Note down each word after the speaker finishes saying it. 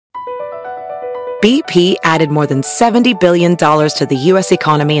BP added more than $70 billion to the U.S.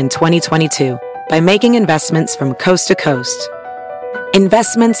 economy in 2022 by making investments from coast to coast.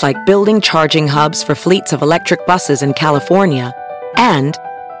 Investments like building charging hubs for fleets of electric buses in California and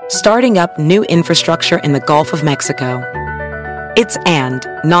starting up new infrastructure in the Gulf of Mexico. It's and,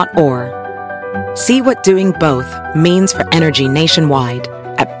 not or. See what doing both means for energy nationwide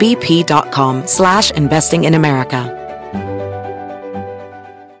at bp.com/investing in America.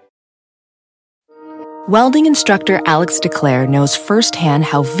 Welding instructor Alex DeClaire knows firsthand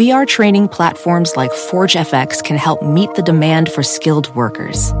how VR training platforms like ForgeFX can help meet the demand for skilled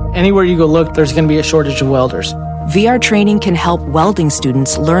workers. Anywhere you go look, there's going to be a shortage of welders. VR training can help welding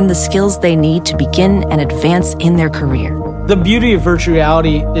students learn the skills they need to begin and advance in their career. The beauty of virtual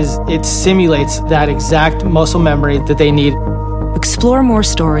reality is it simulates that exact muscle memory that they need. Explore more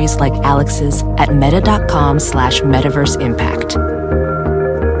stories like Alex's at meta.com/metaverseimpact.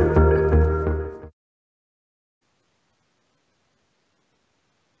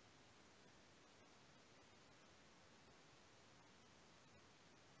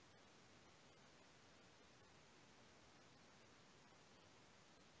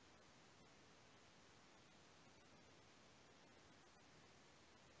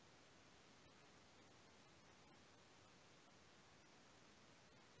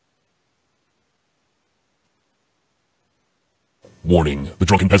 Warning, the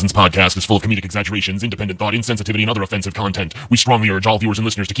Drunken Peasants podcast is full of comedic exaggerations, independent thought, insensitivity, and other offensive content. We strongly urge all viewers and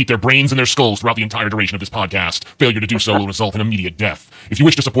listeners to keep their brains in their skulls throughout the entire duration of this podcast. Failure to do so will result in immediate death. If you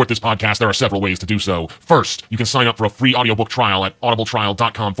wish to support this podcast, there are several ways to do so. First, you can sign up for a free audiobook trial at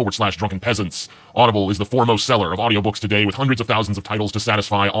audibletrial.com/drunkenpeasants. Audible is the foremost seller of audiobooks today with hundreds of thousands of titles to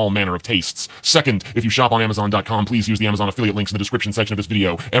satisfy all manner of tastes. Second, if you shop on Amazon.com, please use the Amazon affiliate links in the description section of this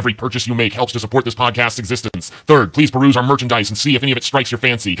video. Every purchase you make helps to support this podcast's existence. Third, please peruse our merchandise and see if any of it strikes your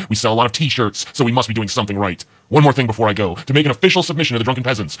fancy. We sell a lot of t-shirts, so we must be doing something right. One more thing before I go. To make an official submission to the Drunken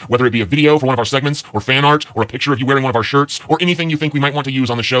Peasants, whether it be a video for one of our segments, or fan art, or a picture of you wearing one of our shirts, or anything you think we might want to use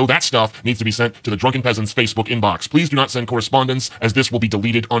on the show, that stuff needs to be sent to the Drunken Peasants Facebook inbox. Please do not send correspondence, as this will be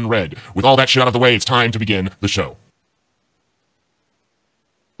deleted unread. With all that shit out of the way, it's time to begin the show.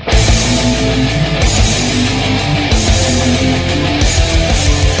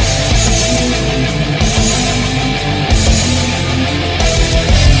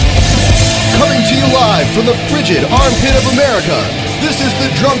 Coming to you live from the frigid armpit of America, this is the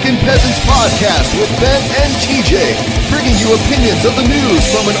Drunken Peasants Podcast with Ben and TJ, bringing you opinions of the news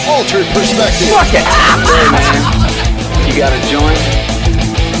from an altered perspective. Fuck it! Hey man, you got a joint?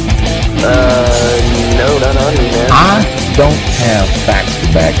 No, not on me, man. I don't have facts to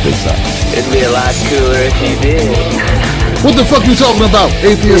back this up. It'd be a lot cooler if you did. What the fuck you talking about,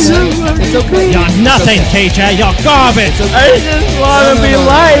 atheist? It's okay. You're nothing, TJ. You're garbage. I just want to be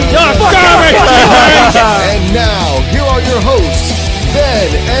liked. You're garbage. And now, here are your hosts,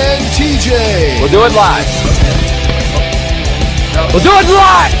 Ben and TJ. We'll do it live. We'll do it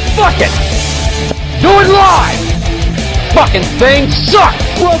live. Fuck it. Do it live. Fucking thing sucks.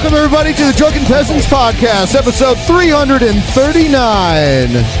 Welcome, everybody, to the Drunken Peasants Podcast, episode 339.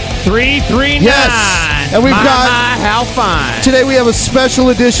 339. Yes. And we've got... how fine. Today we have a special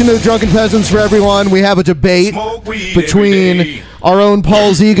edition of the Drunken Peasants for everyone. We have a debate between our own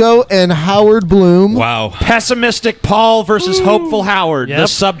Paul Zigo and Howard Bloom. Wow. Pessimistic Paul versus hopeful Howard. Yep. The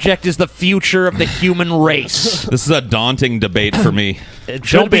subject is the future of the human race. This is a daunting debate for me.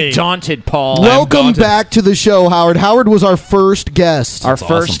 Don't be daunted, Paul. Welcome back to the show, Howard. Howard was our first guest. Our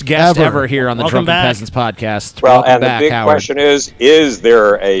first guest ever here on the Drunken Peasants Podcast. Well, Welcome and back, the big Howard. question is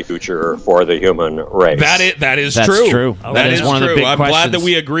there a future for the human race? That is That's true. true. That is one of the true. big I'm questions. glad that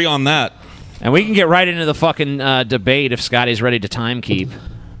we agree on that. And we can get right into the fucking debate if Scotty's ready to time keep.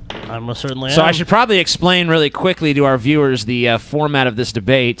 I most certainly am. So I should probably explain really quickly to our viewers the format of this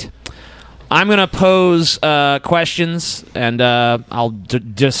debate. I'm going to pose questions, and I'll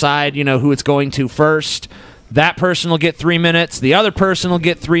decide, who it's going to first. That person will get 3 minutes. The other person will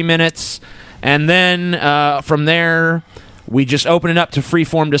get 3 minutes. And then from there, we just open it up to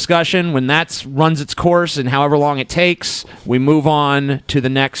free-form discussion. When that runs its course and however long it takes, we move on to the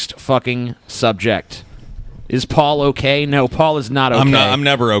next fucking subject. Is Paul okay? No, Paul is not okay. I'm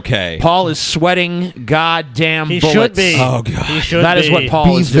never okay. Paul is sweating goddamn bullets. He should be. Oh, God. He should That be. is what Paul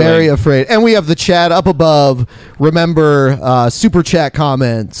He's is doing. very afraid. And we have the chat up above. Remember, super chat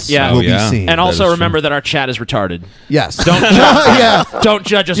comments will be seen. And also remember that our chat is retarded. Yes. Don't don't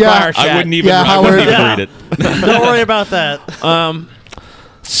judge us by our chat. I wouldn't even read it. Don't worry about that.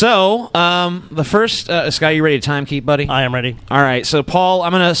 So, the first... Scott, you ready to time keep, buddy? I am ready. All right. So, Paul,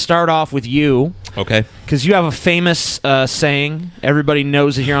 I'm going to start off with you. Okay. Because you have a famous saying. Everybody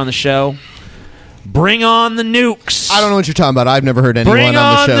knows it here on the show. Bring on the nukes. I don't know what you're talking about. I've never heard anyone Bring on the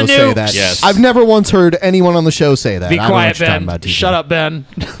on show the say nukes. that. Yes. I've never once heard anyone on the show say that. Be I don't know quiet, what you're talking Ben. about, TJ. Shut up, Ben.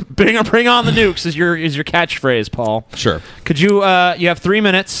 bring on the nukes is your catchphrase, Paul. Sure. Could you you have 3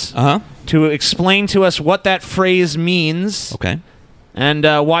 minutes to explain to us what that phrase means. Okay. And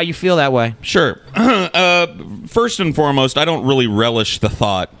why you feel that way. Sure. First and foremost, I don't really relish the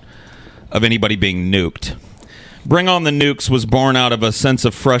thought of anybody being nuked. Bring on the nukes was born out of a sense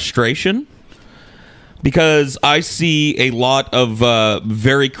of frustration because I see a lot of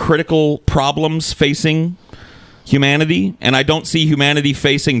very critical problems facing humanity, and I don't see humanity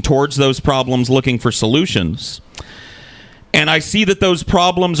facing towards those problems looking for solutions. And I see that those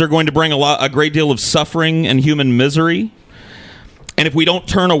problems are going to bring a great deal of suffering and human misery. And if we don't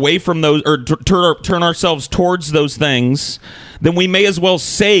turn away from those or turn ourselves towards those things, then we may as well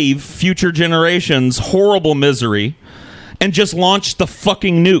save future generations horrible misery and just launch the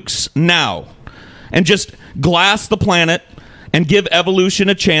fucking nukes now. And just glass the planet and give evolution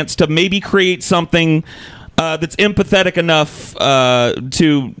a chance to maybe create something that's empathetic enough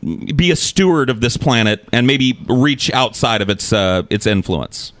to be a steward of this planet and maybe reach outside of its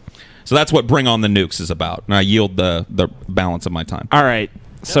influence. So that's what Bring on the Nukes is about. And I yield the balance of my time. All right.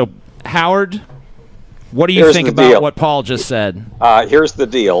 So, Howard, what do you think about what Paul just said? Here's the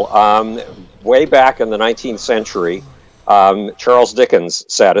deal. Way back in the 19th century, Charles Dickens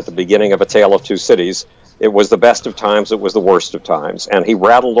said at the beginning of A Tale of Two Cities, it was the best of times, it was the worst of times. And he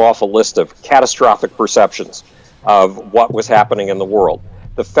rattled off a list of catastrophic perceptions of what was happening in the world.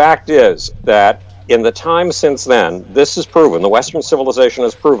 The fact is that in the time since then, this is proven, the Western civilization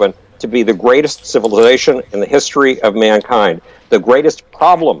has proven to be the greatest civilization in the history of mankind, the greatest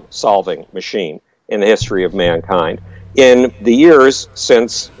problem-solving machine in the history of mankind. In the years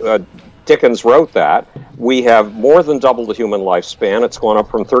since Dickens wrote that, we have more than doubled the human lifespan. It's gone up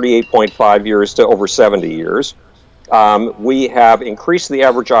from 38.5 years to over 70 years. We have increased the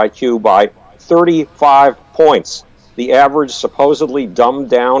average IQ by 35 points. The average supposedly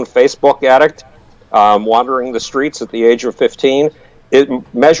dumbed-down Facebook addict wandering the streets at the age of 15,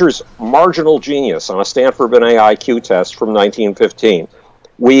 it measures marginal genius on a Stanford Binet IQ test from 1915.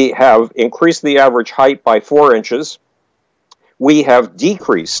 We have increased the average height by 4 inches. We have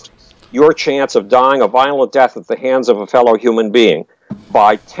decreased your chance of dying a violent death at the hands of a fellow human being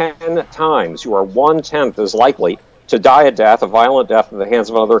by 10 times. You are 1/10 as likely to die a violent death at the hands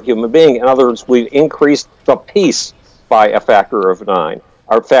of another human being. In other words, we've increased the peace by a factor of 9,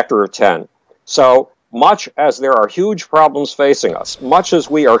 or a factor of 10. So much as there are huge problems facing us, much as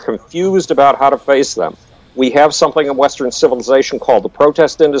we are confused about how to face them, we have something in Western civilization called the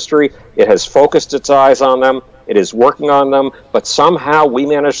protest industry. It has focused its eyes on them. It is working on them. But somehow we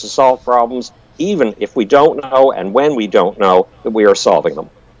manage to solve problems even if we don't know and when we don't know that we are solving them.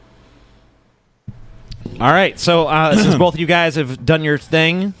 All right. So since both of you guys have done your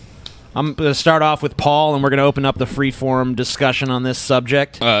thing, I'm going to start off with Paul, and we're going to open up the free-form discussion on this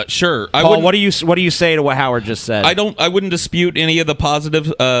subject. Sure. Paul, what do you say to what Howard just said? I wouldn't dispute any of the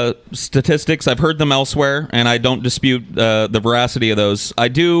positive statistics. I've heard them elsewhere, and I don't dispute the veracity of those. I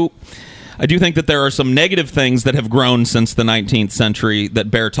do think that there are some negative things that have grown since the 19th century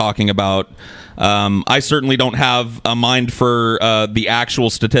that bear talking about. I certainly don't have a mind for the actual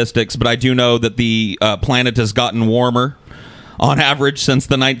statistics, but I do know that the planet has gotten warmer on average since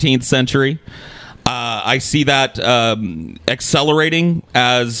the 19th century. I see that accelerating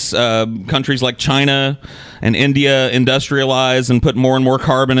as countries like China and India industrialize and put more and more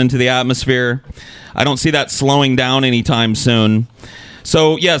carbon into the atmosphere. I don't see that slowing down anytime soon.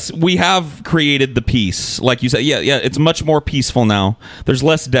 So, yes, we have created the peace. Like you said, yeah, it's much more peaceful now. There's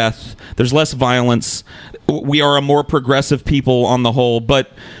less death. There's less violence. We are a more progressive people on the whole,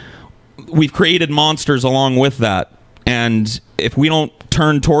 but we've created monsters along with that. And if we don't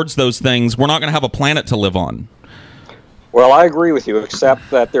turn towards those things, we're not going to have a planet to live on. Well, I agree with you,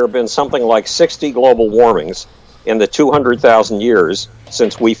 except that there have been something like 60 global warmings in the 200,000 years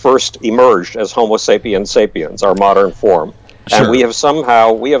since we first emerged as Homo sapiens sapiens, our modern form. Sure. And we have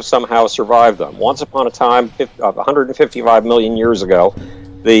somehow survived them. Once upon a time, 155 million years ago,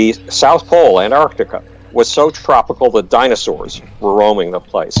 the South Pole, Antarctica, was so tropical that dinosaurs were roaming the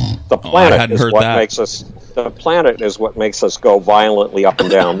place. The planet is what makes us go violently up and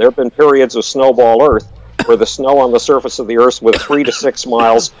down. There have been periods of snowball Earth where the snow on the surface of the Earth was 3 to 6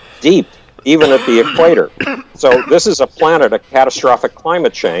 miles deep, even at the equator. So this is a planet of catastrophic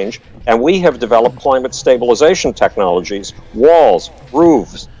climate change, and we have developed climate stabilization technologies, walls,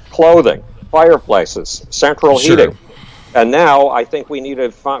 roofs, clothing, fireplaces, central heating. And now I think we need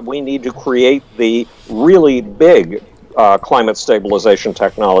to create the really big climate stabilization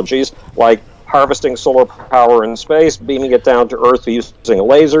technologies like harvesting solar power in space, beaming it down to Earth using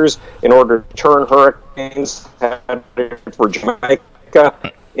lasers in order to turn hurricanes headed for Jamaica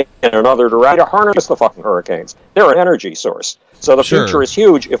in another direction, to harness the fucking hurricanes. They're an energy source. So the future is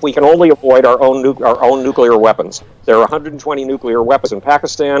huge if we can only avoid our own nuclear weapons. There are 120 nuclear weapons in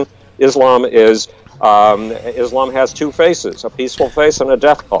Pakistan. Islam has two faces, a peaceful face and a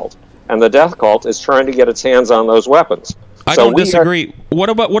death cult. And the death cult is trying to get its hands on those weapons. I don't disagree. What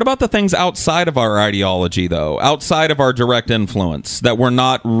about the things outside of our ideology, though? Outside of our direct influence that we're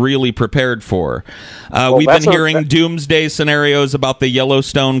not really prepared for? We've been hearing doomsday scenarios about the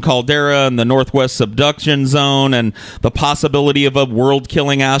Yellowstone caldera and the Northwest Subduction Zone and the possibility of a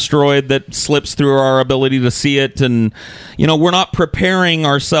world-killing asteroid that slips through our ability to see it. And, we're not preparing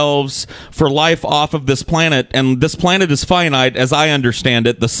ourselves for life off of this planet. And this planet is finite, as I understand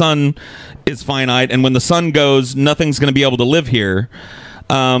it. The sun is finite, and when the sun goes, nothing's going to be able to live here.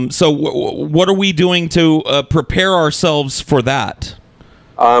 So what are we doing to prepare ourselves for that?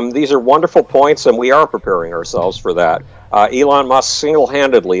 These are wonderful points, and we are preparing ourselves for that. Elon Musk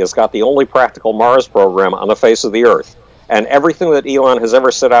single-handedly has got the only practical Mars program on the face of the Earth. And everything that Elon has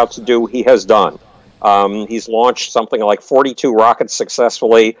ever set out to do, he has done. He's launched something like 42 rockets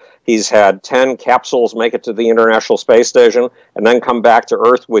successfully. He's had 10 capsules make it to the International Space Station and then come back to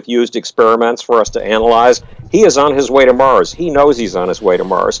Earth with used experiments for us to analyze. He is on his way to Mars. He knows he's on his way to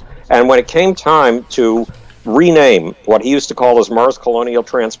Mars. And when it came time to rename what he used to call his Mars Colonial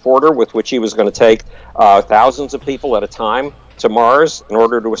Transporter, with which he was going to take thousands of people at a time to Mars in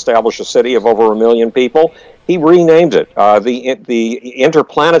order to establish a city of over 1 million people, he renamed it the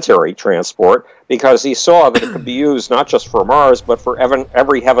Interplanetary Transport, because he saw that it could be used not just for Mars, but for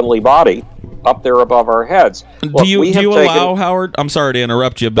every heavenly body up there above our heads. Look, do you allow, Howard? I'm sorry to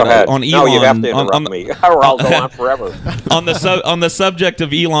interrupt you, but on Elon, no, you have to interrupt me, or I'll go on forever. on the subject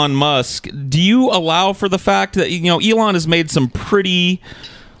of Elon Musk, do you allow for the fact that Elon has made some pretty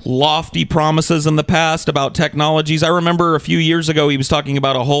lofty promises in the past about technologies? I remember a few years ago he was talking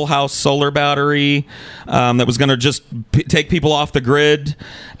about a whole house solar battery that was going to just take people off the grid,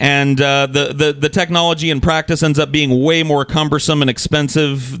 and the technology in practice ends up being way more cumbersome and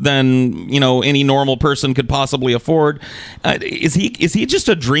expensive than any normal person could possibly afford. Is he just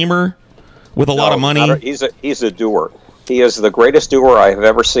a dreamer with a lot of money? He's a doer. He is the greatest doer I have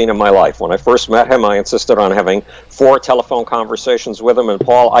ever seen in my life. When I first met him, I insisted on having 4 telephone conversations with him, and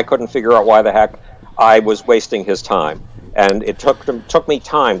Paul, I couldn't figure out why the heck I was wasting his time. And it took me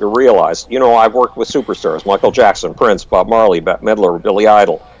time to realize, I've worked with superstars, Michael Jackson, Prince, Bob Marley, Bette Midler, Billy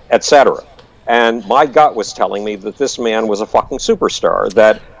Idol, etc. And my gut was telling me that this man was a fucking superstar,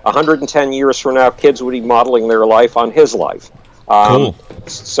 that 110 years from now, kids would be modeling their life on his life. Cool.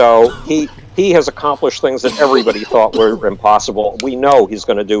 So he has accomplished things that everybody thought were impossible. We know he's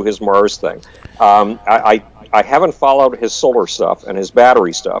going to do his Mars thing. I haven't followed his solar stuff and his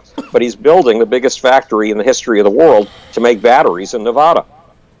battery stuff, but he's building the biggest factory in the history of the world to make batteries in Nevada,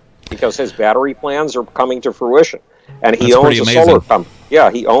 because his battery plans are coming to fruition. And he owns a solar company.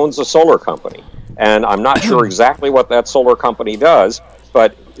 Yeah, he owns a solar company. And I'm not sure exactly what that solar company does,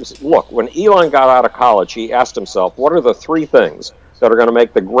 but look, when Elon got out of college, he asked himself, what are the 3 things that are going to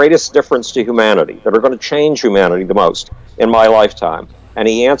make the greatest difference to humanity, that are going to change humanity the most in my lifetime? And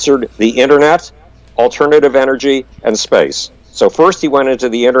he answered the internet, alternative energy, and space. So first he went into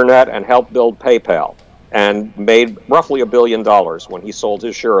the internet and helped build PayPal and made roughly $1 billion when he sold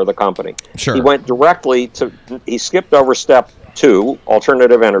his share of the company. Sure. He skipped over step 2,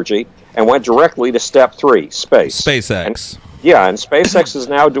 alternative energy, and went directly to step 3, space. SpaceX. And SpaceX is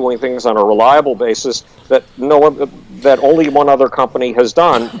now doing things on a reliable basis that only one other company has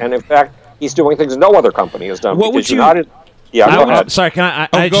done, and in fact, he's doing things no other company has done. What would you? Go ahead. Sorry, can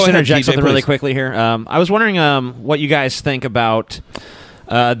I just interject something really please. quickly here? I was wondering what you guys think about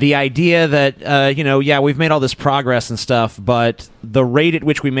the idea that we've made all this progress and stuff, but the rate at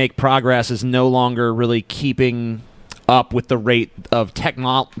which we make progress is no longer really keeping up with the rate of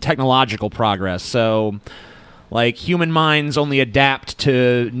technological progress. So, like, human minds only adapt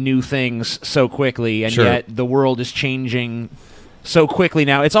to new things so quickly, and yet the world is changing so quickly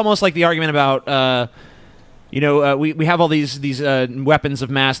now. It's almost like the argument about, we have all these weapons of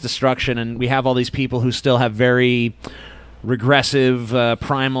mass destruction, and we have all these people who still have very regressive,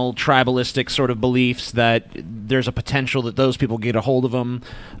 primal, tribalistic sort of beliefs that there's a potential that those people get a hold of them.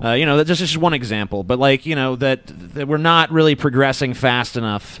 That's just one example. But, that we're not really progressing fast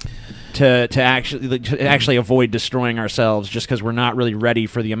enough to actually avoid destroying ourselves, just because we're not really ready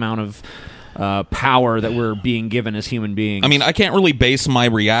for the amount of power that we're being given as human beings. I mean, I can't really base my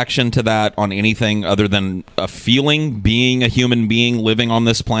reaction to that on anything other than a feeling, being a human being living on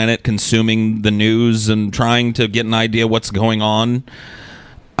this planet, consuming the news and trying to get an idea what's going on.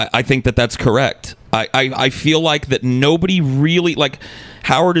 I think that that's correct. I feel like that nobody really, like,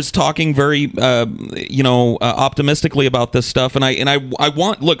 Howard is talking very optimistically about this stuff, and I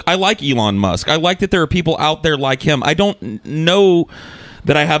want, look, I like Elon Musk. I like that there are people out there like him. I don't know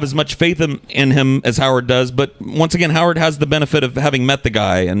that I have as much faith in him as Howard does, but once again, Howard has the benefit of having met the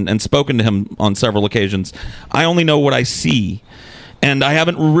guy and spoken to him on several occasions. I only know what I see, and I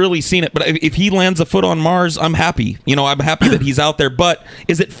haven't really seen it. But if he lands a foot on Mars, I'm happy. I'm happy that he's out there. But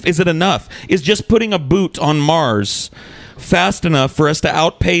is it enough? Is just putting a boot on Mars fast enough for us to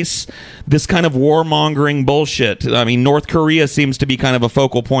outpace this kind of warmongering bullshit? I mean, North Korea seems to be kind of a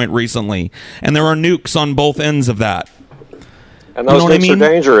focal point recently, and there are nukes on both ends of that. And those nukes are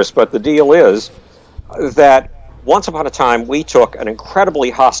dangerous, but the deal is that once upon a time we took an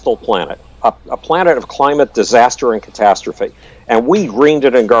incredibly hostile planet, a planet of climate disaster and catastrophe, and we greened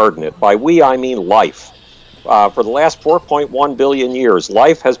it and gardened it. By we, I mean life. For the last 4.1 billion years,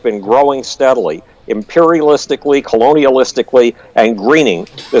 life has been growing steadily, imperialistically, colonialistically, and greening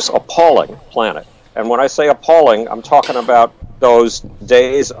this appalling planet. And when I say appalling, I'm talking about those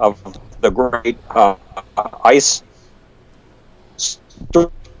days of the great ice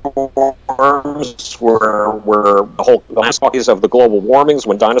storms, where the last phase of the global warmings,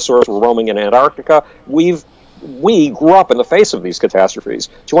 when dinosaurs were roaming in Antarctica. We grew up in the face of these catastrophes.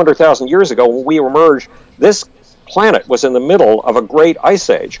 200,000 years ago, when we emerged, this planet was in the middle of a great ice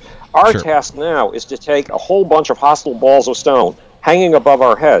age. Our task now is to take a whole bunch of hostile balls of stone hanging above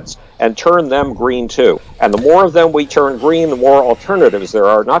our heads and turn them green too. And the more of them we turn green, the more alternatives there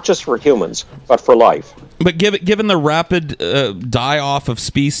are, not just for humans, but for life. But given the rapid die-off of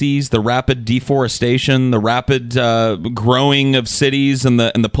species, the rapid deforestation, the rapid growing of cities, and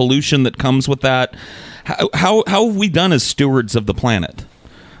the pollution that comes with that, how have we done as stewards of the planet?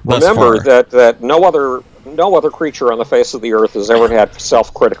 Remember that no other creature on the face of the earth has ever had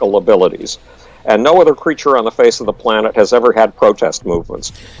self-critical abilities. And no other creature on the face of the planet has ever had protest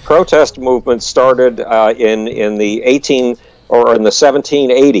movements. Protest movements started in the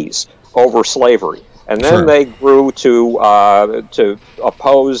 1780s over slavery, and then they grew to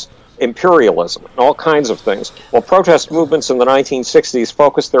oppose imperialism and all kinds of things. Well, protest movements in the 1960s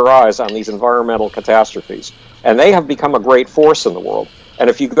focused their eyes on these environmental catastrophes, and they have become a great force in the world.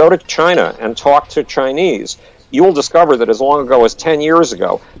 And if you go to China and talk to Chinese, you will discover that as long ago as 10 years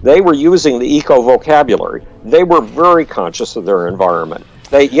ago, they were using the eco-vocabulary. They were very conscious of their environment.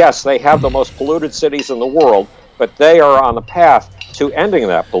 They have the most polluted cities in the world, but they are on the path to ending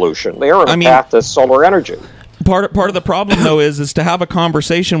that pollution. They are on the path to solar energy. Part of the problem, though, is to have a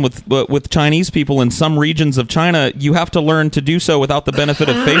conversation with Chinese people in some regions of China. You have to learn to do so without the benefit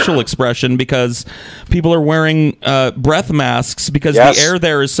of facial expression, because people are wearing breath masks because the air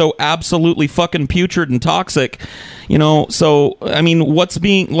there is so absolutely fucking putrid and toxic. So I mean, what's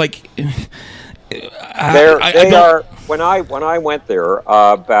being like? When I went there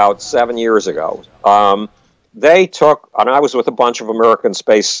about 7 years ago. They took, and I was with a bunch of American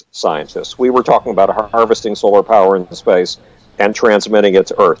space scientists. We were talking about harvesting solar power in space and transmitting it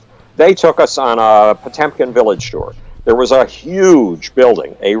to Earth. They took us on a Potemkin village tour. There was a huge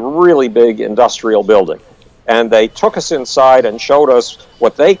building, a really big industrial building. And they took us inside and showed us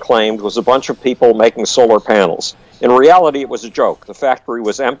what they claimed was a bunch of people making solar panels. In reality, it was a joke. The factory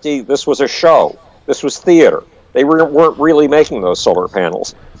was empty. This was a show. This was theater. They weren't really making those solar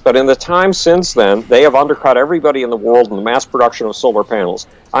panels. But in the time since then, they have undercut everybody in the world in the mass production of solar panels.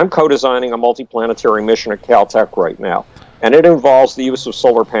 I'm co-designing a multiplanetary mission at Caltech right now, and it involves the use of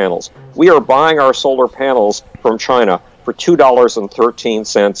solar panels. We are buying our solar panels from China for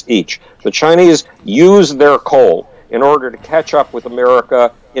 $2.13 each. The Chinese use their coal in order to catch up with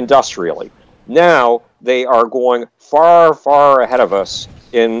America industrially. Now they are going far, far ahead of us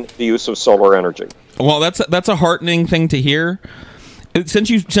in the use of solar energy. Well, that's a heartening thing to hear. Since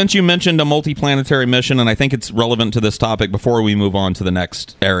you mentioned a multiplanetary mission, and I think it's relevant to this topic before we move on to the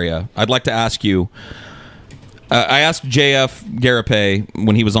next area, I'd like to ask you, I asked JF Garapay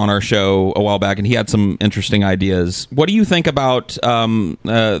when he was on our show a while back, and he had some interesting ideas. What do you think about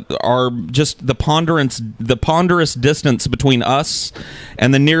the ponderous distance between us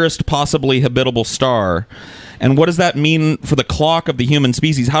and the nearest possibly habitable star? And what does that mean for the clock of the human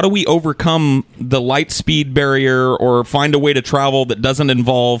species? How do we overcome the light speed barrier or find a way to travel that doesn't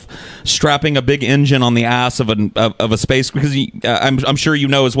involve strapping a big engine on the ass of a space? Because I'm sure you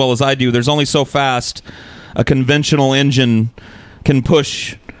know as well as I do, there's only so fast a conventional engine can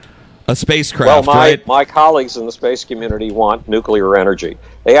push A spacecraft, well, right? my colleagues in the space community want nuclear energy.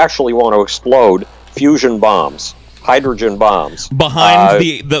 They actually want to explode fusion bombs, hydrogen bombs. Behind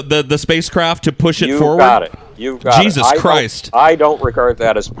the spacecraft to push it forward? You've got it. Jesus Christ. I don't regard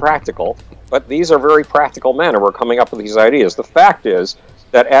that as practical, but these are very practical men, and we're coming up with these ideas. The fact is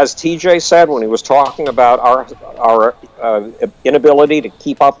that, as TJ said when he was talking about our inability to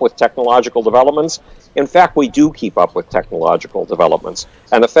keep up with technological developments, in fact, we do keep up with technological developments.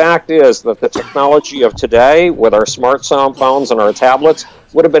 And the fact is that the technology of today, with our smartphones and our tablets,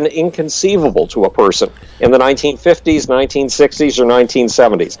 would have been inconceivable to a person in the 1950s, 1960s, or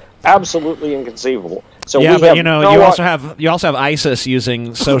 1970s. Absolutely inconceivable. So yeah, we but have you also have ISIS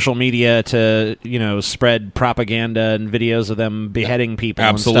using social media to spread propaganda and videos of them beheading people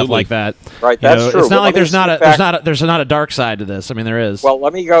and stuff like that. Right, that's true. It's not like there's not a dark side to this. I mean, there is. Well,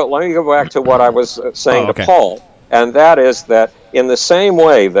 let me go back to what I was saying to Paul, and that is that in the same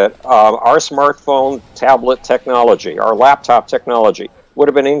way that our smartphone, tablet technology, our laptop technology would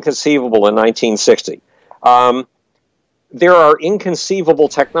have been inconceivable in 1960. There are inconceivable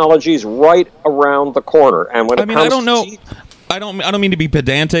technologies right around the corner, and when I don't know. I don't mean to be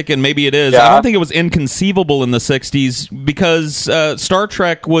pedantic, and maybe it is. Yeah. I don't think it was inconceivable in the 60s because Star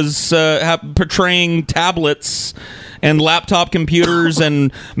Trek was portraying tablets and laptop computers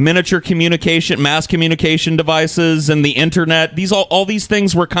and miniature communication, mass communication devices, and the internet. All these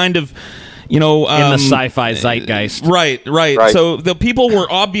things were kind of, in the sci-fi zeitgeist. Right. So the people were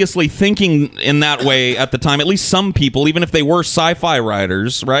obviously thinking in that way at the time, at least some people, even if they were sci-fi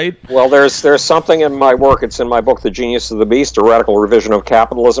writers, right? Well, there's something in my work, it's in my book, The Genius of the Beast, A Radical Revision of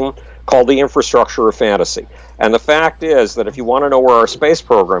Capitalism, called The Infrastructure of Fantasy. And the fact is that if you want to know where our space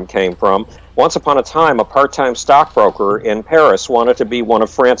program came from, once upon a time, a part-time stockbroker in Paris wanted to be one of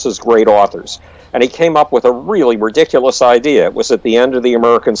France's great authors. And he came up with a really ridiculous idea. It was at the end of the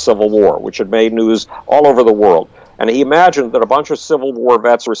American Civil War, which had made news all over the world. And he imagined that a bunch of Civil War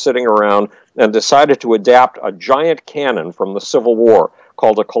vets were sitting around and decided to adapt a giant cannon from the Civil War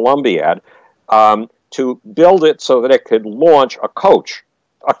called a Columbiad to build it so that it could launch a coach,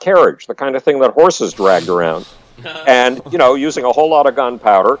 a carriage, the kind of thing that horses dragged around, and, using a whole lot of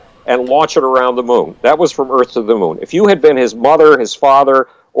gunpowder, and launch it around the moon. That was from Earth to the moon. If you had been his mother, his father,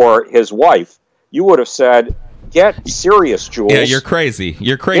 or his wife, you would have said, "Get serious, Jules." Yeah, you're crazy.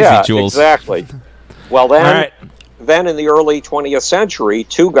 You're crazy, Jules. Exactly. Well, then in the early 20th century,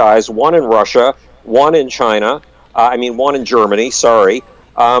 two guys, one in Russia, one in one in Germany,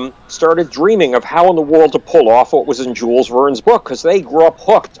 started dreaming of how in the world to pull off what was in Jules Verne's book, because they grew up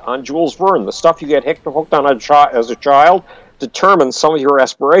hooked on Jules Verne. The stuff you get hooked on as a child determines some of your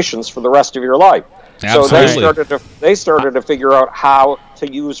aspirations for the rest of your life. Absolutely. So they started to figure out how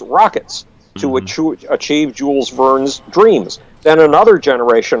to use rockets to achieve Jules Verne's dreams. Then another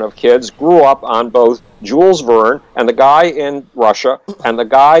generation of kids grew up on both Jules Verne and the guy in Russia and the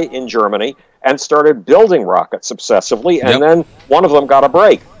guy in Germany and started building rockets obsessively, and then one of them got a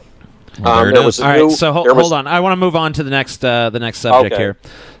break. Hold on. I want to move on to the next subject here.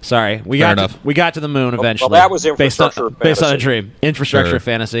 Sorry, we got to the moon eventually. Well, that was infrastructure based on a dream. Infrastructure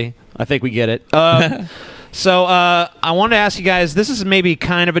fantasy. I think we get it. So I wanted to ask you guys, this is maybe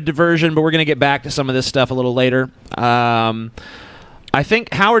kind of a diversion, but we're going to get back to some of this stuff a little later. I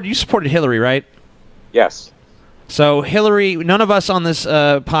think, Howard, you supported Hillary, right? Yes. So Hillary, none of us on this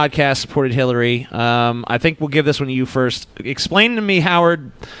podcast supported Hillary. I think we'll give this one to you first. Explain to me,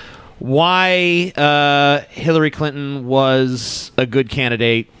 Howard, why Hillary Clinton was a good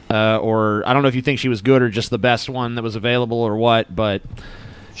candidate, or I don't know if you think she was good or just the best one that was available or what, but...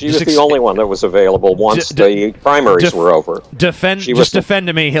 She was the only one that was available once the primaries were over. Defend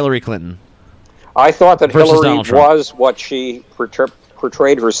to me Hillary Clinton. I thought that Hillary was what she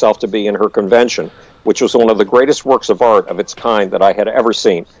portrayed herself to be in her convention, which was one of the greatest works of art of its kind that I had ever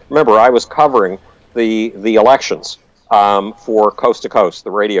seen. Remember, I was covering the elections for Coast to Coast,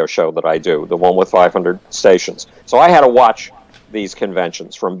 the radio show that I do, the one with 500 stations. So I had to watch these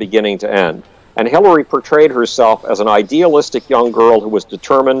conventions from beginning to end. And Hillary portrayed herself as an idealistic young girl who was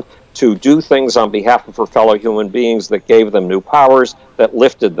determined to do things on behalf of her fellow human beings that gave them new powers, that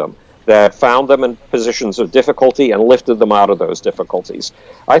lifted them, that found them in positions of difficulty and lifted them out of those difficulties.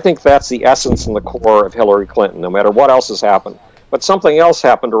 I think that's the essence and the core of Hillary Clinton, no matter what else has happened. But something else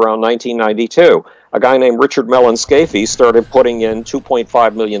happened around 1992. A guy named Richard Mellon Scaife started putting in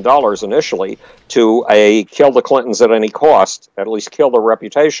 $2.5 million initially to kill the Clintons at any cost, at least kill their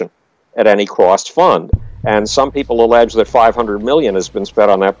reputation at any cost fund. And some people allege that $500 million has been spent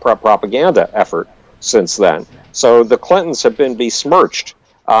on that propaganda effort since then. So the Clintons have been besmirched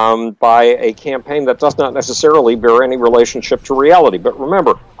by a campaign that does not necessarily bear any relationship to reality. But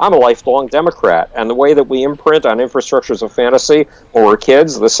remember, I'm a lifelong Democrat, and the way that we imprint on infrastructures of fantasy when we're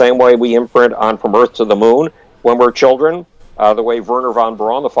kids, the same way we imprint on From Earth to the Moon when we're children, the way Wernher von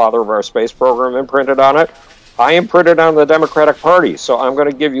Braun, the father of our space program, imprinted on it, I imprinted on the Democratic Party. So I'm going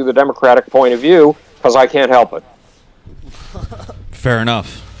to give you the Democratic point of view because I can't help it. Fair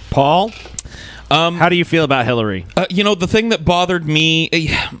enough. Paul? How do you feel about Hillary? The thing that bothered me,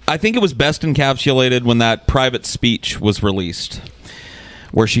 I think it was best encapsulated when that private speech was released,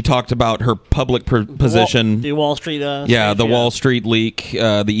 where she talked about her public position. The Wall Street the Wall Street leak,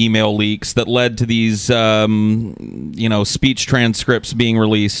 the email leaks that led to these, speech transcripts being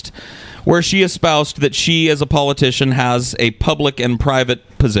released, where she espoused that she, as a politician, has a public and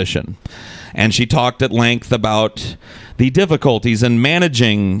private position. And she talked at length about the difficulties in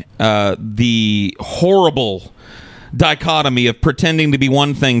managing the horrible dichotomy of pretending to be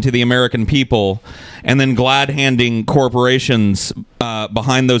one thing to the American people and then glad-handing corporations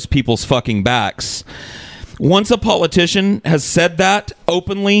behind those people's fucking backs. Once a politician has said that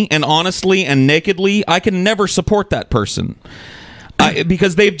openly and honestly and nakedly, I can never support that person.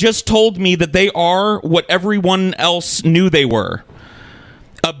 Because they've just told me that they are what everyone else knew they were.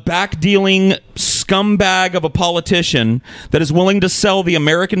 A back-dealing scumbag of a politician that is willing to sell the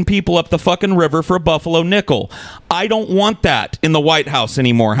American people up the fucking river for a buffalo nickel. I don't want that in the White House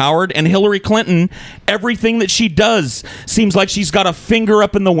anymore, Howard. And Hillary Clinton, everything that she does seems like she's got a finger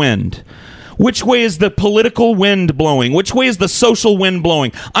up in the wind. Which way is the political wind blowing? Which way is the social wind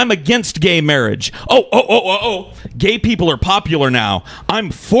blowing? I'm against gay marriage. Oh. Gay people are popular now. I'm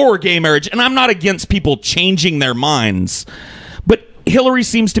for gay marriage, and I'm not against people changing their minds. But Hillary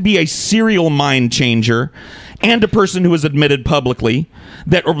seems to be a serial mind changer and a person who has admitted publicly,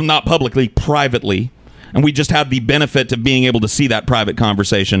 or not publicly, privately, and we just have the benefit of being able to see that private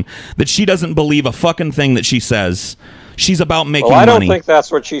conversation, that she doesn't believe a fucking thing that she says. She's about making money. Well, I don't think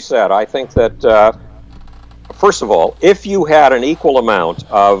that's what she said. I think that, first of all, if you had an equal amount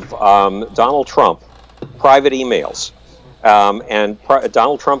of Donald Trump private emails and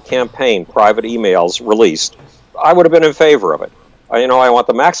Donald Trump campaign private emails released, I would have been in favor of it. I want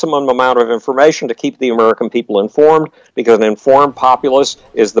the maximum amount of information to keep the American people informed, because an informed populace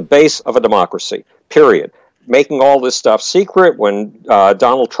is the base of a democracy, period. Making all this stuff secret when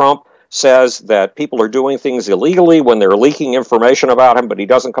Donald Trump says that people are doing things illegally when they're leaking information about him, but he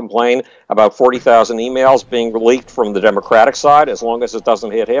doesn't complain about 40,000 emails being leaked from the Democratic side as long as it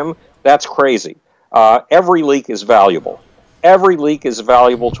doesn't hit him, that's crazy. Every leak is valuable. Every leak is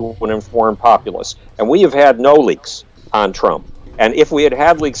valuable to an informed populace. And we have had no leaks on Trump. And if we had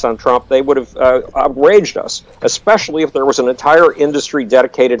had leaks on Trump, they would have outraged us, especially if there was an entire industry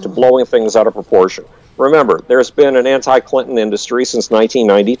dedicated to blowing things out of proportion. Remember, there's been an anti-Clinton industry since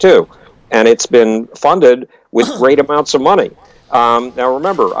 1992, and it's been funded with great amounts of money. Now,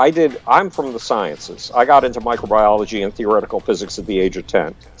 remember, I'm from the sciences. I got into microbiology and theoretical physics at the age of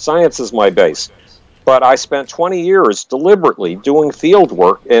 10. Science is my base. But I spent 20 years deliberately doing field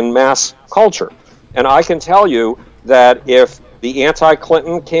work in mass culture. And I can tell you that if the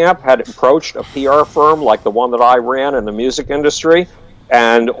anti-Clinton camp had approached a PR firm like the one that I ran in the music industry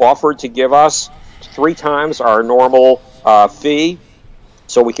and offered to give us 3 times our normal fee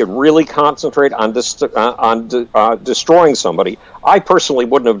so we could really concentrate on destroying somebody, I personally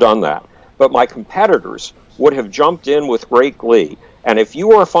wouldn't have done that. But my competitors would have jumped in with great glee. And if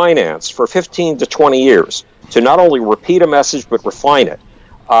you are financed for 15 to 20 years to not only repeat a message but refine it,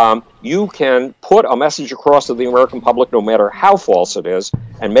 you can put a message across to the American public, no matter how false it is,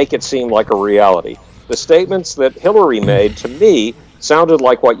 and make it seem like a reality. The statements that Hillary made, to me, sounded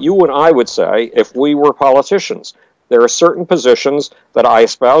like what you and I would say if we were politicians. There are certain positions that I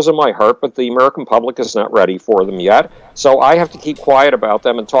espouse in my heart, but the American public is not ready for them yet. So I have to keep quiet about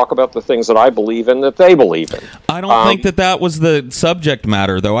them and talk about the things that I believe in that they believe in. I don't think that was the subject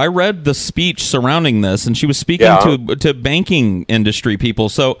matter, though. I read the speech surrounding this, and she was speaking to banking industry people.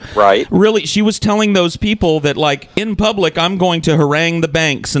 So really, she was telling those people that, like, in public, I'm going to harangue the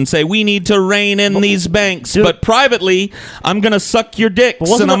banks and say, we need to rein in these banks. But privately, I'm going to suck your dicks,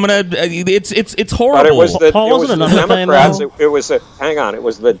 and I'm going to... It's horrible. But it was the Democrats. It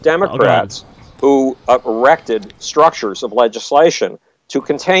was the Democrats who erected structures of legislation to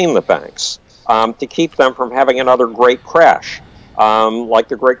contain the banks, to keep them from having another great crash, like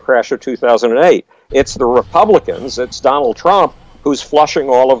the great crash of 2008. It's the Republicans, it's Donald Trump, who's flushing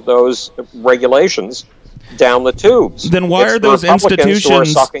all of those regulations down the tubes. Then why It's are the those Republicans who are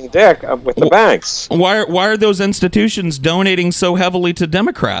institutions sucking dick with the banks? Why are those institutions donating so heavily to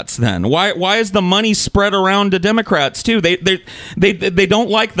Democrats then? Why is the money spread around to Democrats too? They don't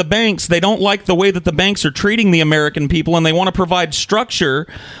like the banks. They don't like the way that the banks are treating the American people, and they want to provide structure,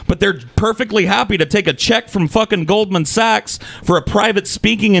 but they're perfectly happy to take a check from fucking Goldman Sachs for a private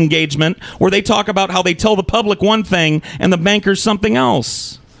speaking engagement where they talk about how they tell the public one thing and the bankers something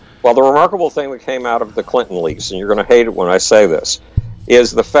else. Well, the remarkable thing that came out of the Clinton leaks, and you're going to hate it when I say this,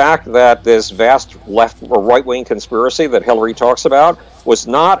 is the fact that this vast left or right-wing conspiracy that Hillary talks about was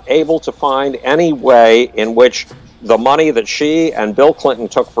not able to find any way in which the money that she and Bill Clinton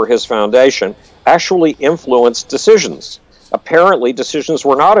took for his foundation actually influenced decisions. Apparently, decisions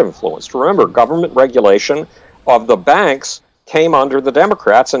were not influenced. Remember, government regulation of the banks came under the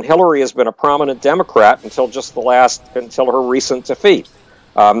Democrats, and Hillary has been a prominent Democrat until her recent defeat.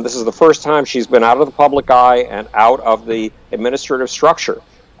 This is the first time she's been out of the public eye and out of the administrative structure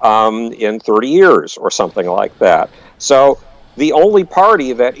in 30 years or something like that. So the only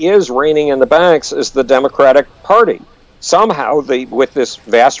party that is reigning in the banks is the Democratic Party. Somehow, with this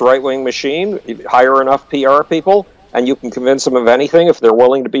vast right-wing machine, you hire enough PR people, and you can convince them of anything if they're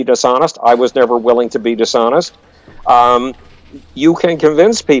willing to be dishonest. I was never willing to be dishonest. You can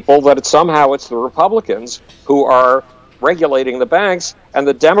convince people that somehow it's the Republicans who are regulating the banks, and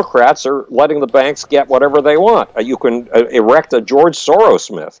the Democrats are letting the banks get whatever they want. You can erect a George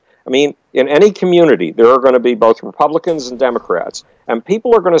Soros myth. I mean, in any community, there are going to be both Republicans and Democrats, and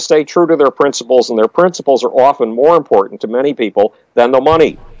people are going to stay true to their principles, and their principles are often more important to many people than the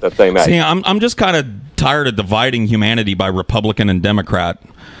money that they make. See, I'm just kind of tired of dividing humanity by Republican and Democrat.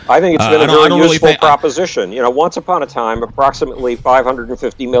 I think it's been a very useful proposition. You know, once upon a time, approximately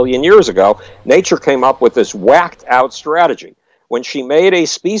 550 million years ago, nature came up with this whacked-out strategy. When she made a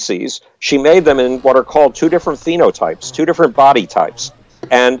species, she made them in what are called two different phenotypes, two different body types.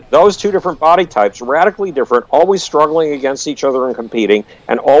 And those two different body types, radically different, always struggling against each other and competing,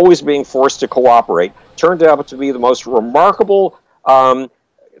 and always being forced to cooperate, turned out to be the most remarkable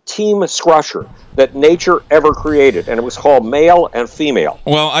team scrusher that nature ever created, and it was called male and female.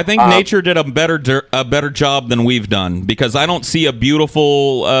 Well, I think nature did a better job than we've done, because I don't see a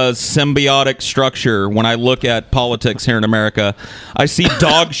beautiful symbiotic structure when I look at politics here in America. I see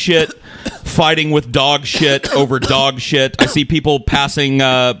dog shit fighting with dog shit over dog shit. I see people passing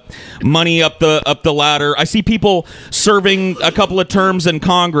money up the ladder. I see people serving a couple of terms in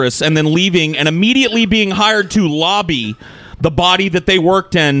Congress and then leaving and immediately being hired to lobby the body that they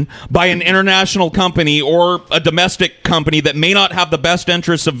worked in by an international company or a domestic company that may not have the best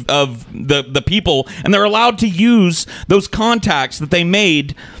interests of the people, and they're allowed to use those contacts that they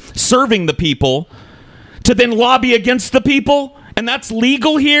made serving the people to then lobby against the people, and that's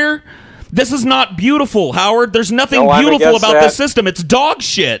legal here? This is not beautiful, Howard. There's nothing beautiful about this system. It's dog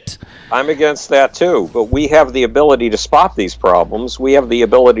shit. I'm against that too, but we have the ability to spot these problems. We have the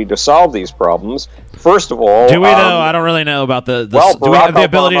ability to solve these problems. First of all, do we though? I don't really know about the do we have the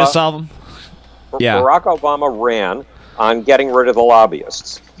ability to solve them? Yeah. Barack Obama ran on getting rid of the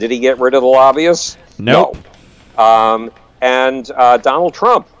lobbyists. Did he get rid of the lobbyists? Nope. No. And Donald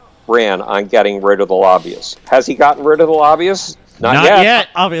Trump ran on getting rid of the lobbyists. Has he gotten rid of the lobbyists? Not yet.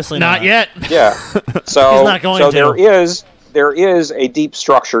 Obviously not yet. Yeah. So, He's not going to. There is a deep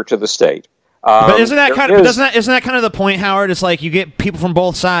structure to the state. But isn't that kind of the point, Howard? It's like you get people from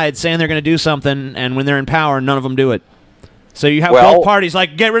both sides saying they're going to do something, and when they're in power, none of them do it. So you have both parties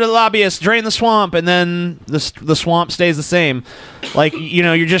like get rid of the lobbyists, drain the swamp, and then the swamp stays the same. Like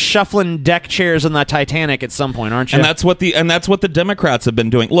you're just shuffling deck chairs in the Titanic at some point, aren't you? And that's what the Democrats have been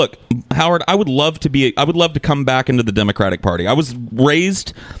doing. Look, Howard, I would love to come back into the Democratic Party. I was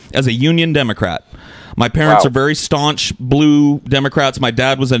raised as a Union Democrat. My parents are very staunch blue Democrats. My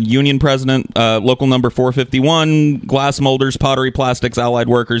dad was a union president, local number 451, glass molders, pottery, plastics, allied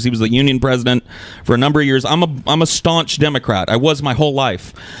workers. He was the union president for a number of years. I'm a staunch Democrat. I was my whole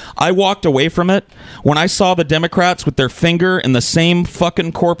life. I walked away from it when I saw the Democrats with their finger in the same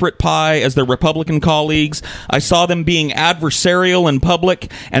fucking corporate pie as their Republican colleagues. I saw them being adversarial in public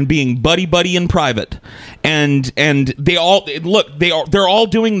and being buddy-buddy in private. And they're all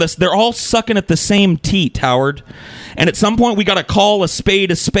doing this. They're all sucking at the same teat, Howard. And at some point, we got to call a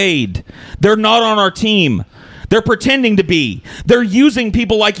spade a spade. They're not on our team. They're pretending to be. They're using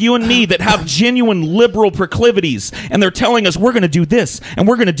people like you and me that have genuine liberal proclivities, and they're telling us we're going to do this, and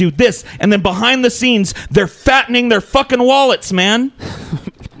we're going to do this, and then behind the scenes, they're fattening their fucking wallets, man.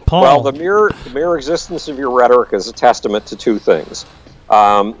 Paul. Well, the mere existence of your rhetoric is a testament to two things.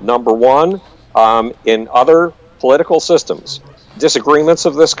 Number one, in other political systems, disagreements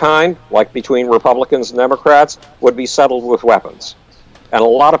of this kind, like between Republicans and Democrats, would be settled with weapons. And a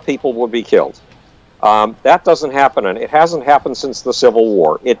lot of people would be killed. That doesn't happen, and it hasn't happened since the Civil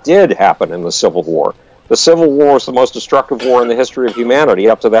War. It did happen in the Civil War. The Civil War was the most destructive war in the history of humanity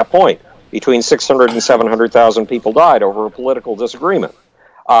up to that point. Between 600 and 700,000 people died over a political disagreement.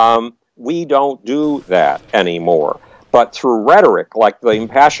 We don't do that anymore. But through rhetoric, like the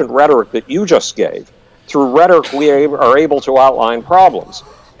impassioned rhetoric that you just gave, through rhetoric we are able to outline problems.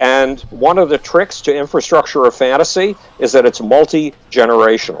 And one of the tricks to infrastructure of fantasy is that it's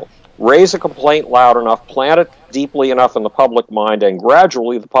multi-generational. Raise a complaint loud enough, plant it deeply enough in the public mind, and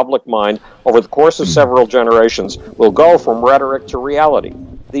gradually the public mind, over the course of several generations, will go from rhetoric to reality.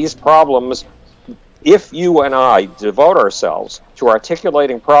 These problems, if you and I devote ourselves to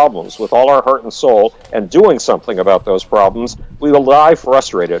articulating problems with all our heart and soul and doing something about those problems, we will die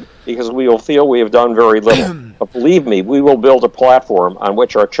frustrated because we will feel we have done very little. But believe me, we will build a platform on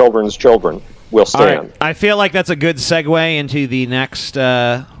which our children's children will stand. All right. I feel like that's a good segue into the next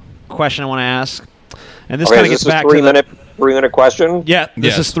question I want to ask. And this kind of gets back to the 3-minute question. Yeah,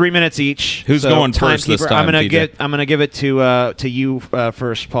 this is 3 minutes each. Who's going first this time? I'm gonna give it to you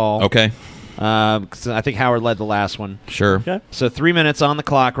first, Paul. Okay. 'Cause I think Howard led the last one. Sure. Okay. So 3 minutes on the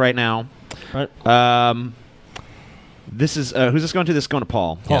clock right now. Right. This is who's this going to? This is going to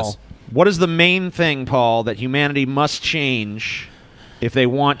Paul. Yes. What is the main thing, Paul, that humanity must change if they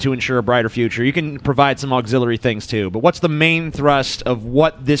want to ensure a brighter future? You can provide some auxiliary things too, but what's the main thrust of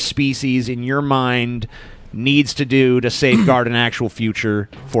what this species, in your mind, needs to do to safeguard an actual future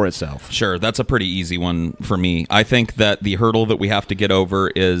for itself? Sure, that's a pretty easy one for me. I think that the hurdle that we have to get over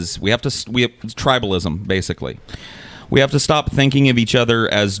is we have tribalism, basically. We have to stop thinking of each other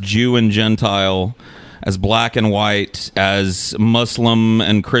as Jew and Gentile, as black and white, as Muslim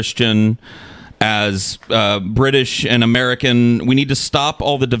and Christian, as British and American. We need to stop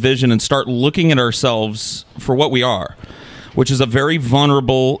all the division and start looking at ourselves for what we are, which is a very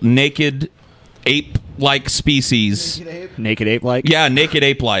vulnerable, naked, ape-like species. Naked ape-like? Yeah, naked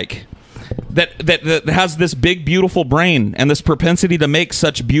ape-like. That has this big, beautiful brain and this propensity to make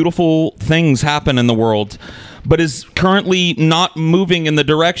such beautiful things happen in the world, but is currently not moving in the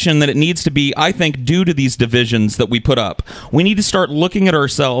direction that it needs to be, I think, due to these divisions that we put up. We need to start looking at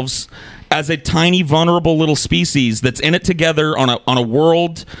ourselves as a tiny, vulnerable little species that's in it together on a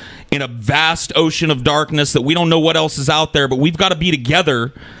world in a vast ocean of darkness that we don't know what else is out there, but we've got to be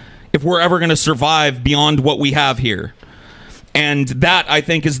together if we're ever going to survive beyond what we have here. And that, I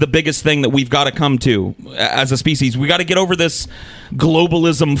think, is the biggest thing that we've got to come to as a species. We got to get over this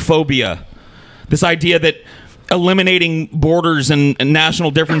globalism phobia, this idea that eliminating borders and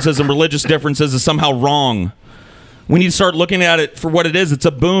national differences and religious differences is somehow wrong. We need to start looking at it for what it is. It's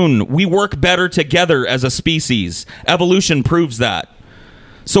a boon. We work better together as a species. Evolution proves that.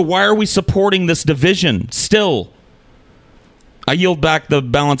 So why are we supporting this division still? I yield back the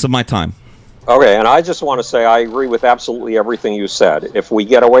balance of my time. Okay, and I just want to say I agree with absolutely everything you said. If we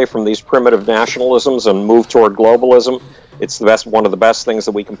get away from these primitive nationalisms and move toward globalism, it's one of the best things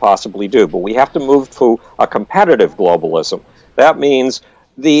that we can possibly do. But we have to move to a competitive globalism. That means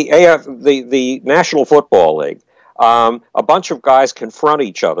the National Football League. A bunch of guys confront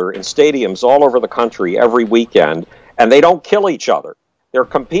each other in stadiums all over the country every weekend, and they don't kill each other. They're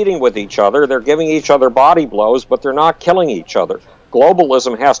competing with each other. They're giving each other body blows, but they're not killing each other.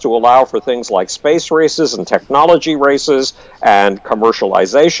 Globalism has to allow for things like space races and technology races and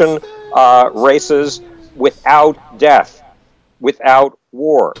commercialization races without death, without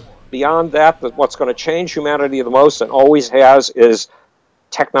war. Beyond that, what's going to change humanity the most and always has is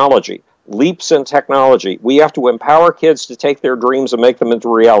technology. Leaps in technology. We have to empower kids to take their dreams and make them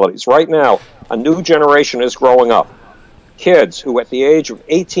into realities. Right now, a new generation is growing up. Kids who at the age of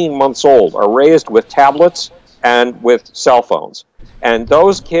 18 months old are raised with tablets and with cell phones. And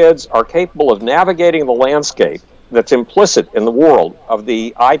those kids are capable of navigating the landscape that's implicit in the world of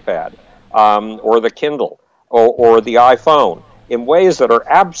the iPad or the Kindle or the iPhone in ways that are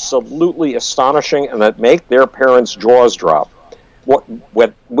absolutely astonishing and that make their parents' jaws drop.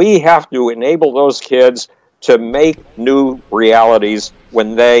 What we have to enable those kids to make new realities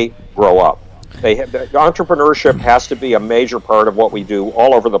when they grow up. Entrepreneurship has to be a major part of what we do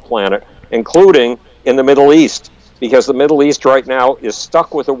all over the planet, including in the Middle East, because the Middle East right now is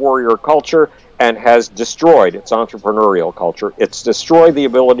stuck with a warrior culture and has destroyed its entrepreneurial culture. It's destroyed the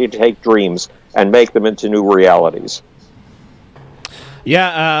ability to take dreams and make them into new realities.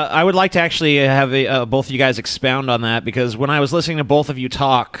 Yeah, I would like to actually have both of you guys expound on that, because when I was listening to both of you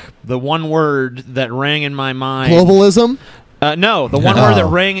talk, the one word that rang in my mind... Globalism? No, the one word that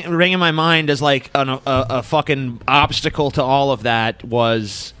rang in my mind as like a fucking obstacle to all of that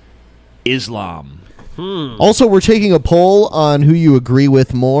was Islam. Also, we're taking a poll on who you agree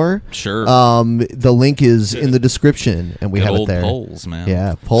with more. Sure. The link is in the description, and we Good have it old there. polls, man.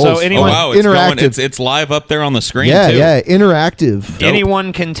 Yeah, polls. So anyone, it's interactive. It's live up there on the screen. Yeah, too. yeah, interactive. Dope.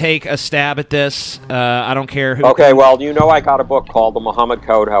 anyone can take a stab at this. I don't care who. Okay, well, you know I got a book called The Muhammad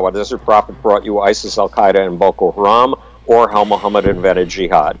Code, How a Desert Prophet Brought You ISIS, Al-Qaeda, and Boko Haram, or How Muhammad Invented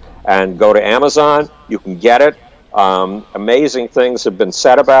Jihad. And go to Amazon. You can get it. Amazing things have been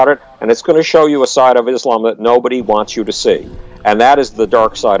said about it, and it's going to show you a side of Islam that nobody wants you to see, and that is the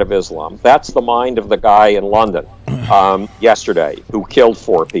dark side of Islam. That's the mind of the guy in London yesterday who killed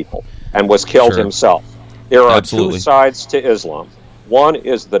 4 people and was killed himself. There are 2 sides to Islam. One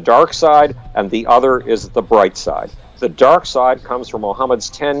is the dark side, and the other is the bright side. The dark side comes from Muhammad's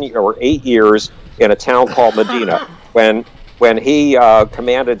 10 or 8 years in a town called Medina, when he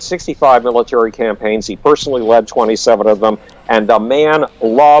commanded 65 military campaigns. He personally led 27 of them, and the man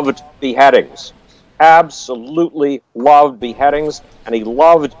loved beheadings. Absolutely loved beheadings, and he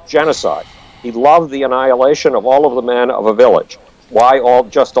loved genocide. He loved the annihilation of all of the men of a village. Why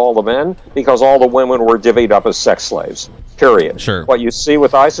just all the men? Because all the women were divvied up as sex slaves, period. Sure. What you see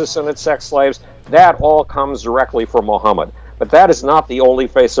with ISIS and its sex slaves, that all comes directly from Muhammad. But that is not the only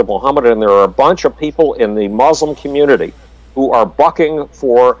face of Muhammad, and there are a bunch of people in the Muslim community who are bucking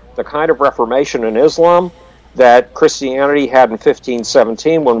for the kind of reformation in Islam that Christianity had in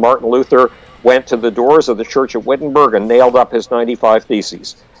 1517 when Martin Luther went to the doors of the church at Wittenberg and nailed up his 95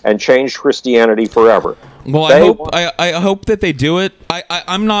 Theses and changed Christianity forever. Well, I hope that they do it.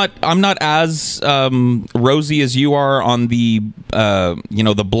 I'm not as rosy as you are on the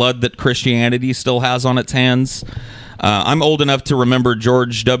the blood that Christianity still has on its hands. I'm old enough to remember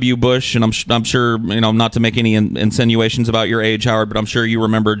George W. Bush, and I'm sure, not to make any insinuations about your age, Howard, but I'm sure you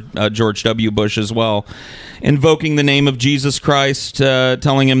remember George W. Bush as well, invoking the name of Jesus Christ,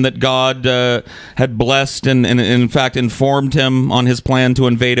 telling him that God had blessed and in fact informed him on his plan to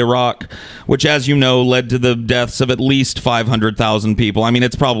invade Iraq, which, as you know, led to the deaths of at least 500,000 people. I mean,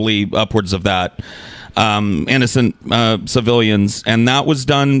 it's probably upwards of that. Innocent civilians, and that was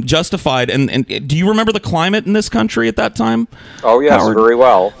done justified. And do you remember the climate in this country at that time? Oh yes, Howard? very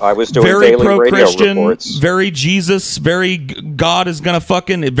well. I was doing Very daily radio pro-Christian, reports. very Jesus, very God is gonna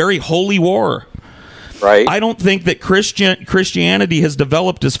very holy war. Right. I don't think that Christianity has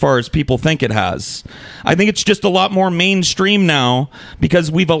developed as far as people think it has. I think it's just a lot more mainstream now because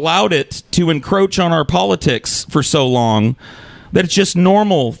we've allowed it to encroach on our politics for so long that it's just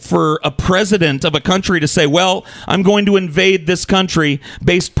normal for a president of a country to say, well, I'm going to invade this country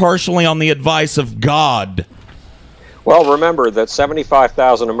based partially on the advice of God. Well, remember that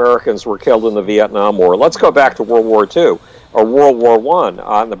 75,000 Americans were killed in the Vietnam War. Let's go back to World War II or World War I.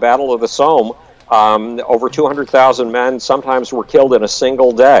 On the Battle of the Somme, over 200,000 men sometimes were killed in a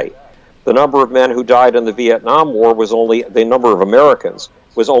single day. The number of men who died in the Vietnam War was only, the number of Americans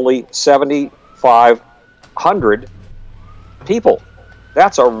was only 7,500 people.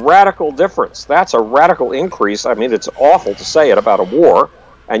 That's a radical difference. That's a radical increase. I mean, it's awful to say it about a war,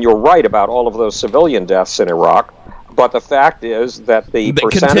 and you're right about all of those civilian deaths in Iraq, but the fact is that the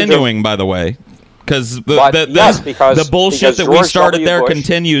percentage continuing, by the way, because the bullshit that we started there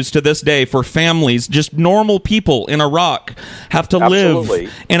continues to this day for families. Just normal people in Iraq have to live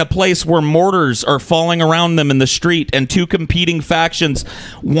in a place where mortars are falling around them in the street, and 2 competing factions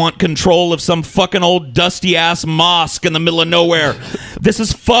want control of some fucking old dusty ass mosque in the middle of nowhere. This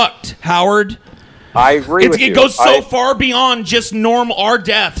is fucked, Howard. I agree with you. It goes so far beyond just our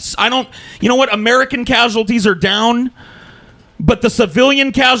deaths. You know what? American casualties are down, but the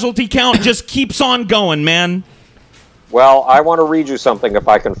civilian casualty count just keeps on going, man. Well, I want to read you something if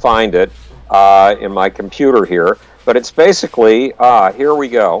I can find it in my computer here. But it's basically, here we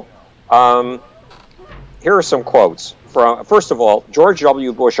go. Here are some quotes. First of all, George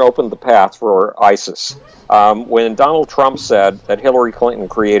W. Bush opened the path for ISIS. When Donald Trump said that Hillary Clinton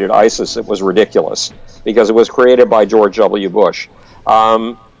created ISIS, it was ridiculous because it was created by George W. Bush.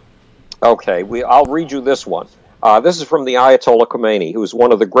 I'll read you this one. This is from the Ayatollah Khomeini, who is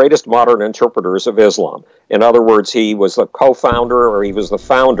one of the greatest modern interpreters of Islam. In other words, he was the co-founder, or he was the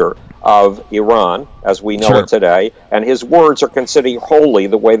founder of Iran, as we know it today, and his words are considered holy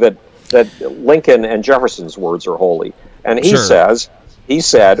the way that Lincoln and Jefferson's words are holy. And he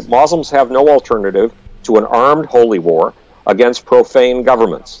said, Muslims have no alternative to an armed holy war against profane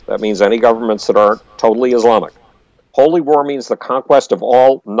governments. That means any governments that aren't totally Islamic. Holy war means the conquest of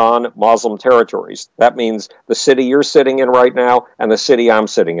all non-Muslim territories. That means the city you're sitting in right now and the city I'm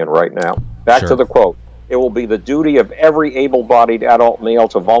sitting in right now. Back to the quote. it will be the duty of every able-bodied adult male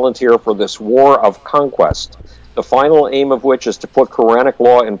to volunteer for this war of conquest, the final aim of which is to put Quranic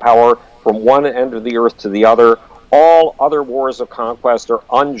law in power from one end of the earth to the other. All other wars of conquest are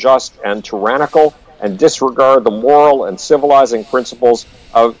unjust and tyrannical and disregard the moral and civilizing principles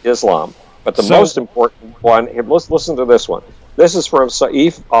of Islam. But the most important one, let's listen to this one. This is from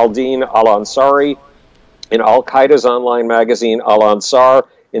Saif al-Din al-Ansari in Al-Qaeda's online magazine Al-Ansar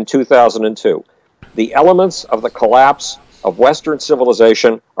in 2002. The elements of the collapse of Western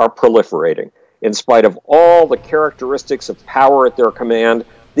civilization are proliferating. In spite of all the characteristics of power at their command,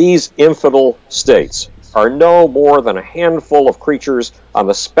 these infidel states are no more than a handful of creatures on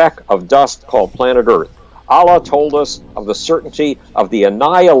the speck of dust called planet Earth. Allah told us of the certainty of the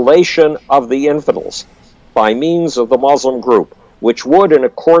annihilation of the infidels by means of the Muslim group, which would, in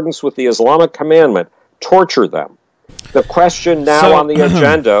accordance with the Islamic commandment, torture them. The question now on the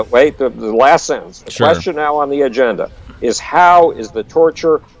agenda, the last sentence, the question now on the agenda is how is the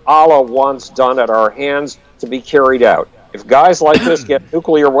torture Allah wants done at our hands to be carried out? If guys like this get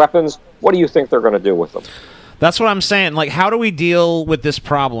nuclear weapons, what do you think they're going to do with them? That's what I'm saying. Like, how do we deal with this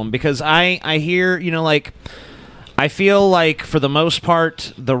problem? Because I hear, I feel like for the most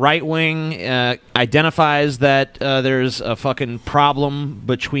part, the right wing identifies that there's a fucking problem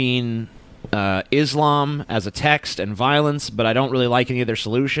between Islam as a text and violence, but I don't really like any of their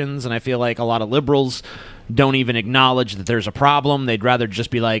solutions, and I feel like a lot of liberals don't even acknowledge that there's a problem. They'd rather just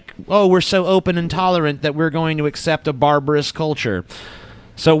be like, oh, we're so open and tolerant that we're going to accept a barbarous culture.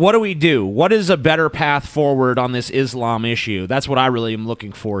 So what do we do? What is a better path forward on this Islam issue? That's what I really am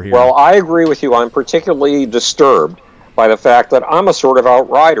looking for here. Well, I agree with you. I'm particularly disturbed by the fact that I'm a sort of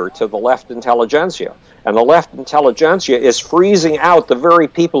outrider to the left intelligentsia. And the left intelligentsia is freezing out the very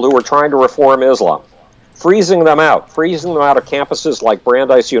people who are trying to reform Islam. Freezing them out of campuses like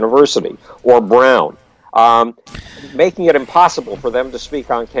Brandeis University or Brown. Making it impossible for them to speak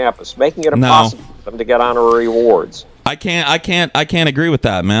on campus. Making it impossible for them to get honorary awards. I can't agree with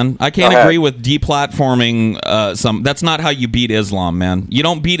that, man. I can't agree with deplatforming some. That's not how you beat Islam, man. You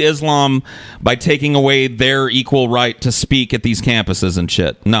don't beat Islam by taking away their equal right to speak at these campuses and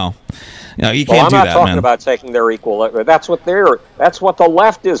shit. No, you can't do that, man. I'm not talking about taking their equal. That's what the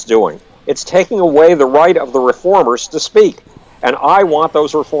left is doing. It's taking away the right of the reformers to speak. And I want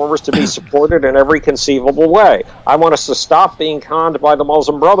those reformers to be supported in every conceivable way. I want us to stop being conned by the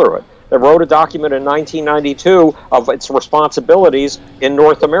Muslim Brotherhood that wrote a document in 1992 of its responsibilities in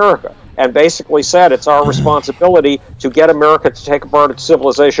North America and basically said it's our responsibility to get America to take apart its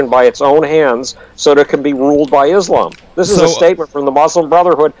civilization by its own hands so that it can be ruled by Islam. This is a statement from the Muslim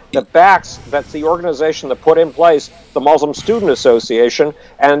Brotherhood that's the organization that put in place the Muslim Student Association,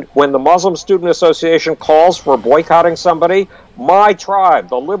 and when the Muslim Student Association calls for boycotting somebody, my tribe,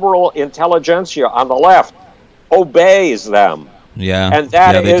 the liberal intelligentsia on the left, obeys them. Yeah, and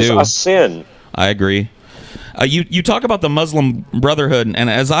that is a sin. I agree. You talk about the Muslim Brotherhood, and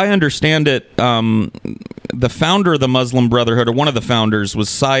as I understand it, the founder of the Muslim Brotherhood, or one of the founders, was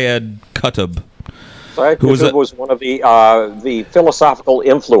Syed Qutb. Syed Qutb was one of the philosophical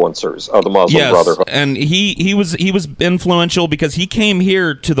influencers of the Muslim Brotherhood. And he was influential because he came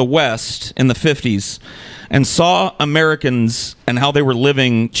here to the West in the 50s and saw Americans and how they were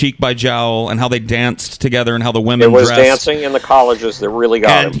living cheek by jowl and how they danced together and how the women dressed. It was dancing in the colleges that really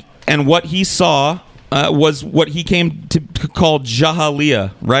got him. And what he saw was what he came to call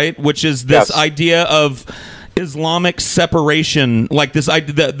Jahiliyyah, right? Which is this idea of Islamic separation, like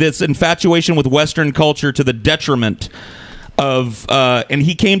this infatuation with Western culture to the detriment of, and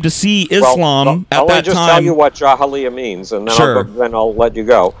he came to see Islam at that time. I'll just tell you what Jahiliyyah means, and then I'll let you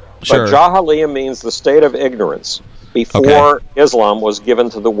go. But Jahiliyyah means the state of ignorance before Islam was given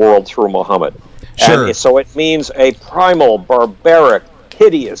to the world through Muhammad. And so it means a primal, barbaric,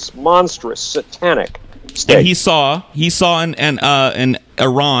 hideous, monstrous, satanic state. And he saw an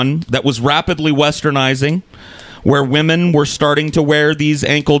Iran that was rapidly westernizing, where women were starting to wear these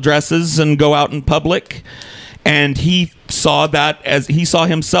ankle dresses and go out in public. And he saw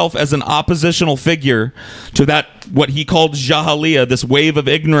himself as an oppositional figure to that, what he called Jahiliyyah, this wave of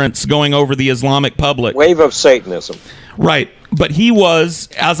ignorance going over the Islamic public. Wave of Satanism. Right. But he was,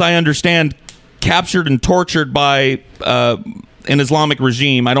 as I understand, captured and tortured by an Islamic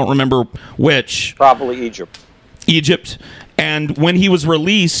regime. I don't remember which. Probably Egypt. And when he was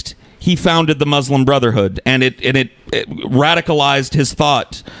released, he founded the Muslim Brotherhood, and it radicalized his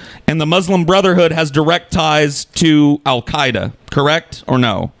thought. And the Muslim Brotherhood has direct ties to Al-Qaeda, correct or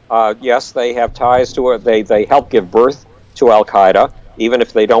no? Yes, they have ties to it. They help give birth to Al-Qaeda, even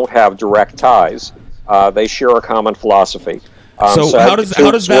if they don't have direct ties. They share a common philosophy. So how does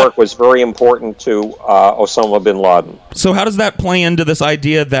Qutb's that work was very important to Osama bin Laden. So how does that play into this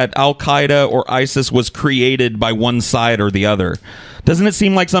idea that Al Qaeda or ISIS was created by one side or the other? Doesn't it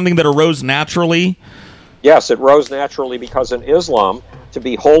seem like something that arose naturally? Yes, it rose naturally because in Islam, to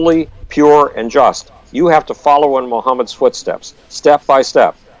be holy, pure, and just, you have to follow in Muhammad's footsteps, step by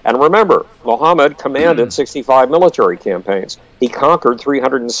step. And remember, Muhammad commanded 65 military campaigns. He conquered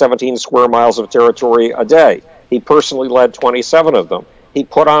 317 square miles of territory a day. He personally led 27 of them. He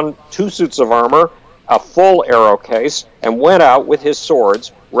put on 2 suits of armor, a full arrow case, and went out with his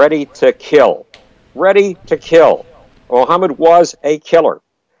swords ready to kill. Ready to kill. Muhammad was a killer.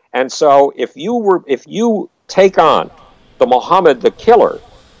 And so if you take on the Muhammad the killer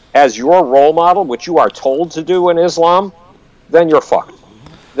as your role model, which you are told to do in Islam, then you're fucked.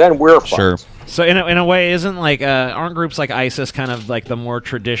 Then we're fucked. Sure. So in a way, isn't like aren't groups like ISIS kind of like the more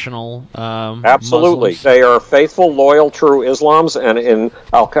traditional? Absolutely, Muslims? they are faithful, loyal, true Islams, and in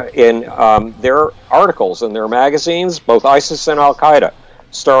their articles in their magazines, both ISIS and Al Qaeda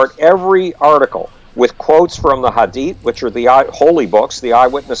start every article with quotes from the Hadith, which are the holy books, the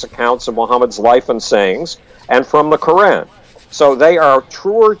eyewitness accounts of Muhammad's life and sayings, and from the Quran. So they are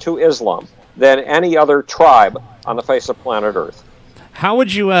truer to Islam than any other tribe on the face of planet Earth. How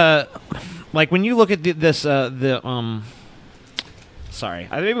would you like when you look at this? Sorry,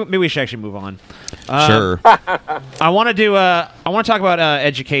 maybe we should actually move on. Sure. I want to talk about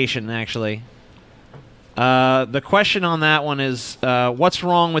education actually. The question on that one is, what's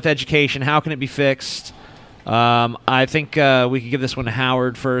wrong with education? How can it be fixed? I think we could give this one to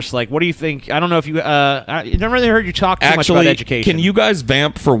Howard first. Like, what do you think? I don't know if you... I never really heard you talk too much about education. Can you guys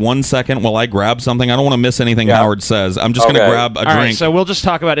vamp for 1 second while I grab something? I don't want to miss anything Howard says. I'm just going to grab a drink. All right, so we'll just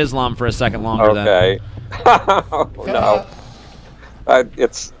talk about Islam for a second longer then. Okay. No.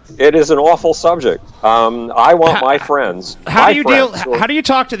 It is an awful subject. I want my friends. How do you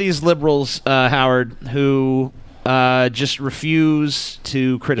talk to these liberals, Howard, who just refuse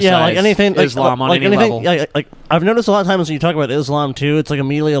to criticize Islam on any level? Like I've noticed a lot of times when you talk about Islam too, it's like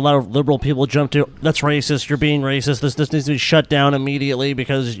immediately a lot of liberal people jump to, that's racist, you're being racist, this needs to be shut down immediately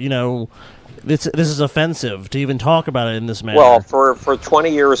because, you know, this is offensive to even talk about it in this manner. Well, for 20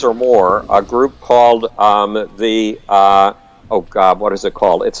 years or more, a group called what is it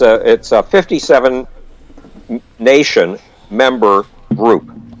called? It's a 57 nation member group.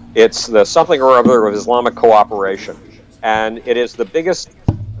 It's the something or other of Islamic cooperation, and it is the biggest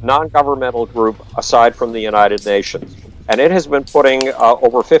non-governmental group aside from the United Nations. And it has been putting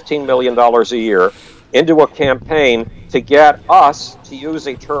over $15 million a year into a campaign to get us to use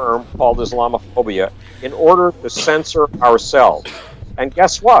a term called Islamophobia in order to censor ourselves. And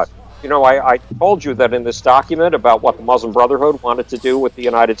guess what? You know, I told you that in this document about what the Muslim Brotherhood wanted to do with the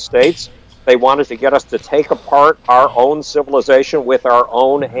United States, they wanted to get us to take apart our own civilization with our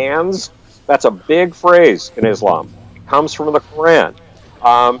own hands. That's a big phrase in Islam. It comes from the Quran.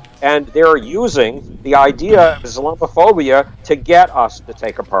 And they're using the idea of Islamophobia to get us to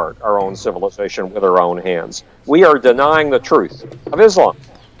take apart our own civilization with our own hands. We are denying the truth of Islam.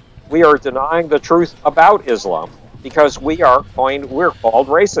 We are denying the truth about Islam because we're called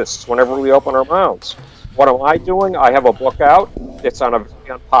racists whenever we open our mouths. What am I doing? I have a book out. It's on a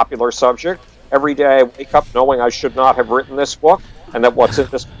very unpopular subject. Every day I wake up knowing I should not have written this book and that what's in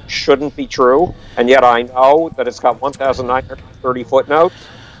this book shouldn't be true. And yet I know that it's got 1,930 footnotes,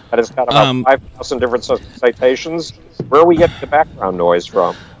 that it's got about 5,000 different citations. Where are we getting the background noise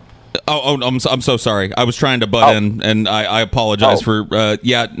from? I'm so sorry. I was trying to butt in, and I apologize for...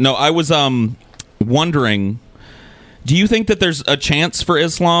 I was wondering... Do you think that there's a chance for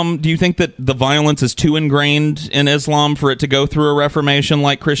Islam? Do you think that the violence is too ingrained in Islam for it to go through a reformation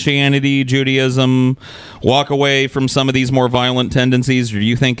like Christianity, Judaism, walk away from some of these more violent tendencies? Or do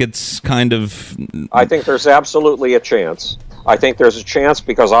you think it's kind of... I think there's absolutely a chance. I think there's a chance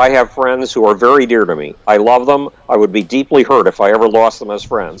because I have friends who are very dear to me. I love them. I would be deeply hurt if I ever lost them as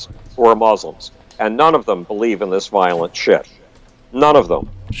friends who are Muslims. And none of them believe in this violent shit. None of them.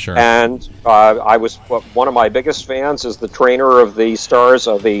 Sure. And one of my biggest fans is the trainer of the stars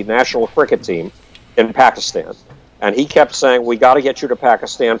of the national cricket team in Pakistan. And he kept saying, we got to get you to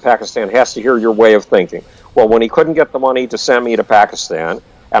Pakistan. Pakistan has to hear your way of thinking. Well, when he couldn't get the money to send me to Pakistan,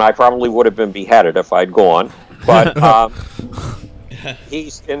 and I probably would have been beheaded if I'd gone, but he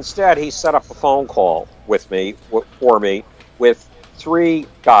set up a phone call with me, with 3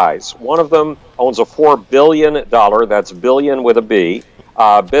 guys. One of them owns a $4 billion, that's billion with a B,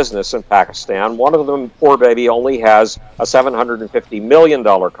 business in Pakistan. One of them, poor baby, only has a $750 million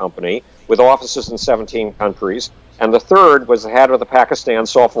company with offices in 17 countries. And the third was the head of the Pakistan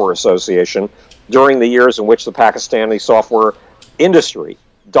Software Association during the years in which the Pakistani software industry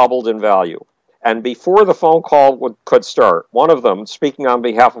doubled in value. And before the phone call could start, one of them, speaking on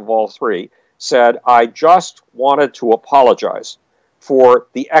behalf of all three, said, I just wanted to apologize for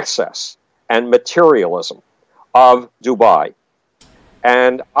the excess and materialism of Dubai.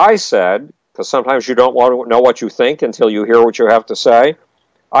 And I said, because sometimes you don't want to know what you think until you hear what you have to say,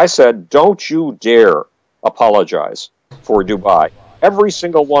 I said, don't you dare apologize for Dubai. Every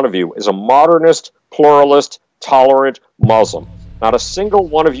single one of you is a modernist, pluralist, tolerant Muslim. Not a single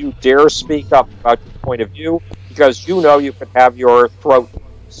one of you dare speak up about your point of view because you know you could have your throat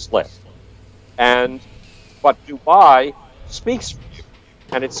slit. But Dubai speaks for you,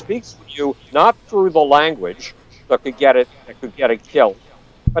 and it speaks for you not through the language that could get it killed,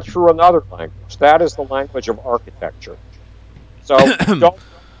 but through another language. That is the language of architecture. So don't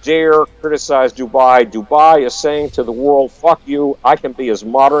dare criticize Dubai. Dubai is saying to the world, fuck you, I can be as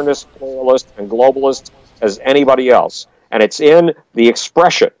modernist, pluralist, and globalist as anybody else. And it's in the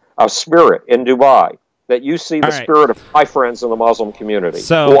expression of spirit in Dubai that you see the spirit of my friends in the Muslim community.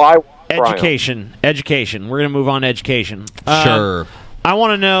 So, education. We're going to move on to education. Sure. I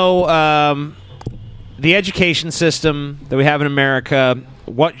want to know the education system that we have in America.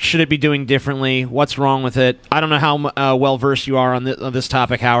 What should it be doing differently? What's wrong with it? I don't know how well-versed you are on this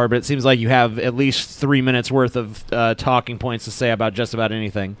topic, Howard, but it seems like you have at least 3 minutes worth of talking points to say about just about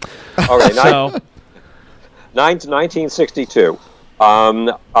anything. Okay, 1962.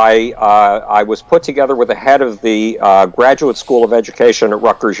 I was put together with the head of the Graduate School of Education at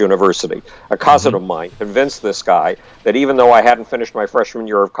Rutgers University. A cousin of mine convinced this guy that even though I hadn't finished my freshman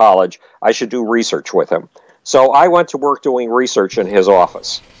year of college, I should do research with him. So I went to work doing research in his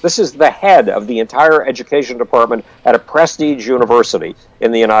office. This is the head of the entire education department at a prestige university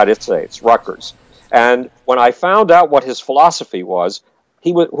in the United States, Rutgers. And when I found out what his philosophy was,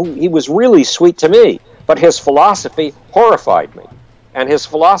 he was really sweet to me, but his philosophy horrified me. And his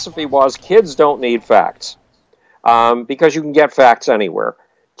philosophy was kids don't need facts because you can get facts anywhere.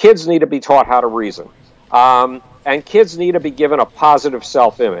 Kids need to be taught how to reason. And kids need to be given a positive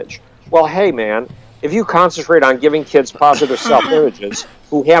self-image. Well, hey, man, if you concentrate on giving kids positive self-images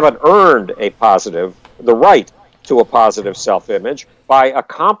who haven't earned the right to a positive self-image by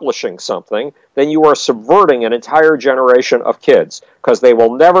accomplishing something, then you are subverting an entire generation of kids because they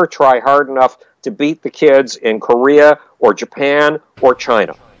will never try hard enough to beat the kids in Korea or Japan or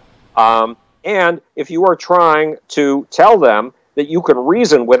China. And if you are trying to tell them that you can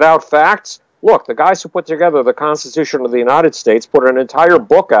reason without facts, look, the guys who put together the Constitution of the United States put an entire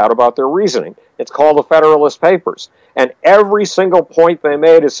book out about their reasoning. It's called the Federalist Papers. And every single point they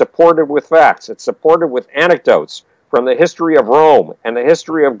made is supported with facts. It's supported with anecdotes from the history of Rome and the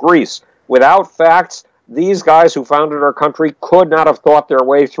history of Greece. Without facts, these guys who founded our country could not have thought their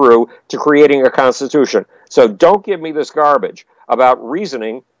way through to creating a constitution. So don't give me this garbage about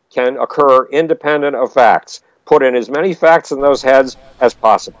reasoning can occur independent of facts. Put in as many facts in those heads as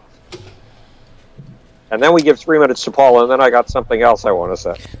possible. And then we give 3 minutes to Paul, and then I got something else I want to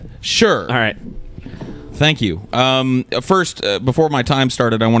say. Sure. All right. Thank you. First, before my time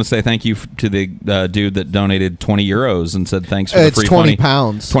started, I want to say thank you to the dude that donated 20 euros and said thanks for the free 20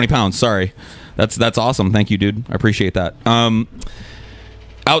 pounds. 20 pounds, sorry. That's awesome. Thank you, dude. I appreciate that.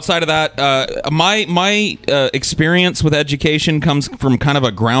 Outside of that, my experience with education comes from kind of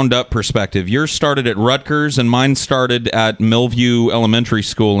a ground-up perspective. Yours started at Rutgers, and mine started at Millview Elementary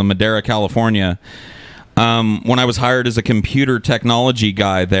School in Madera, California. When I was hired as a computer technology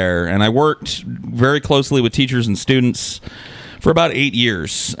guy there, and I worked very closely with teachers and students for about 8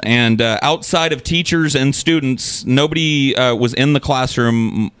 years. And outside of teachers and students, nobody was in the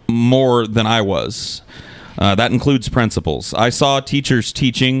classroom more than I was. That includes principals. I saw teachers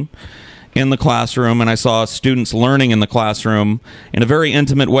teaching in the classroom, and I saw students learning in the classroom in a very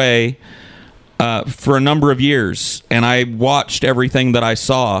intimate way for a number of years. And I watched everything that I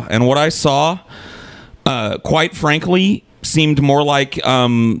saw. And what I saw, quite frankly, seemed more like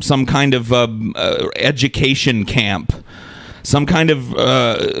some kind of education camp. Some kind of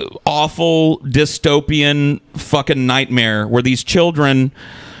awful dystopian fucking nightmare where these children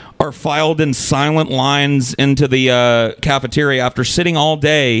are filed in silent lines into the cafeteria after sitting all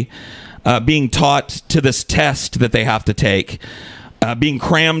day being taught to this test that they have to take. Being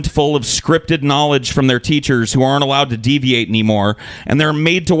crammed full of scripted knowledge from their teachers who aren't allowed to deviate anymore. And they're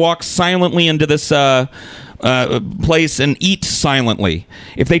made to walk silently into this place and eat silently.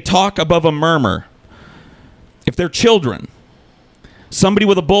 If they talk above a murmur, if they're children, somebody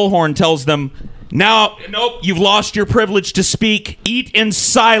with a bullhorn tells them, "Now, nope, you've lost your privilege to speak. Eat in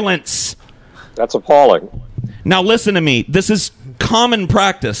silence." That's appalling. Now listen to me. This is common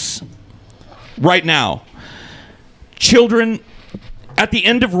practice right now. Children At the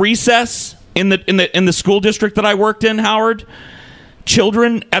end of recess in the school district that I worked in, Howard,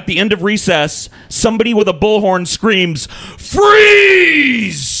 children at the end of recess, somebody with a bullhorn screams,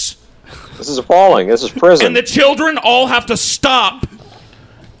 "Freeze!" This is appalling. This is prison. And the children all have to stop.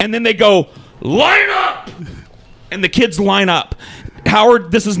 And then they go, "Line up!" And the kids line up.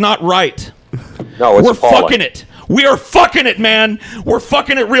 Howard, this is not right. No, it's We're appalling. fucking it. We are fucking it, man. We're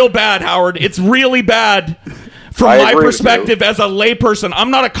fucking it real bad, Howard. It's really bad. From my perspective as a layperson, I'm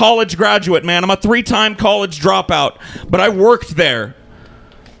not a college graduate, man. I'm a 3-time college dropout, but I worked there.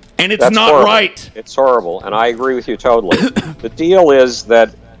 And it's not horrible. right. It's horrible, and I agree with you totally. The deal is that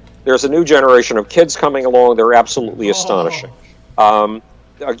there's a new generation of kids coming along. They're absolutely astonishing.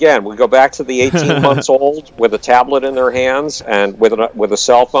 Again, we go back to the 18 months old with a tablet in their hands and with a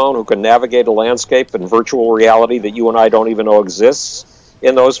cell phone who can navigate a landscape in virtual reality that you and I don't even know exists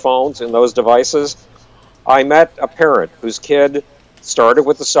in those phones, in those devices. I met a parent whose kid started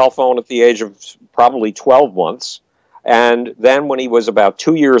with the cell phone at the age of probably 12 months, and then when he was about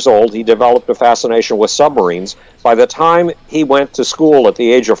 2 years old, he developed a fascination with submarines. By the time he went to school at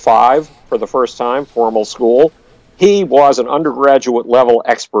the age of 5 for the first time, formal school, he was an undergraduate level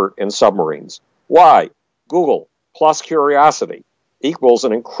expert in submarines. Why? Google plus curiosity equals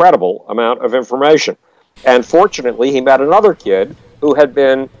an incredible amount of information. And fortunately, he met another kid who had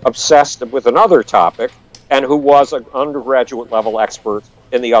been obsessed with another topic and who was an undergraduate level expert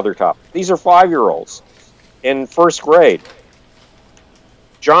in the other topic. These are 5-year-olds in first grade.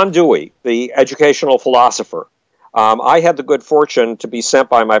 John Dewey, the educational philosopher. I had the good fortune to be sent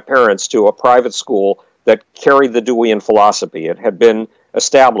by my parents to a private school that carried the Deweyan philosophy. It had been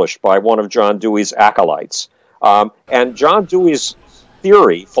established by one of John Dewey's acolytes. And John Dewey's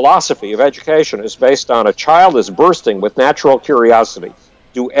philosophy of education is based on a child is bursting with natural curiosity.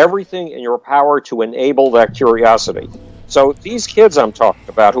 Do everything in your power to enable that curiosity. So these kids I'm talking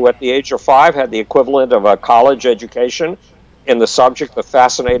about, who at the age of 5 had the equivalent of a college education in the subject that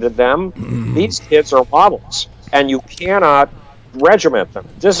fascinated them, these kids are models. And you cannot regiment them,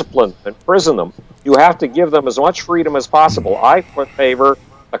 discipline them, imprison them. You have to give them as much freedom as possible. I favor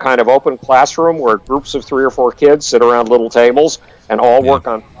a kind of open classroom where groups of 3 or 4 kids sit around little tables and all work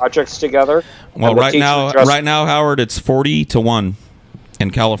on projects together. Well, right now, Howard, it's 40-1 in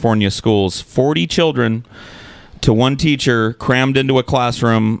California schools. 40 children to one teacher crammed into a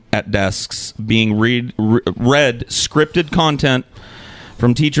classroom at desks being read scripted content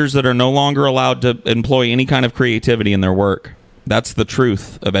from teachers that are no longer allowed to employ any kind of creativity in their work. That's the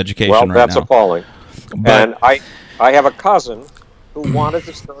truth of education right now. Well, that's appalling. And I have a cousin who wanted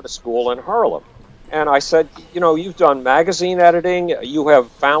to start a school in Harlem. And I said, you've done magazine editing, you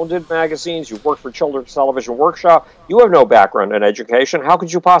have founded magazines, you've worked for Children's Television Workshop, you have no background in education. How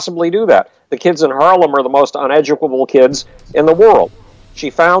could you possibly do that? The kids in Harlem are the most uneducable kids in the world. She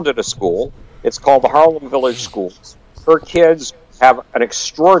founded a school. It's called the Harlem Village Schools. Her kids have an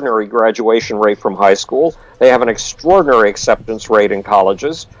extraordinary graduation rate from high school. They have an extraordinary acceptance rate in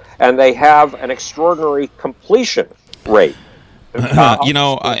colleges, and they have an extraordinary completion rate. I'm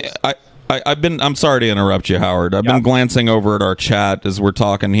sorry to interrupt you, Howard. I've been glancing over at our chat as we're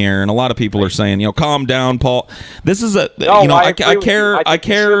talking here, and a lot of people are saying, calm down, Paul. This is I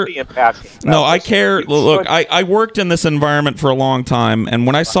care. Look, I worked in this environment for a long time, and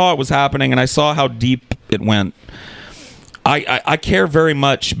when I saw it was happening and I saw how deep it went, I care very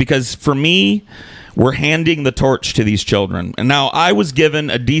much, because for me, we're handing the torch to these children. And now I was given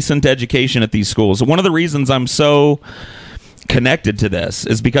a decent education at these schools. One of the reasons I'm so connected to this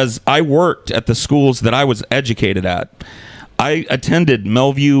is because I worked at the schools that I was educated at. I attended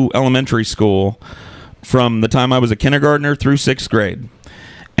Melview Elementary School from the time I was a kindergartner through 6th grade.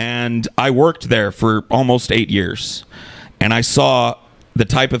 And I worked there for almost 8 years. And I saw the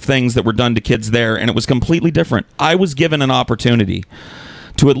type of things that were done to kids there, and it was completely different. I was given an opportunity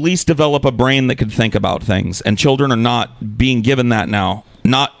to at least develop a brain that could think about things, and children are not being given that now.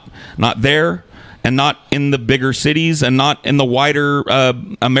 Not there, and not in the bigger cities, and not in the wider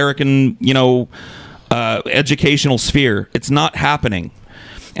American, educational sphere. It's not happening.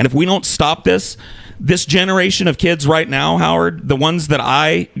 And if we don't stop this generation of kids right now, Howard, the ones that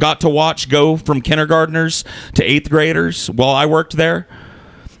I got to watch go from kindergartners to 8th graders while I worked there,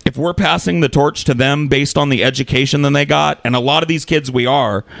 if we're passing the torch to them based on the education that they got, and a lot of these kids we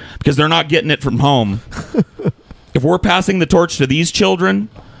are, because they're not getting it from home, if we're passing the torch to these children,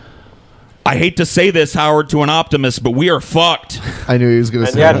 I hate to say this, Howard, to an optimist, but we are fucked. I knew he was going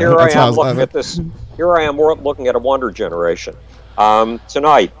to say that. And yet here I am looking at this. Here I am looking at a wonder generation.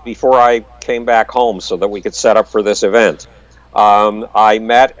 Tonight, before I came back home so that we could set up for this event, I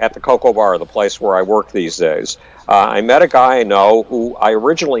met at the Cocoa Bar, the place where I work these days. I met a guy I know who I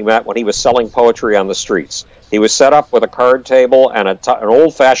originally met when he was selling poetry on the streets. He was set up with a card table and an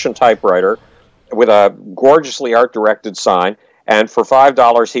old-fashioned typewriter with a gorgeously art-directed sign, and for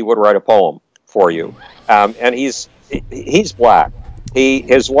 $5 he would write a poem for you. And he's black.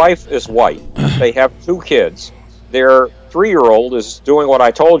 His wife is white. They have 2 kids. Their 3-year-old is doing what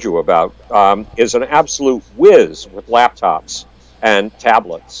I told you about, is an absolute whiz with laptops and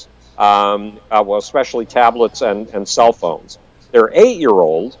tablets, well, especially tablets and cell phones. Their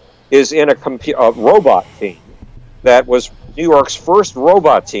 8-year-old is in a robot team that was New York's first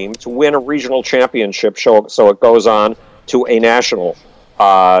robot team to win a regional championship, so it goes on to a national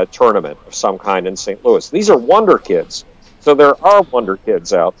tournament of some kind in St. Louis. These are wonder kids. So there are wonder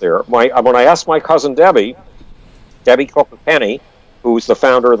kids out there. When I asked my cousin Debbie Cook-Penny, who's the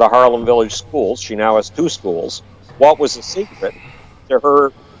founder of the Harlem Village Schools, she now has 2 schools, what was the secret to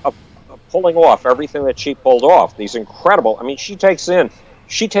her pulling off everything that she pulled off? These incredible, I mean, she takes in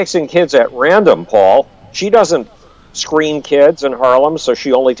kids at random, Paul. She doesn't screen kids in Harlem, so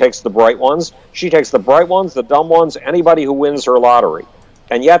she only takes the bright ones. She takes the bright ones, the dumb ones, anybody who wins her lottery.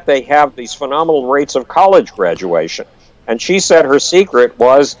 And yet they have these phenomenal rates of college graduation. And she said her secret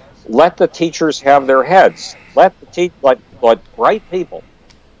was, let the teachers have their heads. Let bright people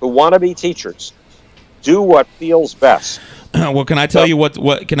who want to be teachers do what feels best. Well, can I tell you what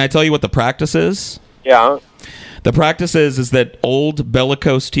the practice is? Yeah. The practice is that old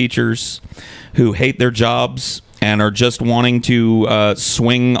bellicose teachers who hate their jobs and are just wanting to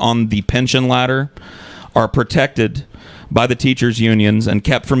swing on the pension ladder are protected by the teachers' unions and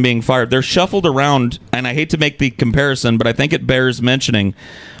kept from being fired. They're shuffled around, and I hate to make the comparison, but I think it bears mentioning,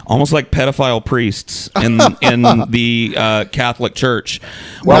 almost like pedophile priests in the Catholic Church.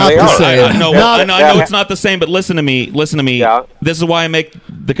 Well, they are. I know it's not the same, but listen to me. Yeah. This is why I make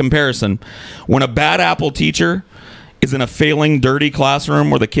the comparison. When a bad apple teacher is in a failing, dirty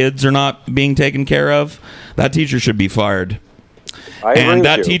classroom where the kids are not being taken care of, that teacher should be fired. And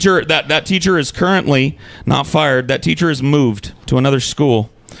that teacher is currently not fired. That teacher is moved to another school.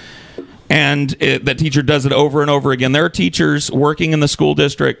 And that teacher does it over and over again. There are teachers working in the school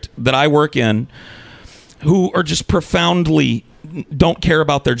district that I work in who are just profoundly don't care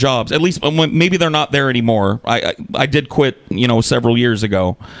about their jobs. At least maybe they're not there anymore. I did quit, several years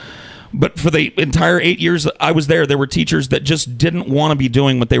ago. But for the entire 8 years that I was there were teachers that just didn't want to be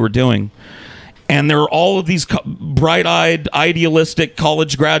doing what they were doing. And there are all of these bright-eyed, idealistic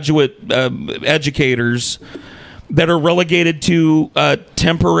college graduate educators that are relegated to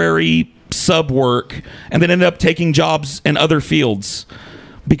temporary sub work and then end up taking jobs in other fields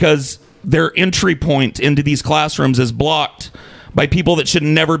because their entry point into these classrooms is blocked by people that should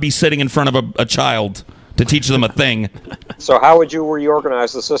never be sitting in front of a child to teach them a thing. So how would you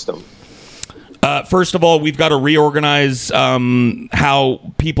reorganize the system? First of all, we've got to reorganize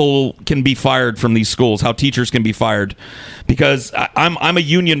how people can be fired from these schools, how teachers can be fired, because I'm a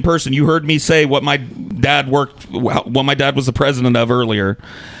union person. You heard me say what my dad was the president of earlier,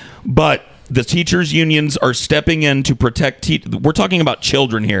 but the teachers' unions are stepping in to protect. We're talking about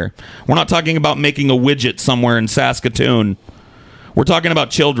children here. We're not talking about making a widget somewhere in Saskatoon. We're talking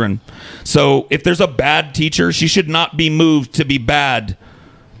about children. So if there's a bad teacher, she should not be moved to be bad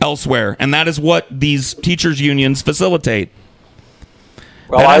elsewhere, and that is what these teachers' unions facilitate.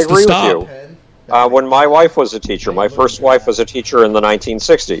 Well, I agree with you. When my wife was a teacher, my first wife was a teacher in the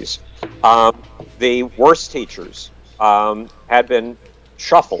 1960s, the worst teachers had been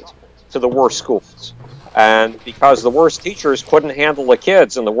shuffled to the worst schools. And because the worst teachers couldn't handle the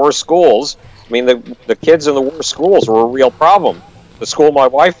kids in the worst schools, I mean, the kids in the worst schools were a real problem. The school my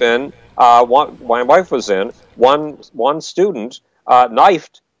wife was in, one student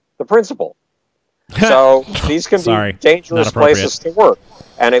knifed the principal. So these can be dangerous places to work.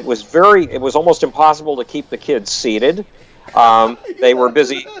 And it was almost impossible to keep the kids seated. They were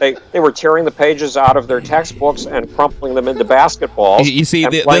busy. They were tearing the pages out of their textbooks and crumpling them into basketballs. You see,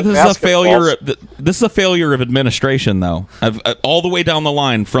 this is a failure. This is a failure of administration, though, all the way down the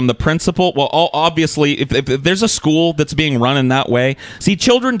line from the principal. Well, obviously, if there's a school that's being run in that way, see,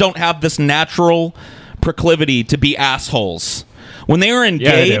 children don't have this natural proclivity to be assholes. When they are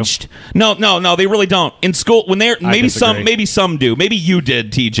engaged, no, they really don't. In school, when they're maybe some do. Maybe you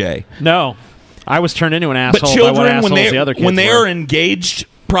did, TJ. No, I was turned into an asshole. But children, by what the other kids when they were. are engaged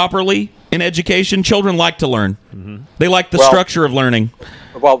properly in education, children like to learn. Mm-hmm. They like the structure of learning.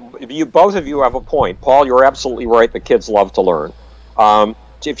 Well, both of you have a point, Paul. You're absolutely right. The kids love to learn.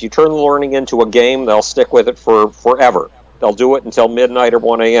 If you turn the learning into a game, they'll stick with it for forever. They'll do it until midnight or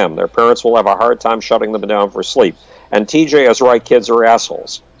 1 a.m. Their parents will have a hard time shutting them down for sleep. And TJ is right, kids are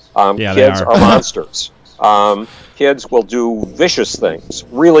assholes. Kids are monsters. Kids will do vicious things,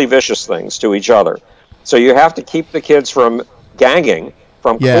 really vicious things to each other. So you have to keep the kids from ganging,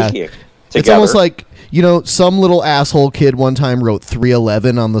 from cliquing together. It's almost like, some little asshole kid one time wrote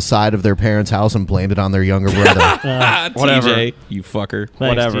 311 on the side of their parents' house and blamed it on their younger brother. Whatever. TJ, you fucker. Thanks,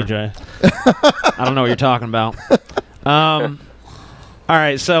 Whatever. TJ. I don't know what you're talking about. All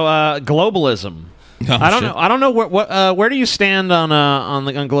right, so globalism. Oh, I don't know where do you stand on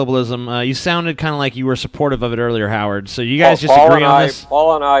globalism? You sounded kind of like you were supportive of it earlier, Howard. So you guys just agree on this?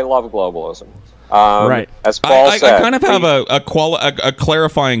 Paul and I love globalism. Right. As Paul said, I kind of have a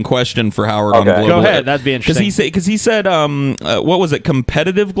clarifying question for Howard on globalism. Go ahead. That'd be interesting. Because he said, what was it?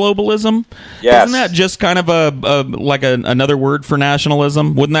 Competitive globalism. Yes. Isn't that just kind of another word for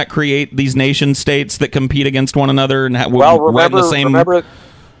nationalism? Wouldn't that create these nation states that compete against one another and remember the same?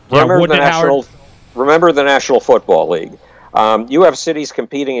 Remember the National Football League. You have cities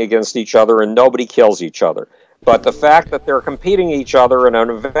competing against each other, and nobody kills each other. But the fact that they're competing each other in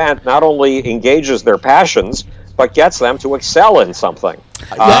an event not only engages their passions, but gets them to excel in something.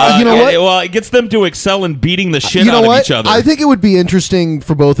 You know what? Well, it gets them to excel in beating the shit out of each other. I think it would be interesting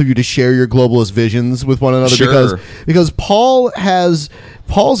for both of you to share your globalist visions with one another, Sure. because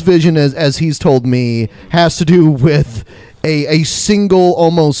Paul's vision, as he's told me, has to do with a single,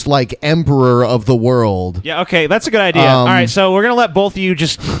 almost like emperor of the world. Yeah, okay, that's a good idea. All right, so we're gonna let both of you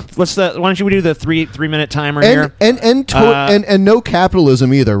just why don't you do the three minute timer here? And no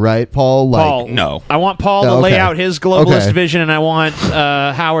capitalism either, right, Paul? Paul, no. I want Paul to lay out his globalist vision, and I want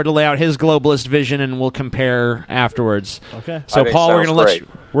Howard to lay out his globalist vision, and we'll compare afterwards. Okay. So Paul, we're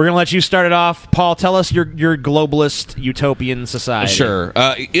gonna let you start it off. Paul, tell us your globalist utopian society. Sure.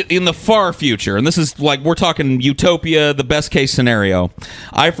 In the far future, and this is like we're talking utopia, the best case scenario,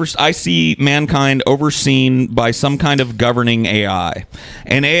 I see mankind overseen by some kind of governing AI,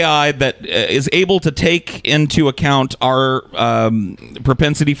 an AI that is able to take into account our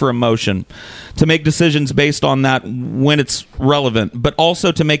propensity for emotion, to make decisions based on that when it's relevant, but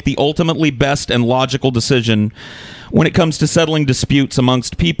also to make the ultimately best and logical decision when it comes to settling disputes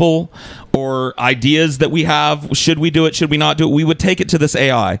amongst people or ideas that we have. Should we do it? Should we not do it? We would take it to this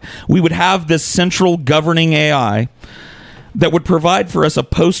AI. We would have this central governing AI that would provide for us a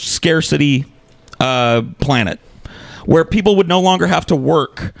post-scarcity planet where people would no longer have to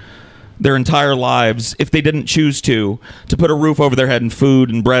work their entire lives if they didn't choose to put a roof over their head and food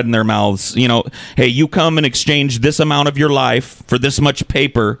and bread in their mouths. Hey, you come and exchange this amount of your life for this much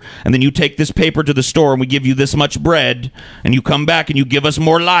paper, and then you take this paper to the store and we give you this much bread, and you come back and you give us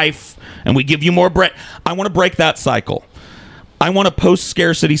more life and we give you more bread. I want to break that cycle. I want a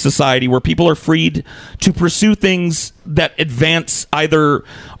post-scarcity society where people are freed to pursue things that advance either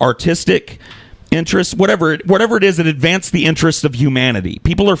artistic interests, whatever it is that advance the interests of humanity.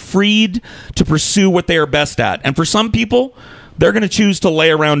 People are freed to pursue what they are best at. And for some people, they're going to choose to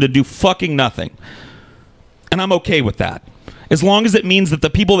lay around and do fucking nothing. And I'm okay with that. As long as it means that the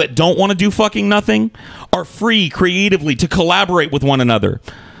people that don't want to do fucking nothing are free creatively to collaborate with one another.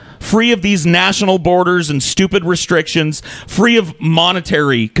 Free of these national borders and stupid restrictions, free of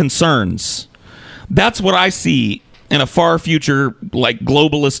monetary concerns. That's what I see in a far future, like,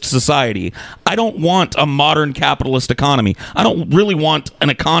 globalist society. I don't want a modern capitalist economy. I don't really want an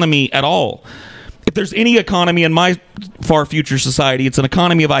economy at all. If there's any economy in my far future society, it's an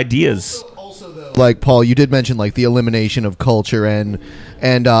economy of ideas. Like, Paul, you did mention like the elimination of culture and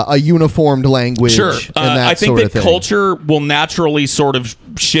a uniformed language. Sure. And that I think sort that of thing. culture will naturally sort of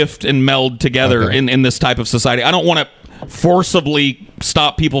shift and meld together in this type of society. I don't want to forcibly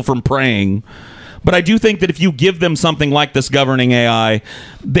stop people from praying, but I do think that if you give them something like this governing AI,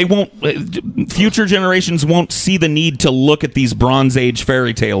 future generations won't see the need to look at these Bronze Age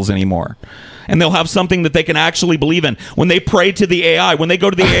fairy tales anymore. And they'll have something that they can actually believe in. When they pray to the AI, when they go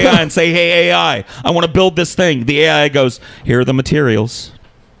to the AI and say, "Hey AI, I want to build this thing," the AI goes, "Here are the materials."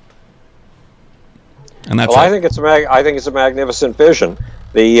 And that's I think it's a magnificent vision.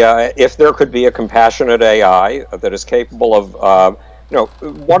 If there could be a compassionate AI that is capable of,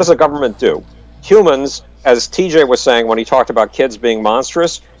 what does a government do? Humans, as TJ was saying when he talked about kids being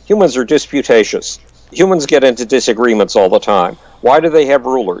monstrous, humans are disputatious. Humans get into disagreements all the time. Why do they have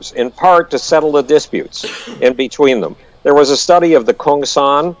rulers? In part to settle the disputes in between them. There was a study of the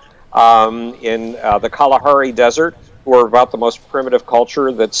Kungsan in the Kalahari Desert, who are about the most primitive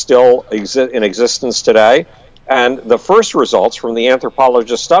culture that's still in existence today. And the first results from the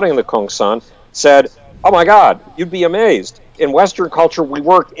anthropologists studying the Kungsan said, "Oh my God, you'd be amazed. In Western culture, we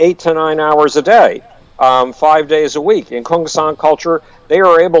work 8 to 9 hours a day. 5 days a week. In Kungsan culture, they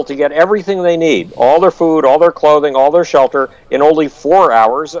are able to get everything they need, all their food, all their clothing, all their shelter, in only 4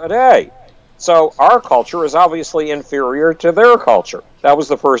 hours a day. So our culture is obviously inferior to their culture. That was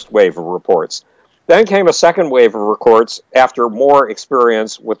the first wave of reports. Then came a second wave of reports after more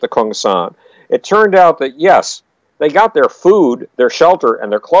experience with the Kungsan. It turned out that, yes, they got their food, their shelter,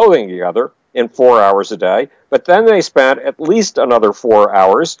 and their clothing together in 4 hours a day, but then they spent at least another 4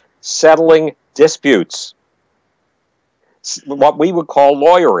 hours settling disputes, what we would call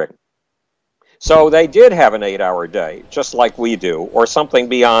lawyering. So they did have an 8-hour day, just like we do, or something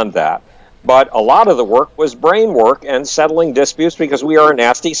beyond that. But a lot of the work was brain work and settling disputes because we are a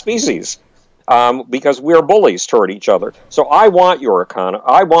nasty species, because we are bullies toward each other. So I want your economy.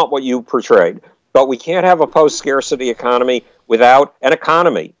 I want what you portrayed. But we can't have a post-scarcity economy without an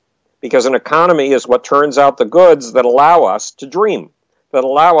economy, because an economy is what turns out the goods that allow us to dream, that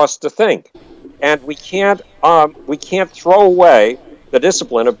allow us to think. And we can't throw away the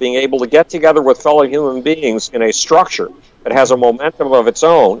discipline of being able to get together with fellow human beings in a structure that has a momentum of its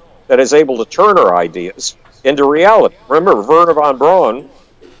own, that is able to turn our ideas into reality. Remember, Werner von Braun,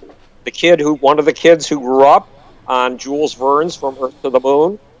 one of the kids who grew up on Jules Verne's From Earth to the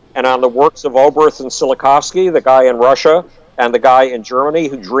Moon, and on the works of Oberth and Tsiolkovsky, the guy in Russia and the guy in Germany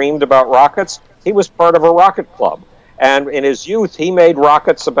who dreamed about rockets, he was part of a rocket club. And in his youth, he made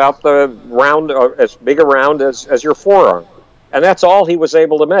rockets about the round, as big a round as your forearm. And that's all he was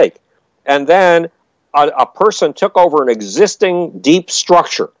able to make. And then a person took over an existing deep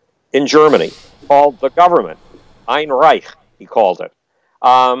structure in Germany called the government. Ein Reich, he called it.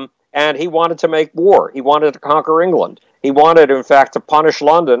 And he wanted to make war. He wanted to conquer England. He wanted, in fact, to punish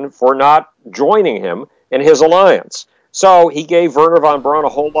London for not joining him in his alliance. So he gave Werner von Braun a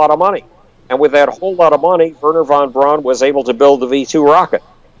whole lot of money. And with that whole lot of money, Werner von Braun was able to build the V-2 rocket,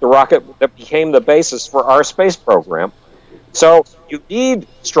 the rocket that became the basis for our space program. So you need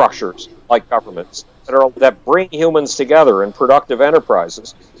structures like governments that bring humans together in productive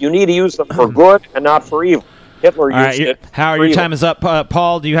enterprises. You need to use them for good and not for evil. Hitler used it. Howard, your time is up.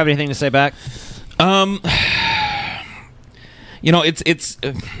 Paul, do you have anything to say back? It's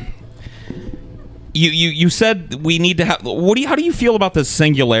you said we need to have. How do you feel about the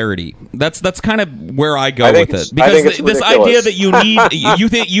singularity? That's kind of where I go with it, because this idea that you need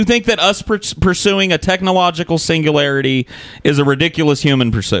you think that us pursuing a technological singularity is a ridiculous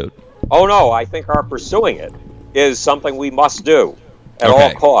human pursuit. Oh no, I think our pursuing it is something we must do at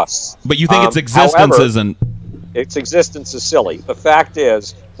all costs. But you think its existence isn't? Its existence is silly. The fact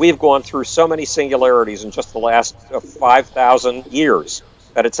is, we've gone through so many singularities in just the last 5,000 years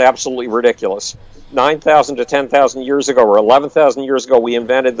that it's absolutely ridiculous. 9,000 to 10,000 years ago or 11,000 years ago, we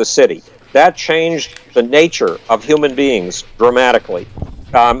invented the city. That changed the nature of human beings dramatically.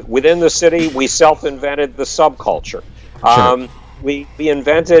 Within the city, we self-invented the subculture. Sure. We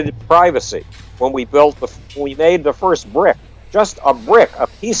invented privacy when we made the first brick. Just a brick, a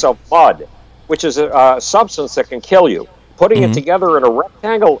piece of mud, which is a substance that can kill you. Putting it together in a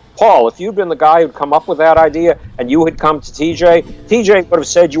rectangle. Paul, if you'd been the guy who'd come up with that idea and you had come to TJ would have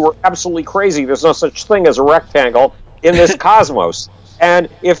said you were absolutely crazy. There's no such thing as a rectangle in this cosmos. And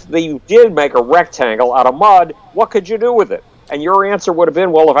if you did make a rectangle out of mud, what could you do with it? And your answer would have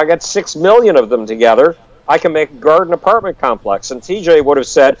been, well, if I get 6 million of them together, I can make a garden apartment complex. And TJ would have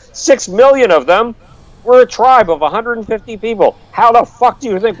said, 6 million of them? We're a tribe of 150 people. How the fuck do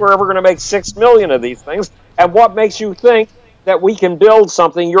you think we're ever going to make 6 million of these things? And what makes you think that we can build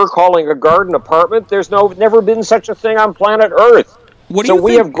something you're calling a garden apartment? There's never been such a thing on planet Earth.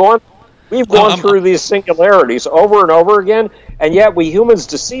 We've gone through these singularities over and over again, and yet we humans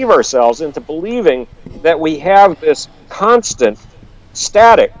deceive ourselves into believing that we have this constant,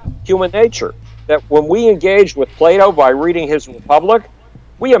 static human nature. That when we engage with Plato by reading his Republic,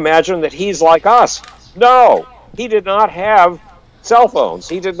 we imagine that he's like us. No, he did not have cell phones.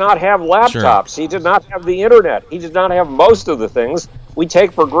 He did not have laptops. Sure. He did not have the internet. He did not have most of the things we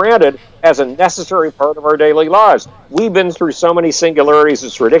take for granted as a necessary part of our daily lives. We've been through so many singularities,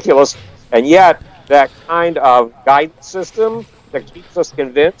 it's ridiculous. And yet, that kind of guidance system that keeps us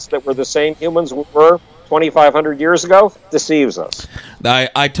convinced that we're the same humans we were 2,500 years ago deceives us.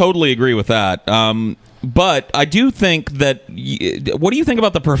 I totally agree with that. But I do think that... What do you think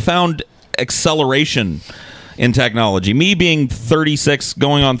about the profound acceleration in technology? Me being 36,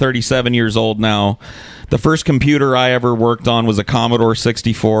 going on 37 years old now, the first computer I ever worked on was a Commodore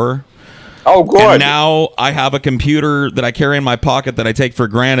 64. Oh, good. And now I have a computer that I carry in my pocket that I take for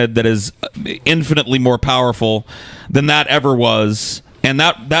granted that is infinitely more powerful than that ever was. And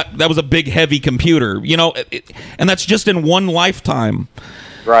that was a big, heavy computer, and that's just in one lifetime.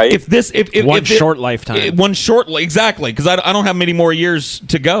 Right. Exactly, because I don't have many more years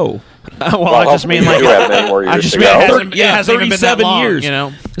to go. Well, I just mean like I just mean it hasn't even been that 37 long, years. you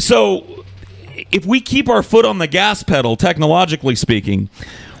know. So if we keep our foot on the gas pedal, technologically speaking,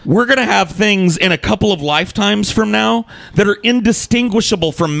 we're going to have things in a couple of lifetimes from now that are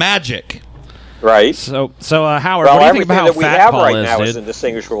indistinguishable from magic. Right. So Howard, well, what do you think about how everything that we fat have Paul right is, now dude? is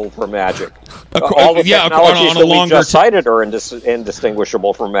indistinguishable from magic. All the yeah, technologies on a that we longer just cited are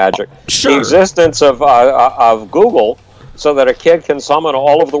indistinguishable from magic. Sure. The existence of Google, so that a kid can summon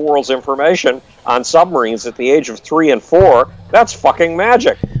all of the world's information on submarines at the age of 3 and 4, that's fucking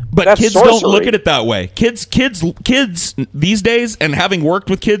magic. But that's kids sorcery. don't look at it that way. Kids these days, and having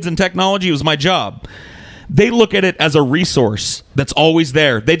worked with kids in technology, it was my job. They look at it as a resource that's always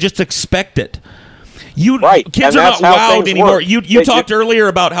there. They just expect it. Kids are not wowed anymore. You talked earlier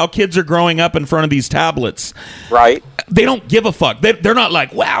about how kids are growing up in front of these tablets. Right. They don't give a fuck. They're not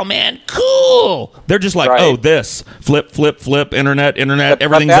like, wow, man, cool. They're just like, oh, this. Flip, internet,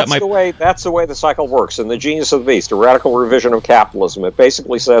 everything's that's at my... That's the way the cycle works. In The Genius of the Beast, a radical revision of capitalism, it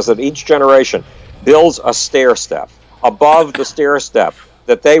basically says that each generation builds a stair step above the stair step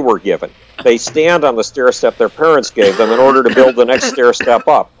that they were given. They stand on the stair step their parents gave them in order to build the next stair step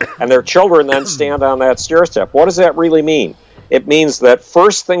up. And their children then stand on that stair step. What does that really mean? It means that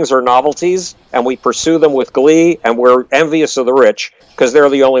first things are novelties, and we pursue them with glee, and we're envious of the rich because they're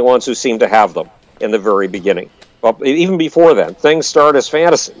the only ones who seem to have them in the very beginning. But even before then, things start as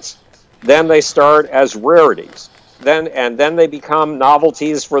fantasies. Then they start as rarities. Then they become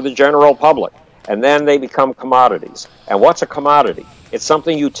novelties for the general public. And then they become commodities. And what's a commodity? It's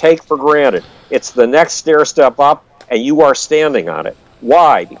something you take for granted. It's the next stair step up, and you are standing on it.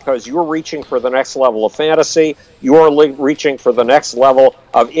 Why? Because you're reaching for the next level of fantasy. You're reaching for the next level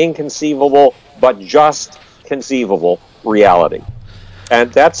of inconceivable, but just conceivable reality.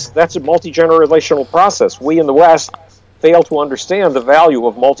 And that's a multi-generational process. We in the West fail to understand the value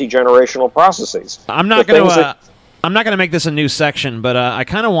of multi-generational processes. I'm not going to make this a new section, but I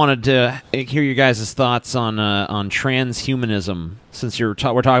kind of wanted to hear your guys' thoughts on transhumanism, since we're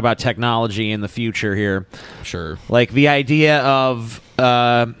talking about technology in the future here. Sure. Like the idea of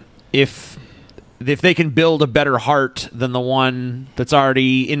if they can build a better heart than the one that's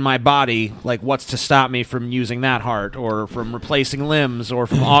already in my body, like what's to stop me from using that heart, or from replacing limbs, or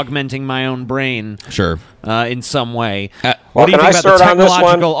from augmenting my own brain? Sure. In some way. Well, What do you think about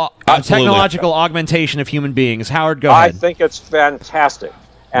the Absolutely. technological augmentation of human beings? Howard, go ahead. I think it's fantastic.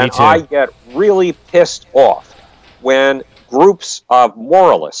 And Me too. I get really pissed off when groups of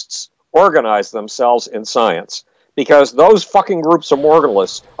moralists organize themselves in science, because those fucking groups of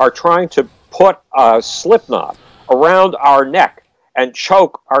moralists are trying to put a slip knot around our neck and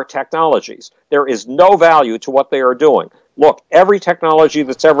choke our technologies. There is no value to what they are doing. Look, every technology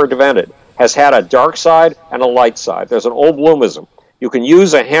that's ever invented has had a dark side and a light side. There's an old Bloomism. You can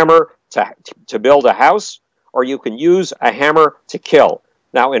use a hammer to build a house, or you can use a hammer to kill.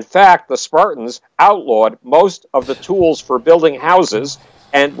 Now, in fact, the Spartans outlawed most of the tools for building houses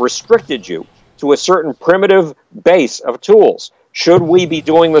and restricted you to a certain primitive base of tools. Should we be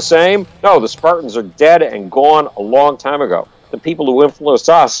doing the same? No, the Spartans are dead and gone a long time ago. The people who influenced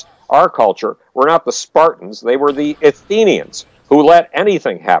us, our culture, were not the Spartans. They were the Athenians who let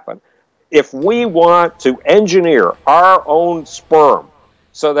anything happen. If we want to engineer our own sperm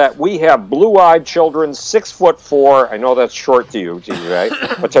so that we have blue-eyed children, 6'4", I know that's short to you,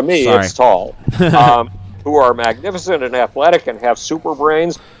 TJ, but to me it's tall, who are magnificent and athletic and have super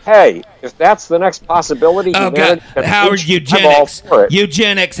brains, hey, if that's the next possibility... Oh, God. Howard, eugenics.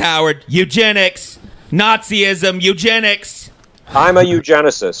 Eugenics, Howard. Eugenics. Nazism. Eugenics. I'm a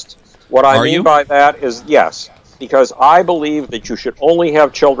eugenicist. What I mean by that is yes, because I believe that you should only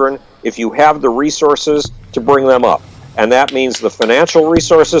have children if you have the resources to bring them up. And that means the financial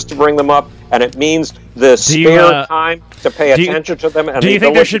resources to bring them up, and it means the spare time to pay attention to them. And do you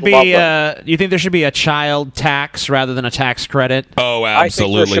think there should be? Do you think there should be a child tax rather than a tax credit? Oh, absolutely.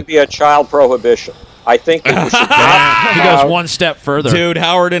 I think there should be a child prohibition. I think that you should not. He goes one step further. Dude,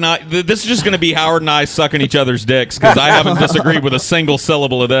 Howard and I, this is just going to be Howard and I sucking each other's dicks, because I haven't disagreed with a single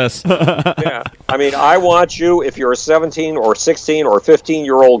syllable of this. Yeah. I mean, I want you, if you're a 17 or 16 or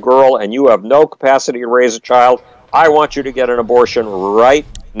 15-year-old girl and you have no capacity to raise a child, I want you to get an abortion right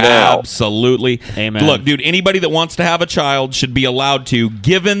now. Absolutely. Amen. Look, dude, anybody that wants to have a child should be allowed to,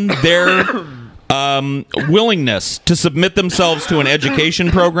 given their willingness to submit themselves to an education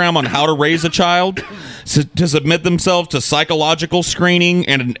program on how to raise a child, to submit themselves to psychological screening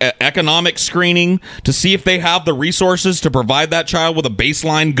and an economic screening to see if they have the resources to provide that child with a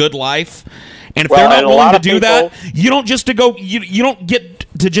baseline good life. And if Well, they're and not a lot willing to of do people- that, you don't just to go. You don't get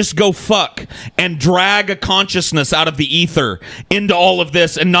to just go fuck and drag a consciousness out of the ether into all of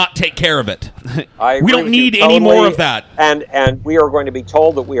this and not take care of it. I We agree don't with you need any more totally. of that. And we are going to be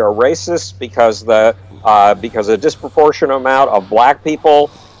told that we are racist because a disproportionate amount of black people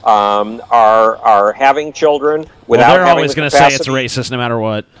are having children without Well, they're having always the going to say it's capacity. racist no matter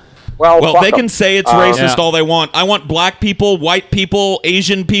what. Well, fuck they 'em. can say it's racist Yeah. all they want. I want black people, white people,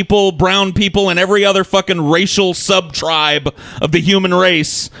 Asian people, brown people, and every other fucking racial sub-tribe of the human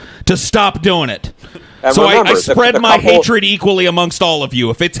race to stop doing it. And So remember, I spread the my couple- hatred equally amongst all of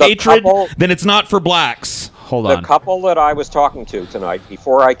you. If it's the hatred, couple- then it's not for blacks. Hold The on. couple that I was talking to tonight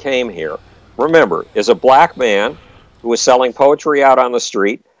before I came here, remember, is a black man who was selling poetry out on the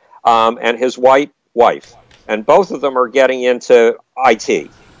street, and his white wife. And both of them are getting into IT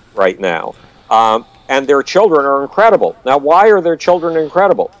right now. And their children are incredible. Now, why are their children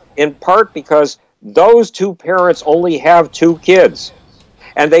incredible? In part because those two parents only have 2 kids.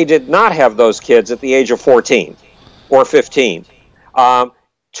 And they did not have those kids at the age of 14 or 15.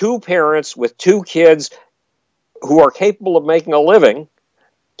 2 parents with 2 kids who are capable of making a living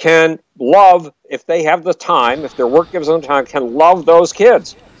can love, if they have the time, if their work gives them time, can love those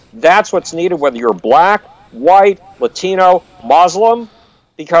kids. That's what's needed, whether you're black, white, Latino, Muslim,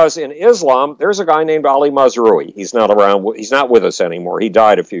 because in Islam, there's a guy named Ali Mazrui. He's not around. He's not with us anymore. He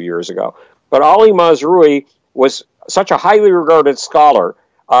died a few years ago. But Ali Mazrui was such a highly regarded scholar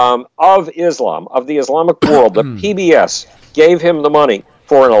of Islam, of the Islamic world, that PBS gave him the money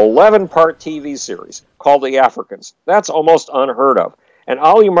for an 11-part TV series called The Africans. That's almost unheard of. And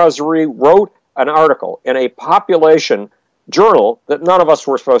Ali Mazrui wrote an article in a population journal that none of us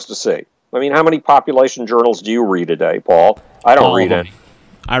were supposed to see. I mean, how many population journals do you read a day, Paul? I don't read any.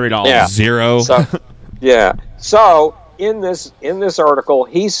 I read all Yeah. of them. 0. So, yeah. So in this article,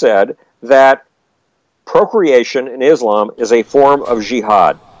 he said that procreation in Islam is a form of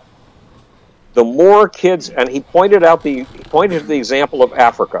jihad. The more kids, and he pointed to the example of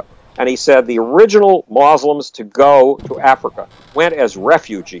Africa, and he said the original Muslims to go to Africa went as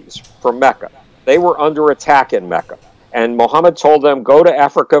refugees from Mecca. They were under attack in Mecca, and Muhammad told them, go to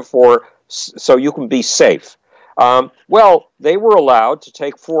Africa so you can be safe. Well, they were allowed to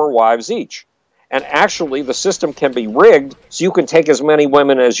take 4 wives each. And actually, the system can be rigged so you can take as many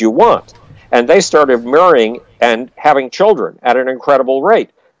women as you want. And they started marrying and having children at an incredible rate.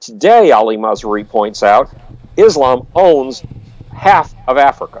 Today, Ali Mazrui points out, Islam owns half of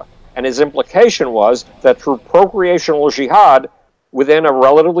Africa. And his implication was that through procreational jihad, within a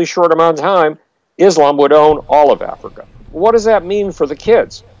relatively short amount of time, Islam would own all of Africa. What does that mean for the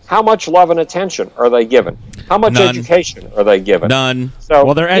kids? How much love and attention are they given? How much education are they given? None. So,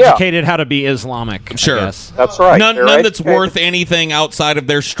 Well, they're educated how to be Islamic. Sure. I guess. That's right. None They're that's educated. worth anything outside of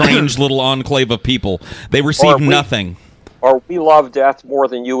their strange little enclave of people. They receive nothing. Or we love death more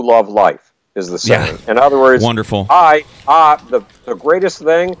than you love life, is the saying. Yeah. In other words, Wonderful. The greatest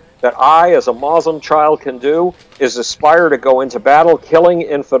thing that I, as a Muslim child, can do is aspire to go into battle killing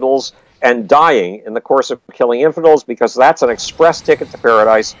infidels and dying in the course of killing infidels, because that's an express ticket to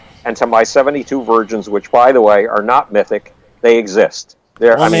paradise and to my 72 virgins, which, by the way, are not mythic. They exist.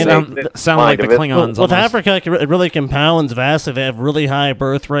 They're, sound like the Klingons. With Africa, it really compounds vastly. They have really high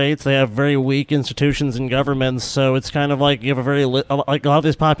birth rates. They have very weak institutions and governments. So it's kind of like you have a like a lot of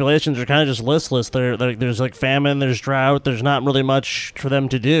these populations are kind of just listless. There's like famine, there's drought. There's not really much for them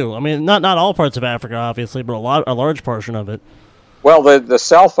to do. I mean, not all parts of Africa, obviously, but a large portion of it. Well, the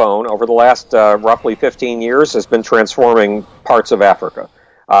cell phone over the last roughly 15 years has been transforming parts of Africa.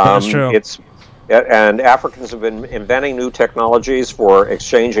 That's true. And Africans have been inventing new technologies for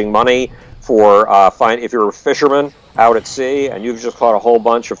exchanging money. If you're a fisherman out at sea and you've just caught a whole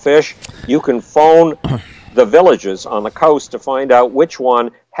bunch of fish, you can phone the villages on the coast to find out which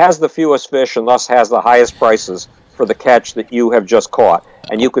one has the fewest fish and thus has the highest prices for the catch that you have just caught.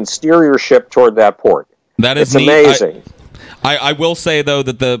 And you can steer your ship toward that port. That is it's amazing. I will say, though,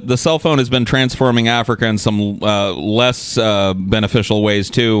 that the cell phone has been transforming Africa in some less beneficial ways,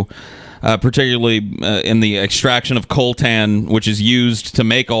 too, particularly in the extraction of coltan, which is used to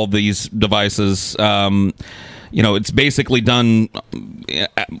make all these devices. It's basically done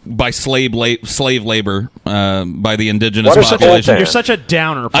by slave labor by the indigenous population. You're such a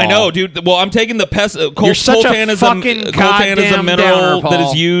downer, Paul. I know, dude. Well, I'm taking the You're such coltan a fucking coltan is a goddamn mineral downer, that is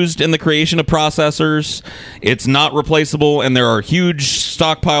Paul. used in the creation of processors. It's not replaceable, and there are huge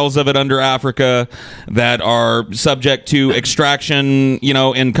stockpiles of it under Africa that are subject to extraction,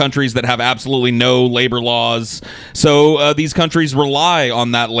 in countries that have absolutely no labor laws. So these countries rely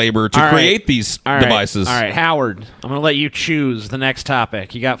on that labor to create these devices. All right, Howard. Howard, I'm going to let you choose the next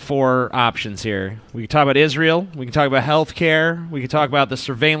topic. You got 4 options here. We can talk about Israel, we can talk about healthcare, we can talk about the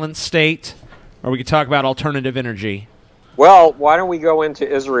surveillance state, or we can talk about alternative energy. Well, why don't we go into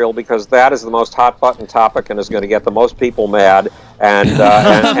Israel, because that is the most hot button topic and is going to get the most people mad, and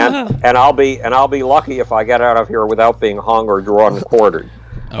I'll be lucky if I get out of here without being hung or drawn and quartered.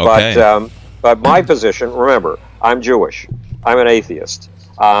 Okay. But my position, remember, I'm Jewish, I'm an atheist,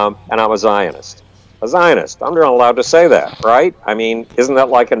 and I'm a Zionist. A Zionist. I'm not allowed to say that, right? I mean, isn't that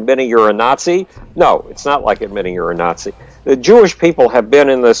like admitting you're a Nazi? No, it's not like admitting you're a Nazi. The Jewish people have been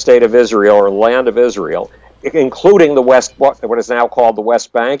in the state of Israel, or land of Israel, including the West, what is now called the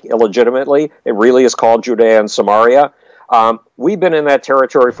West Bank, illegitimately. It really is called Judea and Samaria. We've been in that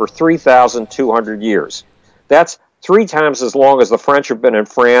territory for 3,200 years. That's 3 times as long as the French have been in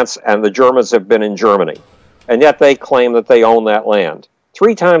France and the Germans have been in Germany. And yet they claim that they own that land.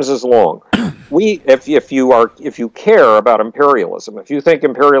 3 times as long. If you care about imperialism, if you think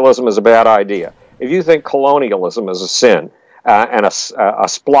imperialism is a bad idea, if you think colonialism is a sin and a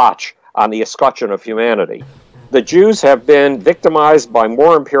splotch on the escutcheon of humanity, the Jews have been victimized by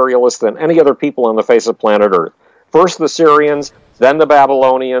more imperialists than any other people on the face of planet Earth. First the Syrians, then the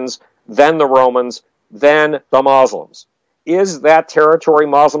Babylonians, then the Romans, then the Muslims. Is that territory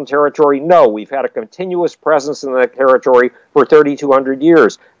Muslim territory? No, we've had a continuous presence in that territory for 3,200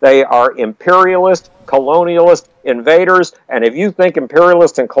 years. They are imperialist, colonialist invaders, and if you think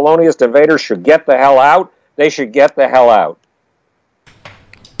imperialist and colonialist invaders should get the hell out, they should get the hell out.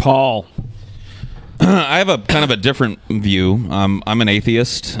 Paul. I have a kind of a different view. I'm an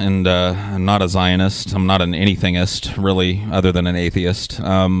atheist, and I'm not a Zionist. I'm not an anythingist, really, other than an atheist.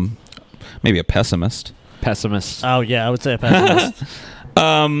 Maybe a pessimist. Pessimist. Oh, yeah, I would say a pessimist.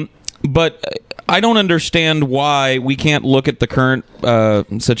 But I don't understand why we can't look at the current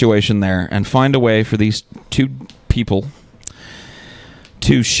situation there and find a way for these 2 people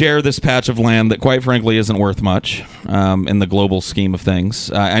to share this patch of land that, quite frankly, isn't worth much in the global scheme of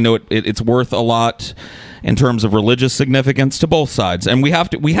things. I know it's worth a lot in terms of religious significance to both sides, and we have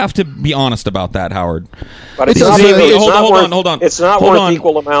to be honest about that, Howard. But it's not worth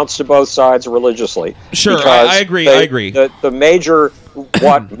equal amounts to both sides religiously. Sure, I agree. The major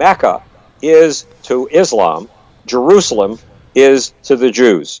what Mecca is to Islam, Jerusalem is to the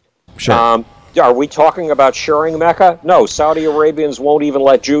Jews. Sure. Are we talking about sharing Mecca? No, Saudi Arabians won't even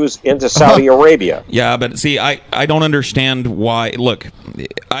let Jews into Saudi Arabia. Yeah, but see, I don't understand why. Look,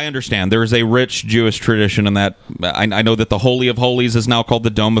 I understand there is a rich Jewish tradition in that. I know that the Holy of Holies is now called the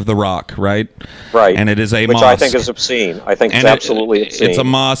Dome of the Rock, right? Right. And it is a mosque. Which I think is obscene. I think it's absolutely obscene. It's a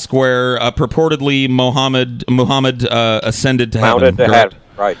mosque where purportedly Muhammad ascended to heaven.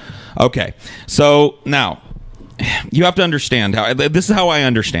 Right. Okay. So now, you have to understand how this is how I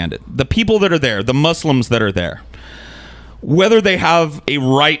understand it. The people that are there, the Muslims that are there, whether they have a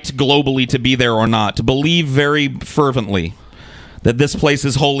right globally to be there or not, believe very fervently that this place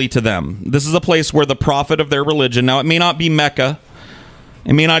is holy to them. This is a place where the prophet of their religion, now it may not be Mecca,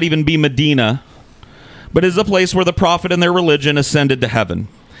 it may not even be Medina, but it is a place where the prophet and their religion ascended to heaven.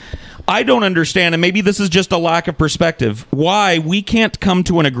 I don't understand, and maybe this is just a lack of perspective, why we can't come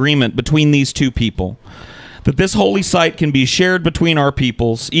to an agreement between these 2 people that this holy site can be shared between our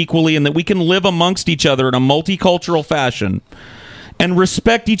peoples equally, and that we can live amongst each other in a multicultural fashion and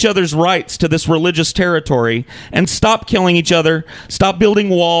respect each other's rights to this religious territory, and stop killing each other, stop building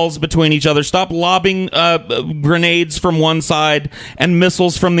walls between each other, stop lobbing grenades from one side and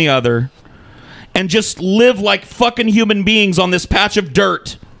missiles from the other, and just live like fucking human beings on this patch of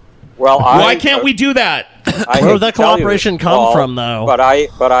dirt. Well, why can't we do that? Where would that cooperation come from, though? But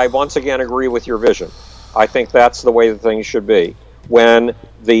I once again agree with your vision. I think that's the way that things should be. When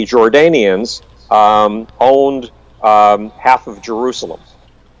the Jordanians owned half of Jerusalem,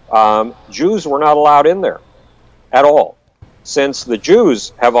 Jews were not allowed in there at all. Since the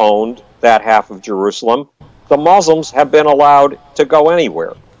Jews have owned that half of Jerusalem, the Muslims have been allowed to go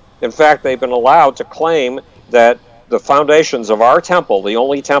anywhere. In fact, they've been allowed to claim that the foundations of our temple, the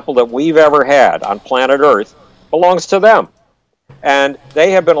only temple that we've ever had on planet Earth, belongs to them. And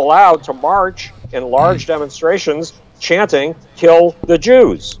they have been allowed to march in large demonstrations chanting, "Kill the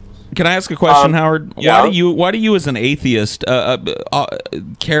Jews." Can I ask a question, Howard? Yeah? Why do you as an atheist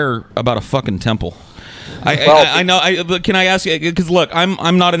care about a fucking temple? I know. Can I ask you? Because look,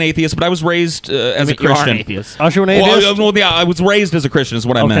 I'm not an atheist, but I was raised as a Christian. You are an atheist. Oh, you're an atheist? Well, yeah, I was raised as a Christian is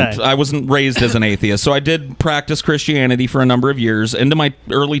what I meant. I wasn't raised as an atheist. So I did practice Christianity for a number of years. Into my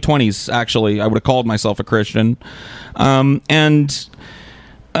early 20s, actually, I would have called myself a Christian. And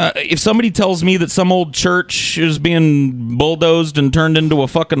if somebody tells me that some old church is being bulldozed and turned into a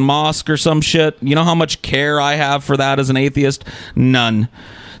fucking mosque or some shit, you know how much care I have for that as an atheist? None.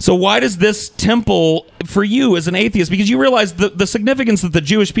 So why does this temple, for you as an atheist, because you realize the significance that the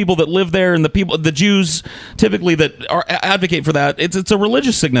Jewish people that live there and the Jews typically that advocate for that, it's a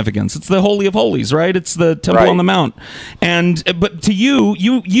religious significance. It's the Holy of Holies, right? It's the Temple on the Mount. But to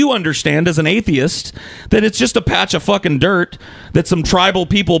you understand as an atheist that it's just a patch of fucking dirt that some tribal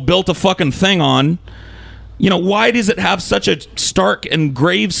people built a fucking thing on. You know, why does it have such a stark and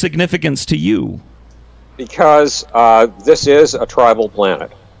grave significance to you? Because this is a tribal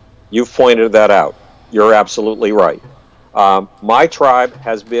planet. You've pointed that out. You're absolutely right. My tribe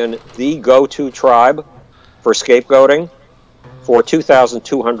has been the go-to tribe for scapegoating for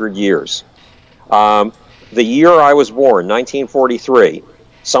 2,200 years. The year I was born, 1943,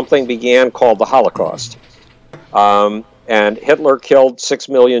 something began called the Holocaust. And Hitler killed 6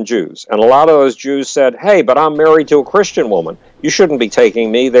 million Jews. And a lot of those Jews said, hey, but I'm married to a Christian woman. You shouldn't be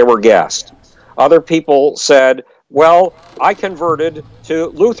taking me. They were gassed. Other people said, well, I converted to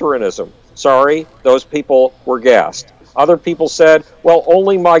Lutheranism. Sorry, those people were gassed. Other people said, well,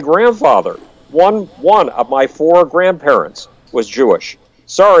 only my grandfather, one of my 4 grandparents, was Jewish.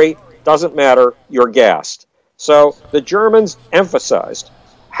 Sorry, doesn't matter, you're gassed. So the Germans emphasized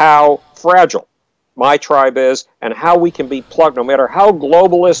how fragile my tribe is and how we can be plucked, no matter how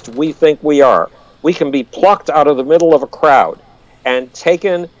globalist we think we are, we can be plucked out of the middle of a crowd and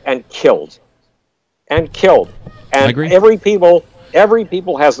taken and killed. And every people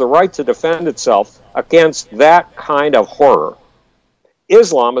has the right to defend itself against that kind of horror.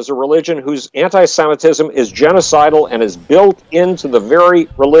 Islam is a religion whose anti-Semitism is genocidal and is built into the very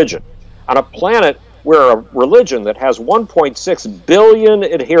religion. On a planet where a religion that has 1.6 billion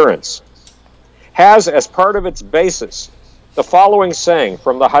adherents has as part of its basis the following saying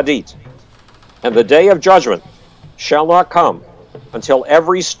from the Hadith, and the day of judgment shall not come until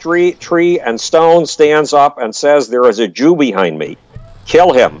every tree and stone stands up and says, there is a Jew behind me.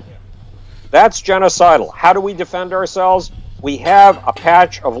 Kill him. That's genocidal. How do we defend ourselves? We have a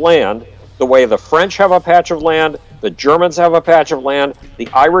patch of land, the way the French have a patch of land, the Germans have a patch of land, the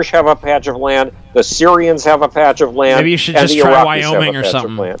Irish have a patch of land, the Syrians have a patch of land. Maybe you should just try Wyoming or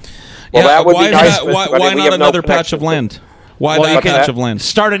something. Well, that would be nice. Why not another patch of land? Why that patch of land?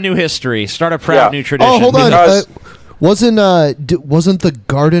 Start a new history. Start a proud new tradition. Oh, hold on. Wasn't the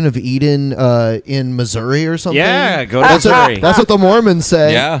Garden of Eden in Missouri or something? Yeah, go to Missouri. That's what the Mormons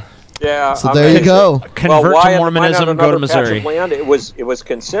say. Yeah. So there you go. Convert to Mormonism, go to Missouri. Land, it was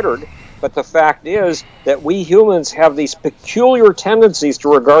considered, but the fact is that we humans have these peculiar tendencies to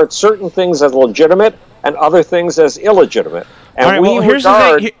regard certain things as legitimate and other things as illegitimate. And all right, well,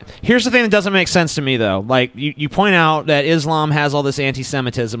 here's the thing that doesn't make sense to me, though. Like, you point out that Islam has all this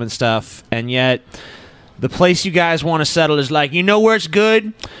anti-Semitism and stuff, and yet the place you guys want to settle is like, you know where it's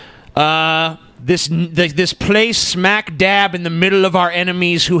good? This place smack dab in the middle of our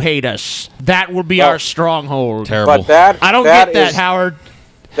enemies who hate us. That will be our stronghold. Terrible. But I don't get that, Howard.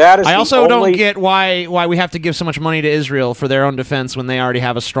 That is I also don't get why we have to give so much money to Israel for their own defense when they already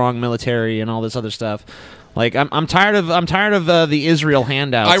have a strong military and all this other stuff. Like, I'm tired of the Israel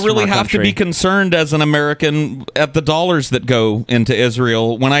handouts. I really have country. to be concerned as an American at the dollars that go into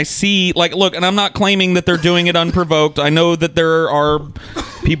Israel when I see, like, look, and I'm not claiming that they're doing it unprovoked. I know that there are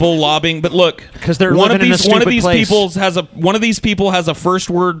people lobbying, but look, because they're one of these people has a first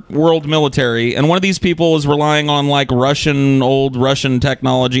world military, and one of these people is relying on like old Russian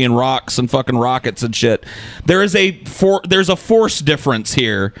technology and rocks and fucking rockets and shit. There's a force difference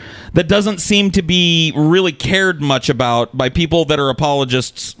here that doesn't seem to be really cared much about by people that are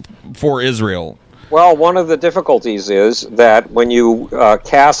apologists for Israel. Well, one of the difficulties is that when you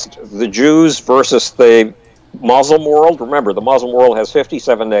cast the Jews versus the Muslim world, remember the Muslim world has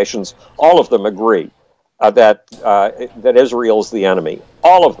 57 nations, all of them agree that Israel is the enemy.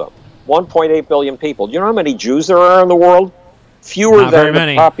 All of them. 1.8 billion people. Do you know how many Jews there are in the world? Fewer than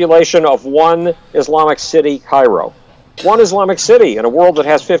the population of one Islamic city, Cairo. One Islamic city in a world that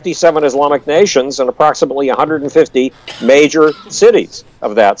has 57 Islamic nations and approximately 150 major cities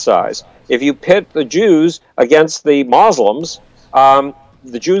of that size. If you pit the Jews against the Muslims,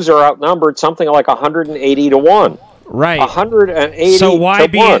 the Jews are outnumbered something like 180 to 1. Right. 180 so why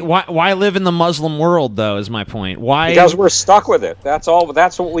to 1. Why live in the Muslim world, though, is my point. Why? Because we're stuck with it. That's all.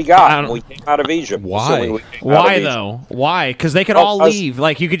 That's what we got when we came out of Egypt. Why? Why, though? Why? Because they could all leave.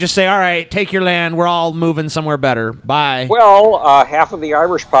 Like, you could just say, all right, take your land. We're all moving somewhere better. Bye. Well, half of the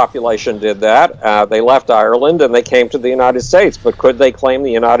Irish population did that. They left Ireland and they came to the United States. But could they claim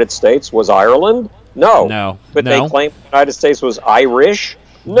the United States was Ireland? No. No. But they claimed the United States was Irish.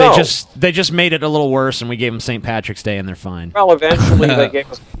 No. They just made it a little worse, and we gave them St. Patrick's Day, and they're fine. Well, eventually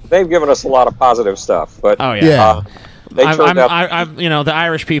they've given us a lot of positive stuff. But oh yeah. They turned out. The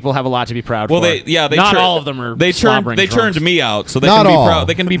Irish people have a lot to be proud for. Not all of them are. They turned me out, so they Not can be all. proud.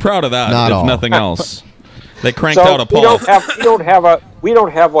 They can be proud of that, Not if all. nothing else. They cranked so out a poll. we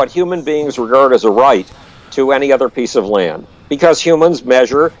don't have what human beings regard as a right to any other piece of land, because humans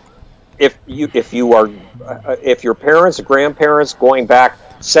measure if your parents, grandparents, going back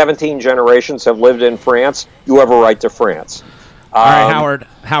 17 generations have lived in France, you have a right to France. All right, Howard.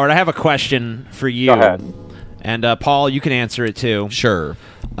 Howard, I have a question for you. Go ahead. And Paul, you can answer it too. Sure.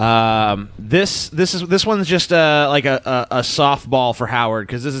 This one's just like a softball for Howard,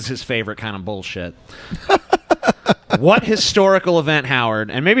 because this is his favorite kind of bullshit. What historical event, Howard?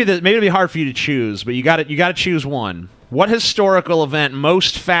 And maybe it'll be hard for you to choose, but you got to choose one. What historical event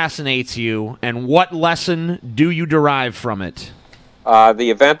most fascinates you, and what lesson do you derive from it?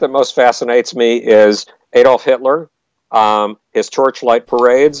 The event that most fascinates me is Adolf Hitler, his torchlight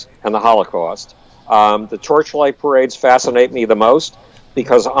parades, and the Holocaust. The torchlight parades fascinate me the most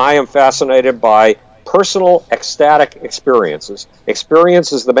because I am fascinated by personal ecstatic experiences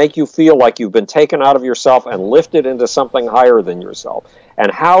that make you feel like you've been taken out of yourself and lifted into something higher than yourself,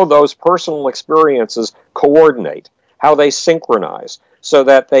 and how those personal experiences coordinate, how they synchronize, so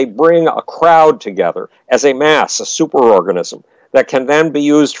that they bring a crowd together as a mass, a superorganism that can then be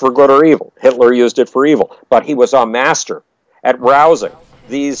used for good or evil. Hitler used it for evil, but he was a master at rousing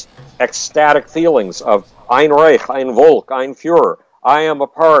these ecstatic feelings of Ein Reich, ein Volk, ein Führer. I am a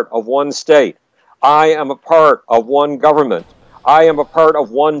part of one state. I am a part of one government. I am a part of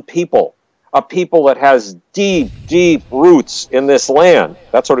one people, a people that has deep, deep roots in this land.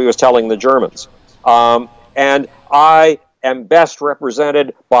 That's what he was telling the Germans. And I am best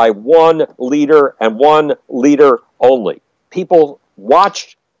represented by one leader and one leader only. People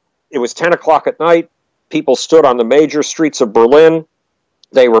watched. It was 10 o'clock at night. People stood on the major streets of Berlin.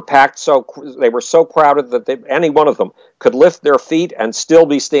 They were packed they were so crowded that any one of them could lift their feet and still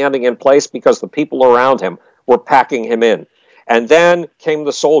be standing in place because the people around him were packing him in. And then came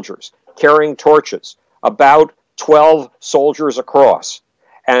the soldiers carrying torches, about 12 soldiers across.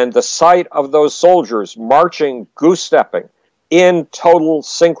 And the sight of those soldiers marching, goose-stepping, in total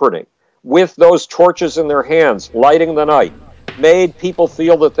synchrony, with those torches in their hands, lighting the night, made people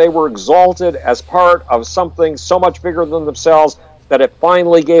feel that they were exalted as part of something so much bigger than themselves that it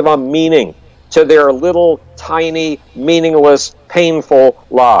finally gave a meaning to their little, tiny, meaningless, painful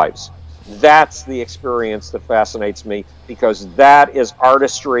lives. That's the experience that fascinates me, because that is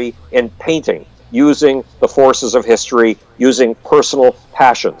artistry in painting, using the forces of history, using personal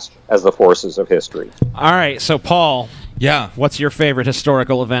passions as the forces of history. All right, so Paul, yeah, what's your favorite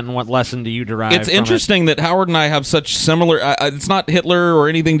historical event, and what lesson do you derive It's from interesting that Howard and I have such similar... it's not Hitler or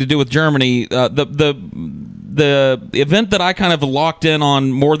anything to do with Germany. The event that I kind of locked in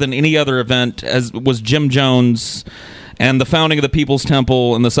on more than any other event was Jim Jones and the founding of the People's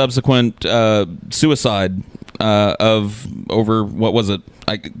Temple and the subsequent suicide of over, what was it?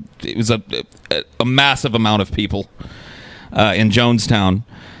 It was a massive amount of people in Jonestown.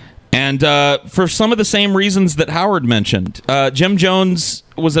 And for some of the same reasons that Howard mentioned, Jim Jones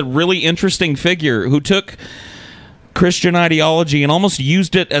was a really interesting figure who took Christian ideology and almost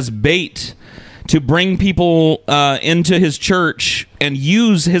used it as bait to bring people into his church and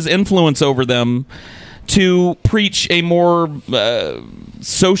use his influence over them to preach a more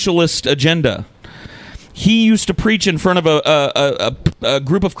socialist agenda. He used to preach in front of a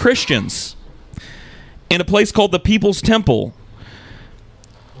group of Christians in a place called the People's Temple.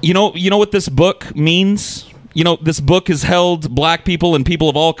 You know what this book means? This book has held black people and people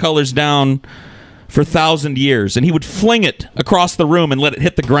of all colors down for 1,000 years. And he would fling it across the room and let it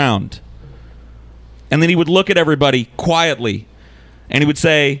hit the ground. And then he would look at everybody quietly, and he would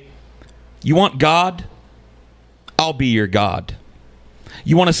say, "You want God? I'll be your God.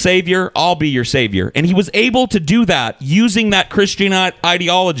 You want a savior? I'll be your savior." And he was able to do that using that Christian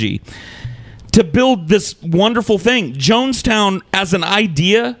ideology to build this wonderful thing. Jonestown as an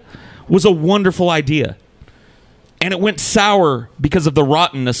idea was a wonderful idea. And it went sour because of the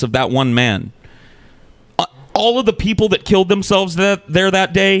rottenness of that one man. All of the people that killed themselves there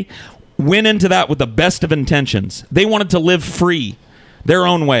that day went into that with the best of intentions. They wanted to live free, their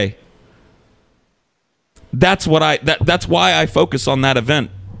own way. That's why I focus on that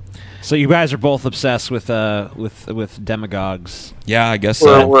event. So you guys are both obsessed with demagogues. Yeah, I guess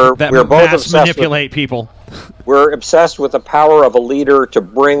so. We're both obsessed manipulate people. We're obsessed with the power of a leader to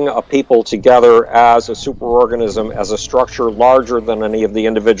bring a people together as a superorganism, as a structure larger than any of the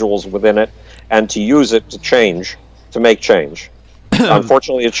individuals within it, and to use it to change, to make change.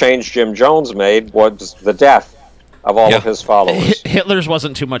 unfortunately, the change Jim Jones made was the death of all of his followers. Hitler's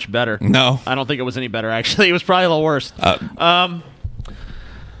wasn't too much better. No. I don't think it was any better, actually. It was probably a little worse.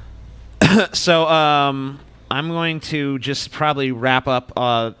 So I'm going to just probably wrap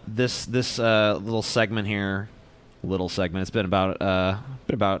up this little segment here. It's been about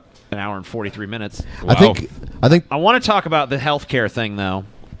an hour and 43 minutes. Wow. I think I want to talk about the healthcare thing though,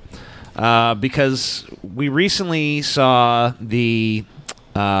 because we recently saw the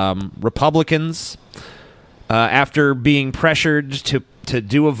Republicans, after being pressured to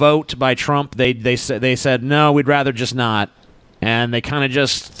do a vote by Trump, they said no, we'd rather just not. And they kind of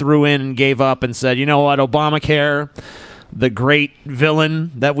just threw in and gave up and said, you know what, Obamacare, the great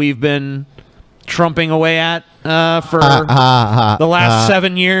villain that we've been trumping away at for the last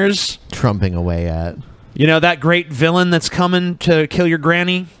 7 years. Trumping away at. You know, that great villain that's coming to kill your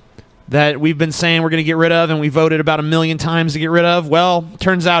granny that we've been saying we're going to get rid of and we voted about 1 million times to get rid of? Well,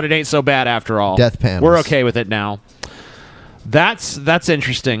 turns out it ain't so bad after all. Death panels. We're okay with it now. That's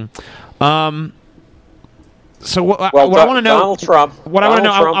interesting. So what I want to know, Donald Trump. What I want to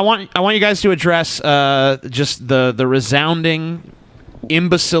know, I want you guys to address just the resounding,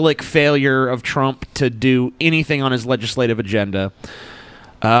 imbecilic failure of Trump to do anything on his legislative agenda.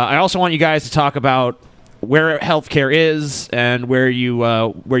 I also want you guys to talk about where healthcare is and where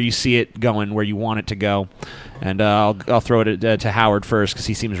you see it going, where you want it to go. And I'll throw it to Howard first because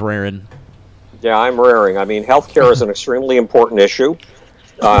he seems raring. Yeah, I'm raring. I mean, healthcare is an extremely important issue.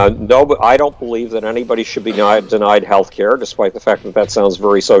 No, but I don't believe that anybody should be denied health care, despite the fact that sounds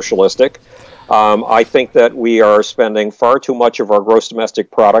very socialistic. I think that we are spending far too much of our gross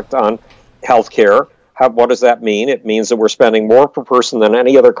domestic product on health care. What does that mean? It means that we're spending more per person than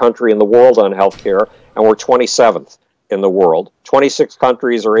any other country in the world on health care, and we're 27th in the world. 26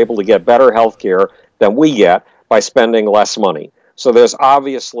 countries are able to get better health care than we get by spending less money. So there's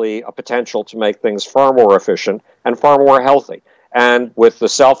obviously a potential to make things far more efficient and far more healthy. And with the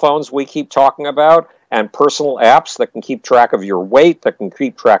cell phones we keep talking about and personal apps that can keep track of your weight, that can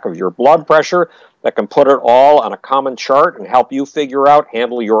keep track of your blood pressure, that can put it all on a common chart and help you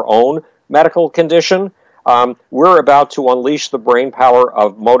handle your own medical condition, we're about to unleash the brain power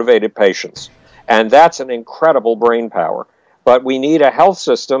of motivated patients. And that's an incredible brain power. But we need a health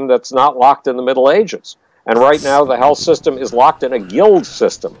system that's not locked in the Middle Ages. And right now the health system is locked in a guild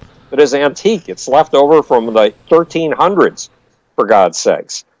system that is antique. It's left over from the 1300s. For God's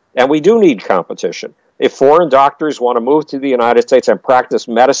sakes. And we do need competition. If foreign doctors want to move to the United States and practice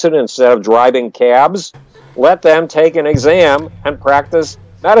medicine instead of driving cabs, let them take an exam and practice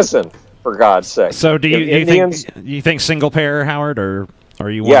medicine, for God's sake. So do you think single payer, Howard, or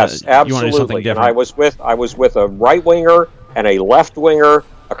you want yes, absolutely. You want to do something different? And I was with a right winger and a left winger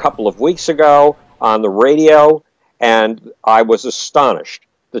a couple of weeks ago on the radio, and I was astonished.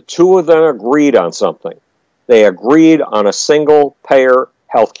 The two of them agreed on something. They agreed on a single-payer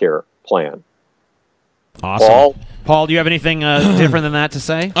healthcare plan. Awesome. Paul, do you have anything different than that to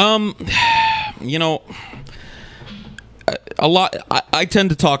say? You know, a lot. I tend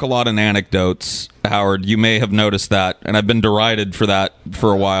to talk a lot in anecdotes, Howard. You may have noticed that, and I've been derided for that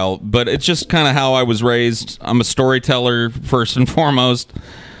for a while. But it's just kind of how I was raised. I'm a storyteller first and foremost,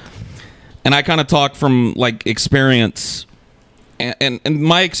 and I kind of talk from like experience. And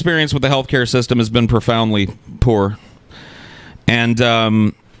my experience with the healthcare system has been profoundly poor. And,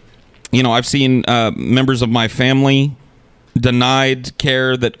 you know, I've seen members of my family denied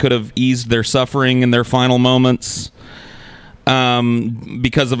care that could have eased their suffering in their final moments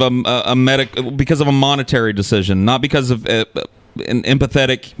because of a monetary decision, not because of an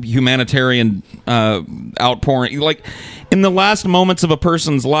empathetic humanitarian outpouring. Like, in the last moments of a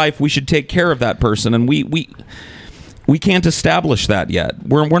person's life, we should take care of that person, and we can't establish that yet.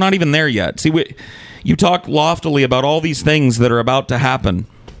 We're not even there yet. See, you talk loftily about all these things that are about to happen.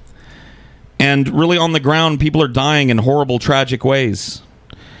 And really on the ground, people are dying in horrible, tragic ways.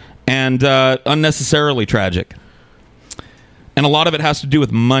 And unnecessarily tragic. And a lot of it has to do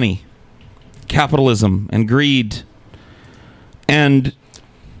with money, capitalism, and greed. And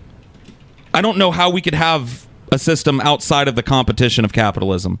I don't know how we could have a system outside of the competition of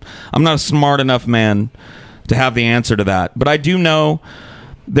capitalism. I'm not a smart enough man to have the answer to that. But I do know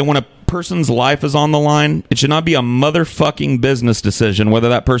that when a person's life is on the line, it should not be a motherfucking business decision whether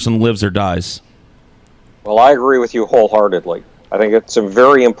that person lives or dies. Well, I agree with you wholeheartedly. I think it's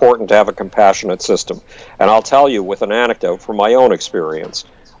very important to have a compassionate system. And I'll tell you with an anecdote from my own experience.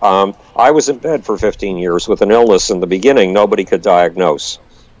 I was in bed for 15 years with an illness in the beginning nobody could diagnose.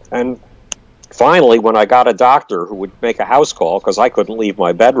 And finally, when I got a doctor who would make a house call because I couldn't leave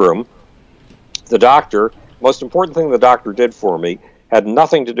my bedroom, the doctor, most important thing the doctor did for me had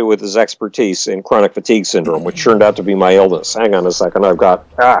nothing to do with his expertise in chronic fatigue syndrome, which turned out to be my illness. Hang on a second, I've got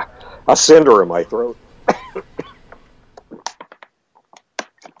a cinder in my throat.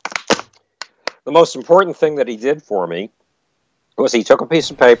 The most important thing that he did for me was he took a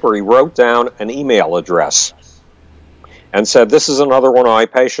piece of paper, he wrote down an email address, and said, this is another one of my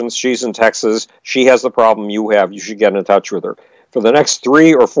patients. She's in Texas. She has the problem you have. You should get in touch with her. For the next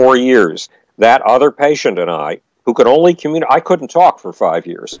 3 or 4 years, that other patient and I, who could only communicate, I couldn't talk for 5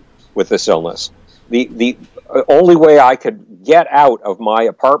 years with this illness. The only way I could get out of my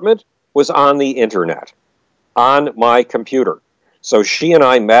apartment was on the internet, on my computer. So she and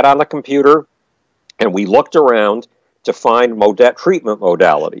I met on the computer, and we looked around to find treatment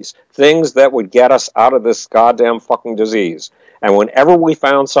modalities, things that would get us out of this goddamn fucking disease. And whenever we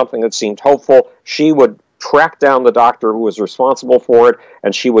found something that seemed hopeful, she would track down the doctor who was responsible for it,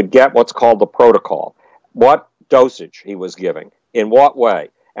 and she would get what's called the protocol. What dosage he was giving, in what way.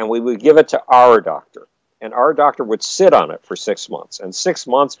 And we would give it to our doctor. And our doctor would sit on it for 6 months. And 6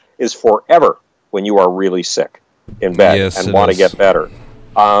 months is forever when you are really sick in bed and want to get better.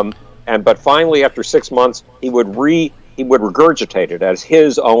 But finally, after 6 months, he would regurgitate it as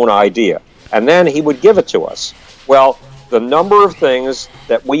his own idea, and then he would give it to us. Well, the number of things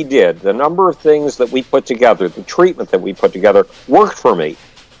that we did, the number of things that we put together, the treatment that we put together, worked for me.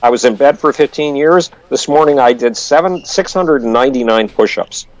 I was in bed for 15 years. This morning, I did 699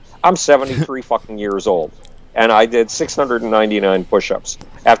 push-ups. I'm 73 fucking years old, and I did 699 push-ups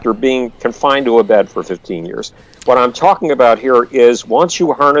after being confined to a bed for 15 years. What I'm talking about here is once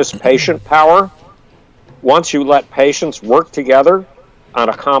you harness patient power, once you let patients work together on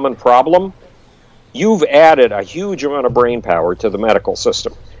a common problem, you've added a huge amount of brain power to the medical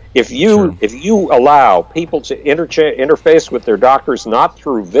system. If you allow people to interface with their doctors not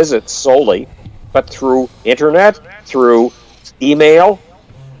through visits solely, but through internet, through email,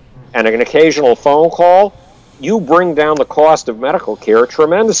 and an occasional phone call, you bring down the cost of medical care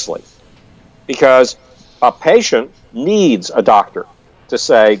tremendously. Because a patient needs a doctor to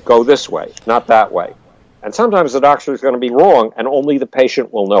say, go this way, not that way. And sometimes the doctor is going to be wrong, and only the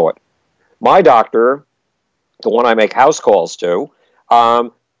patient will know it. My doctor, the one I make house calls to,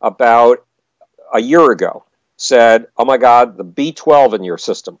 about a year ago, said, oh my God, the B12 in your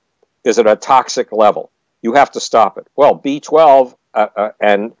system is at a toxic level. You have to stop it. Well, B12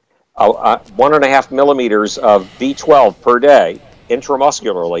 and 1.5 millimeters of B12 per day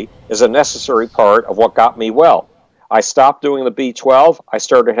intramuscularly is a necessary part of what got me well. I stopped doing the B12. I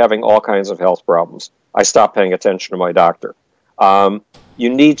started having all kinds of health problems. I stopped paying attention to my doctor. You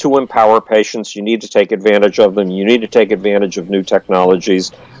need to empower patients. You need to take advantage of them. You need to take advantage of new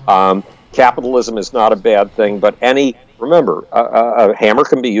technologies. Capitalism is not a bad thing, but remember, a hammer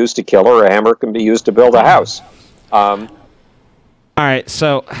can be used to kill or a hammer can be used to build a house. All right,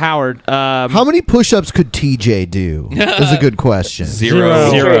 so Howard, how many push-ups could TJ do? Is a good question.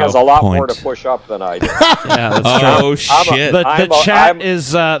 Zero. TJ has a lot more to push up than I do. Yeah, that's true. Shit!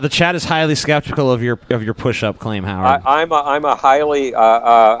 The chat is highly skeptical of your push-up claim, Howard.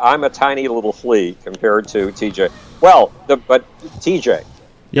 I'm a tiny little flea compared to TJ. Well, but TJ.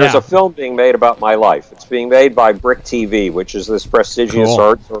 There's a film being made about my life. It's being made by Brick TV, which is this prestigious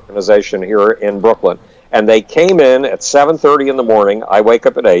arts organization here in Brooklyn. And they came in at 7:30 in the morning. I wake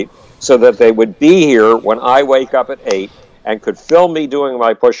up at 8, so that they would be here when I wake up at 8 and could film me doing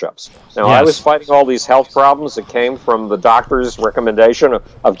my push-ups. Now, I was fighting all these health problems that came from the doctor's recommendation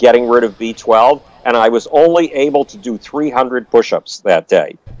of getting rid of B12, and I was only able to do 300 push-ups that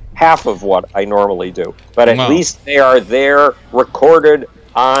day, half of what I normally do. But at least they are there, recorded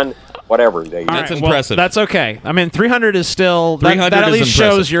on whatever they use. That's impressive. Well, that's okay. I mean, 300 is still... 300 that at least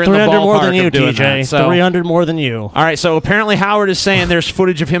shows you're in the ballpark 300 more than you, of doing TJ. that. So. 300 more than you. All right, so apparently Howard is saying there's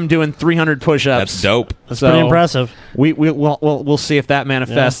footage of him doing 300 push-ups. That's dope. That's pretty impressive. We'll see if that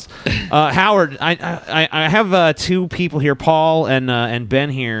manifests. Yeah. Howard, I have two people here, Paul and Ben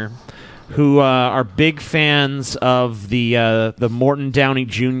here, who are big fans of the Morton Downey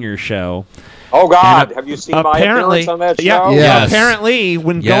Jr. show. Oh God! Have you seen my appearance on that show? Yeah. Yes.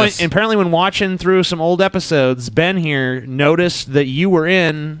 Apparently, when watching through some old episodes, Ben here noticed that you were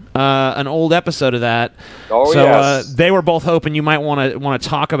in an old episode of that. Oh so, yes. They were both hoping you might want to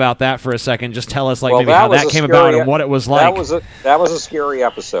talk about that for a second. Just tell us maybe that how that came about and what it was like. That was a scary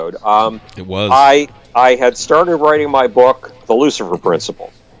episode. It was. I had started writing my book, The Lucifer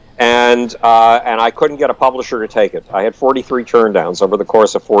Principle. And I couldn't get a publisher to take it. I had 43 turndowns over the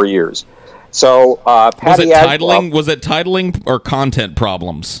course of 4 years. So Patty was it titling or content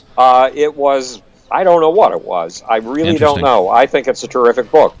problems? It was. I don't know what it was. I really don't know. I think it's a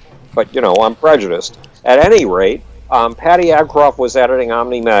terrific book, but I'm prejudiced. At any rate, Patty Agcroft was editing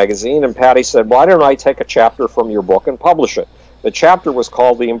Omni magazine, and Patty said, why don't I take a chapter from your book and publish it? The chapter was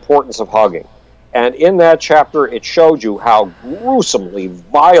called The Importance of Hugging. And in that chapter, it showed you how gruesomely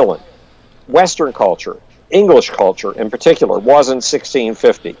violent Western culture, English culture in particular, was in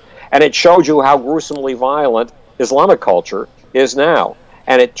 1650. And it showed you how gruesomely violent Islamic culture is now.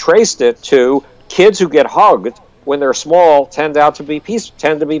 And it traced it to kids who get hugged when they're small tend to be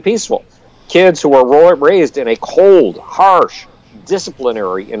peaceful. Kids who are raised in a cold, harsh,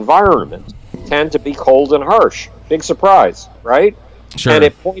 disciplinary environment tend to be cold and harsh. Big surprise, right? Sure. And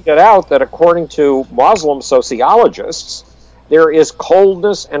it pointed out that according to Muslim sociologists, there is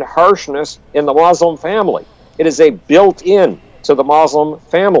coldness and harshness in the Muslim family. It is a built-in to the Muslim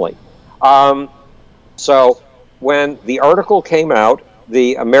family. So when the article came out,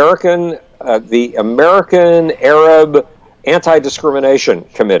 the American Arab Anti-Discrimination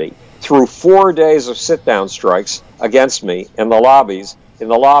Committee threw 4 days of sit-down strikes against me in the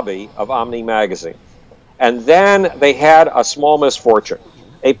lobby of Omni magazine. And then they had a small misfortune.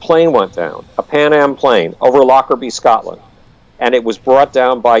 A plane went down, a Pan Am plane, over Lockerbie, Scotland. And it was brought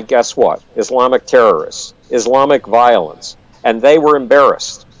down by, guess what? Islamic terrorists, Islamic violence. And they were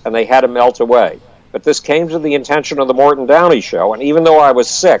embarrassed, and they had to melt away. But this came to the attention of the Morton Downey show, and even though I was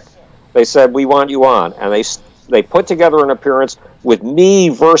sick, they said, we want you on. And they put together an appearance with me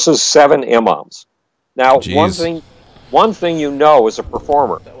versus 7 imams. Now, Jeez. one thing you know as a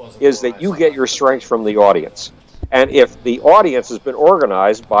performer is that you get your strength from the audience. And if the audience has been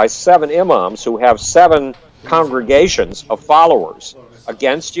organized by 7 imams who have 7 congregations of followers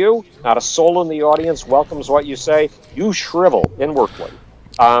against you, not a soul in the audience welcomes what you say, you shrivel inwardly.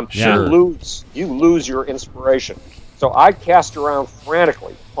 You lose your inspiration. So I cast around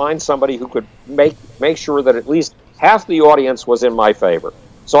frantically, find somebody who could make sure that at least half the audience was in my favor.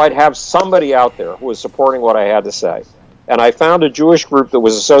 So I'd have somebody out there who was supporting what I had to say. And I found a Jewish group that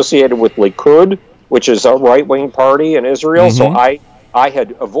was associated with Likud, which is a right-wing party in Israel. Mm-hmm. So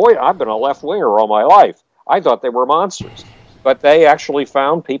I've been a left-winger all my life. I thought they were monsters. But they actually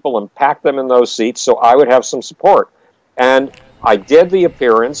found people and packed them in those seats so I would have some support. And I did the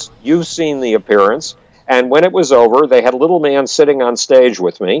appearance. You've seen the appearance. And when it was over, they had a little man sitting on stage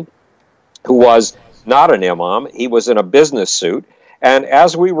with me who was not an imam. He was in a business suit. And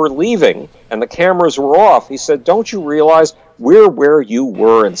as we were leaving and the cameras were off, he said, don't you realize we're where you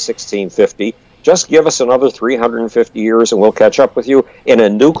were in 1650? Just give us another 350 years and we'll catch up with you. In a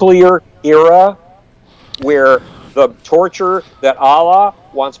nuclear era where the torture that Allah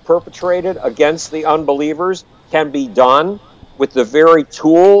wants perpetrated against the unbelievers can be done with the very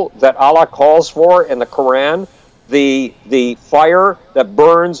tool that Allah calls for in the Quran, the fire that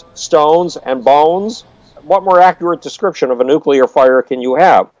burns stones and bones. What more accurate description of a nuclear fire can you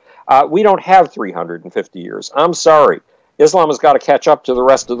have? We don't have 350 years. I'm sorry. Islam has got to catch up to the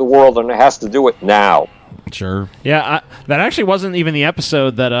rest of the world, and it has to do it now. Sure. Yeah, that actually wasn't even the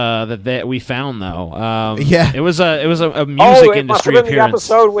episode that we found though. Yeah, it was a music industry must have been appearance.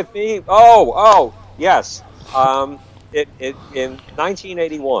 The episode with me. Oh, yes. In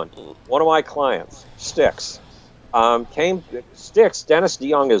 1981, one of my clients, Styx, Dennis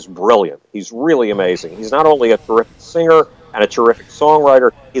DeYoung is brilliant. He's really amazing. He's not only a terrific singer and a terrific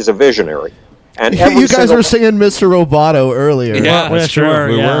songwriter, he's a visionary. And you guys were singing Mr. Roboto earlier. Yeah, that's true.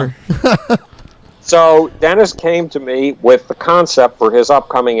 We were. So Dennis came to me with the concept for his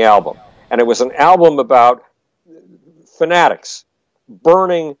upcoming album. And it was an album about fanatics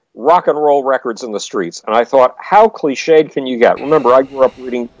burning rock and roll records in the streets. And I thought, how cliched can you get? Remember, I grew up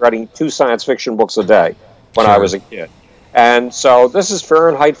writing 2 science fiction books a day when I was a kid. And so this is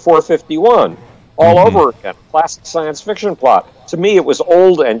Fahrenheit 451 all over again. Classic science fiction plot. To me, it was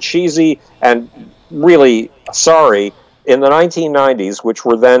old and cheesy and really sorry. In the 1990s, which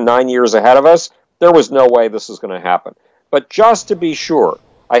were then 9 years ahead of us, there was no way this was going to happen. But just to be sure,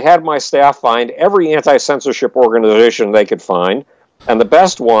 I had my staff find every anti-censorship organization they could find. And the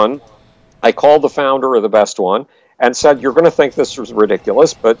best one, I called the founder of the best one and said, you're going to think this is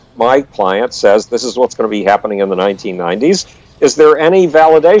ridiculous, but my client says this is what's going to be happening in the 1990s. Is there any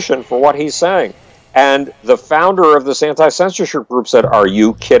validation for what he's saying? And the founder of this anti-censorship group said, are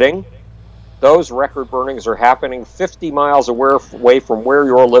you kidding? Those record burnings are happening 50 miles away from where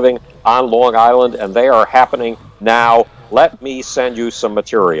you're living on Long Island, and they are happening now. Let me send you some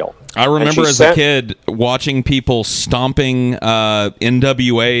material. I remember as a kid watching people stomping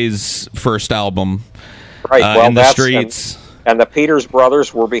NWA's first album in the streets. And the Peters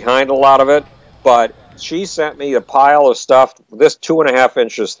brothers were behind a lot of it, but she sent me a pile of stuff, this 2.5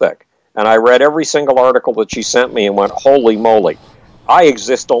 inches thick. And I read every single article that she sent me and went, holy moly. I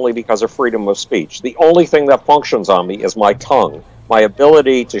exist only because of freedom of speech. The only thing that functions on me is my tongue, my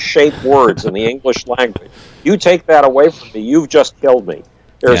ability to shape words in the English language. You take that away from me, you've just killed me.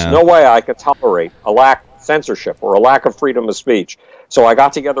 There's no way I could tolerate a lack of censorship or a lack of freedom of speech. So I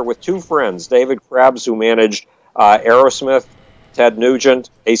got together with two friends, David Krebs, who managed Aerosmith, Ted Nugent,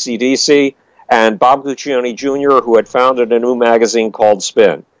 AC/DC, and Bob Guccione Jr., who had founded a new magazine called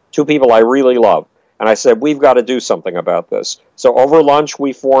Spin. Two people I really love. And I said, we've got to do something about this. So over lunch,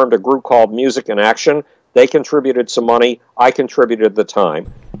 we formed a group called Music in Action. They contributed some money. I contributed the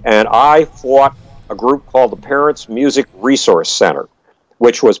time. And I fought a group called the Parents Music Resource Center,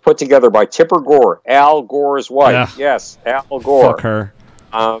 which was put together by Tipper Gore, Al Gore's wife. Yeah. Yes, Al Gore. Fuck her.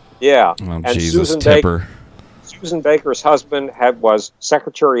 Yeah. Oh, and Jesus, Tipper. Susan Baker's husband was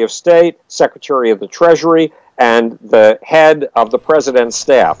Secretary of State, Secretary of the Treasury, and the head of the president's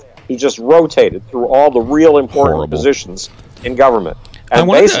staff. He just rotated through all the real important positions in government. And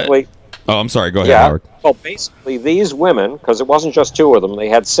basically... Oh, I'm sorry. Go ahead, Howard. Well, basically, these women, because it wasn't just two of them, they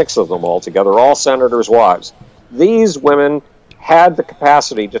had 6 of them altogether, all senators' wives. These women had the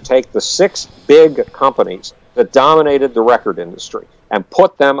capacity to take the 6 big companies that dominated the record industry and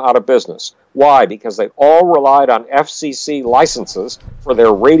put them out of business. Why? Because they all relied on FCC licenses for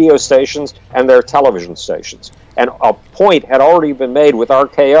their radio stations and their television stations. And a point had already been made with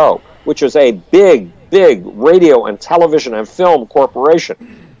RKO, which is a big radio and television and film corporation.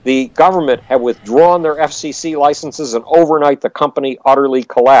 The government had withdrawn their FCC licenses, and overnight the company utterly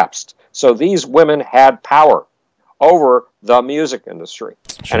collapsed. So these women had power over the music industry.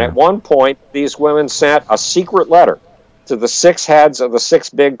 Sure. And at one point, these women sent a secret letter to the 6 heads of the 6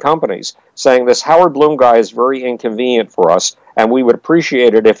 big companies saying, this Howard Bloom guy is very inconvenient for us, and we would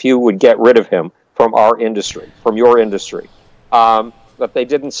appreciate it if you would get rid of him from our industry, from your industry. But they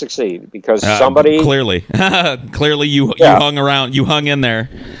didn't succeed because somebody... Clearly you hung around, you hung in there.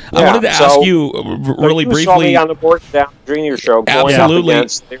 Yeah, I wanted to ask you really briefly... You saw me on the Morton Down Jr. show going up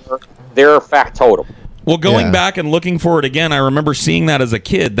against their factotum. Well, going back and looking for it again, I remember seeing that as a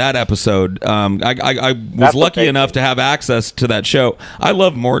kid, that episode. I was lucky enough to have access to that show. I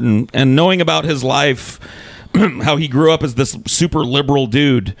love Morton, and knowing about his life, how he grew up as this super liberal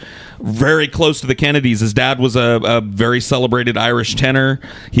dude, very close to the Kennedys. His dad was a very celebrated Irish tenor.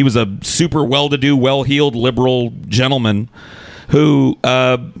 He was a super well-to-do, well-heeled liberal gentleman who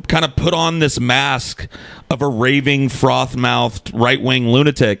kind of put on this mask of a raving, froth-mouthed, right-wing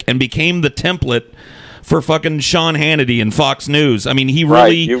lunatic and became the template for fucking Sean Hannity and Fox News. I mean, he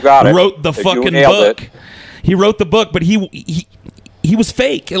really wrote the fucking book. He wrote the book, but he was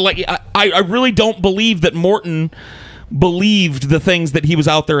fake. Like I really don't believe that Morton believed the things that he was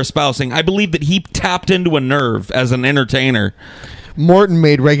out there espousing. I believe that he tapped into a nerve as an entertainer. Morton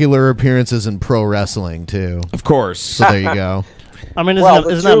made regular appearances in pro wrestling too. Of course. So there you go. I mean,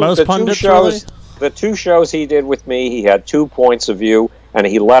 isn't that most pundits shows, the 2 shows he did with me, he had 2 points of view, and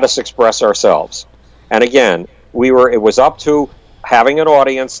he let us express ourselves. And again, it was up to having an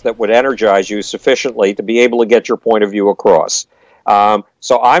audience that would energize you sufficiently to be able to get your point of view across.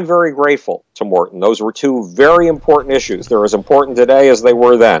 So I'm very grateful to Morton. Those were 2 very important issues. They're as important today as they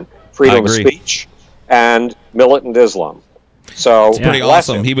were then. Freedom of speech and militant Islam. So it's pretty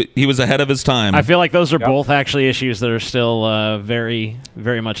awesome. He was ahead of his time. I feel like those are both actually issues that are still very,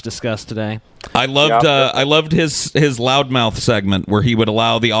 very much discussed today. I loved his loudmouth segment where he would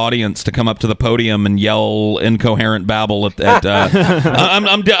allow the audience to come up to the podium and yell incoherent babble at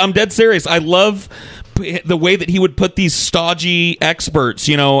I'm dead serious. I love the way that he would put these stodgy experts,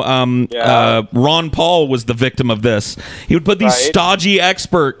 Ron Paul was the victim of this. He would put these stodgy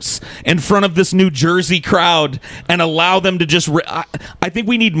experts in front of this New Jersey crowd and allow them to just I think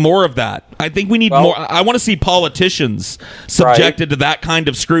we need more of that. I think we need more. I want to see politicians subjected to that kind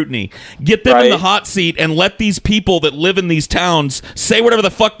of scrutiny. Get them in the hot seat and let these people that live in these towns say whatever the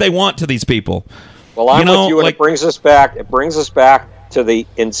fuck they want to these people. Well, I'm with you, and it brings us back to the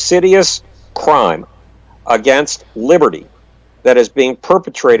insidious crime against liberty that is being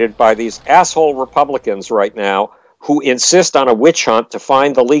perpetrated by these asshole Republicans right now who insist on a witch hunt to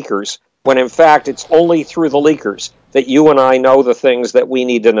find the leakers, when in fact it's only through the leakers that you and I know the things that we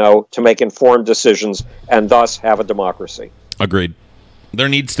need to know to make informed decisions and thus have a democracy. Agreed. There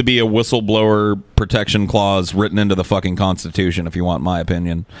needs to be a whistleblower protection clause written into the fucking Constitution, if you want my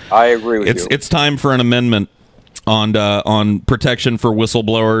opinion. I agree with you. It's time for an amendment on protection for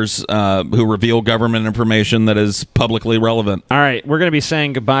whistleblowers who reveal government information that is publicly relevant. All right, we're going to be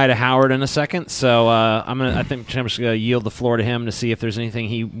saying goodbye to Howard in a second, so I think I'm just going to yield the floor to him to see if there's anything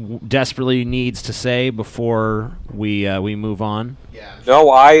he desperately needs to say before we move on.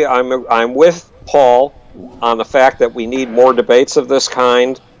 No, I'm with Paul on the fact that we need more debates of this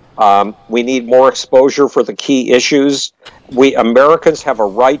kind. We need more exposure for the key issues. We Americans have a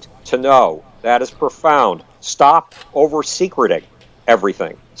right to know. That is profound. Stop over-secreting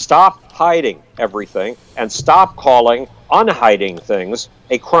everything. Stop hiding everything, and stop calling unhiding things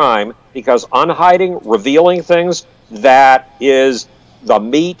a crime, because unhiding, revealing things, that is the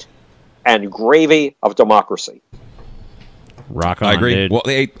meat and gravy of democracy. Rock on, I agree. dude. Well,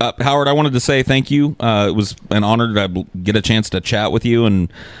 hey, Howard, I wanted to say thank you. It was an honor to get a chance to chat with you,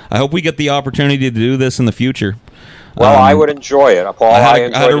 and I hope we get the opportunity to do this in the future. Well, I would enjoy it, Paul. I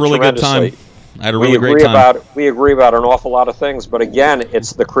enjoyed had a really it good time. I had a really we great time. We agree about an awful lot of things, but again,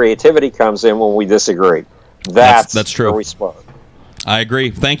 it's the creativity comes in when we disagree. That's true. Where we spoke. I agree.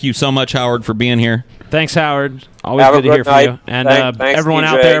 Thank you so much, Howard, for being here. Thanks, Howard. Always Have good a to hear good night. from you. And Thanks, everyone DJ.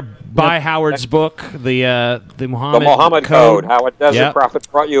 out there, buy Howard's book, the Muhammad Code. How a desert Yep.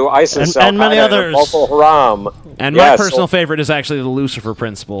 prophet brought you ISIS, And many Al-Qaeda, others. Boko Haram. And Yes, my personal favorite is actually the Lucifer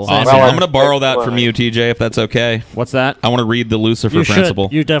Principle. Awesome. I'm going to borrow that from you, TJ, if that's okay. What's that? I want to read the Lucifer You should. Principle.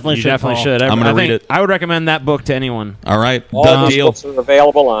 You definitely You should. definitely Paul. should. I'm going to read it. I would recommend that book to anyone. All right. All Done these deal. books are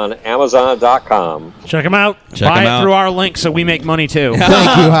available on Amazon.com. Check them out. Buy them it out. through our link so we make money too.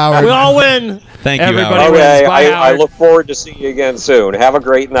 Thank you, Howard. We all win. Thank you, Everybody Howard. wins. Okay, Bye, I Howard. look forward to seeing you again soon. Have a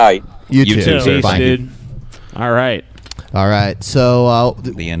great night. You You too. too. Peace, Bye. dude. All right. All right, so are we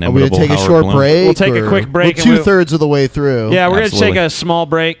going inimitable to take a Howard short Bloom. break? We'll take a or- quick break We're and we'll- 2/3 of the way through. Yeah, we're going to Absolutely. take a small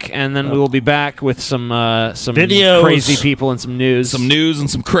break, and then we will be back with some Videos. crazy people and some news. Some news and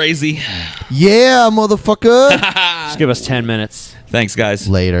some crazy. Yeah, motherfucker. Just give us 10 minutes. Thanks, guys.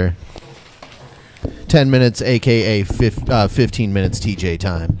 Later. 10 minutes, a.k.a. 15 minutes TJ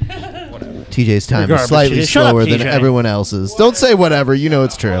time. TJ's time You're is garbage, slightly TJ. Shut up, slower than TJ. everyone else's. Don't say whatever. You know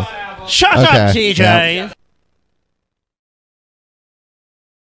it's true. Shut Okay. up, TJ. Yep.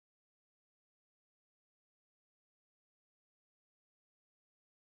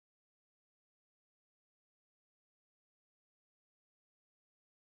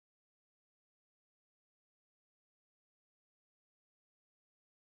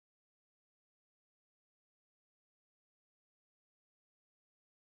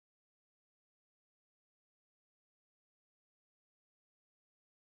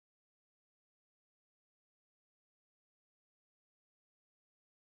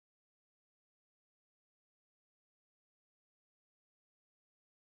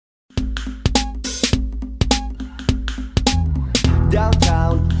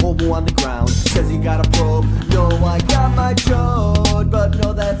 Downtown, hobo on the ground, says he got a probe. No, I got my chode, but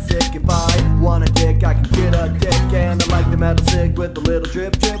no, that's sick. If I want a dick, I can get a dick. And I like the metal stick with the little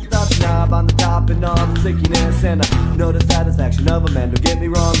drip drip. Without the knob on the top and all the stickiness. And I know the satisfaction of a man, don't get me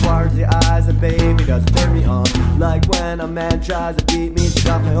wrong. Wires the eyes and baby doesn't turn me on. Like when a man tries to beat me, take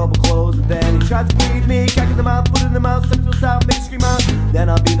off my hobo clothes and then he tries to beat me. Cock in the mouth, put in the mouth, suck to out, make scream out. Then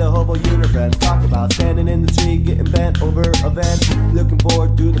I'll be the hobo unit friends. Talk about standing in the street, getting bent over a vent. Looking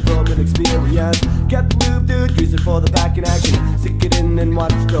forward to the probing experience. Get the lube, dude, use it for the back in action. Stick it in and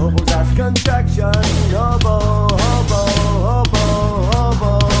watch the hobo's ass contraction. Hobo, hobo, hobo,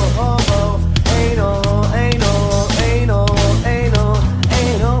 hobo, hobo. Anal, anal, anal, anal,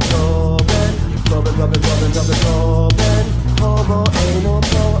 anal, probing. Probing, probing, probing, probing, probing. Hobo, anal,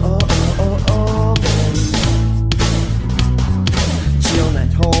 probing. Chillin'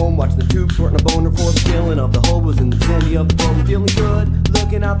 at home, watching the tube, sorting a boner for the feeling of the hobos in the vicinity of the boat. Feeling good,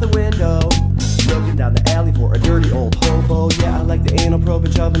 looking out the window, looking down the alley for a dirty old hobo. Yeah, I like the anal probe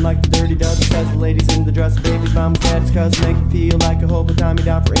and shoving like the dirty dozen. Says the ladies in the dress, babies, mama's dad's cousin. Make me feel like a hobo, tie me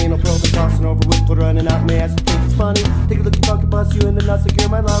down for anal probe and tossing over with blood running out my ass. You think it's funny? Take a look, you fucking bust you in the nuts like you're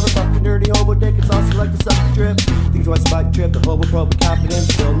my lover. Fucking dirty hobo dick, it's also like the sucker drip. Think twice about your trip, the hobo probe with confidence.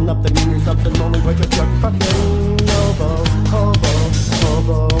 Building up the mean or something, moment quite your truck. Fucking hobo, hobo,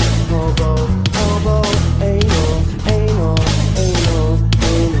 hobo, hobo, hobo, anal, anal, anal,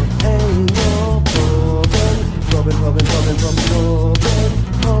 anal, anal, probing, probing, probing, probing, probing, probing,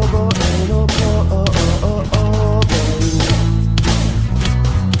 hobo, anal, probing.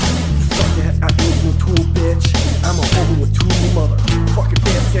 Fuck that, I ain't no tool, bitch. I'm a hobo with two motherfucking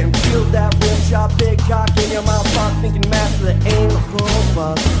fists and feel that rim shot, big cock in your mouth, fuck, thinking master the anal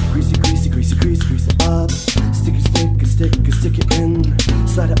probe. Greasy, greasy, greasy, greasy, grease it up. Stick it, stick it, stick it, stick it in.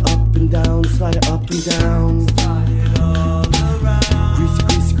 Slide it up and down, slide it up and down. Slide it all around. Greasy,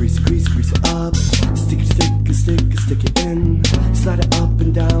 greasy, greasy, greasy, grease it up. Stick it, stick it, stick it, stick it in. Slide it up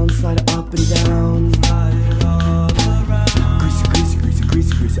and down, slide it up and down. Slide it all around. Greasy, greasy, greasy,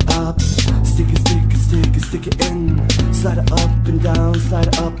 greasy, grease it up. Stick it, stick it, stick it, stick it in. Slide it up and down, slide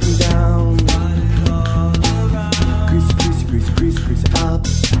it up and down. Slide it all around. Greasy, greasy, greasy, greasy, grease it up.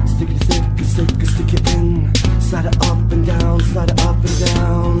 Stick it, stick it, stick it in. Slide it up and down, slide it up and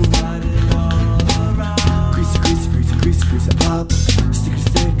down. Slide it all around. Grease it up.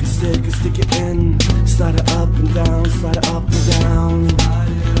 Stick it in. Slide it up and down, slide it up and down. Slide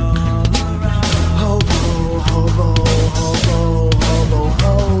it all around. Hobo, hobo, hobo, hobo,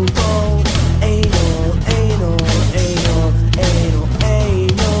 hobo. Anal, anal, anal, anal,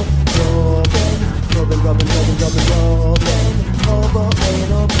 anal. Rubbin', rubbin', rubbin', rubbin', rubbin'. Hobo,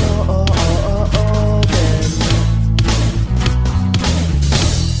 anal, rubbin'.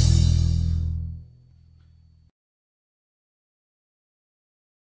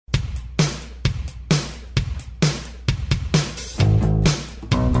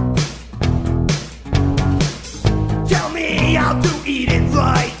 Tell me how to eat it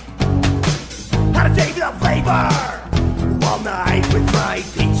right. How to take the flavor. All night with my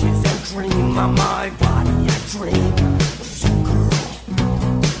peaches and cream. On my body I dream of some girl.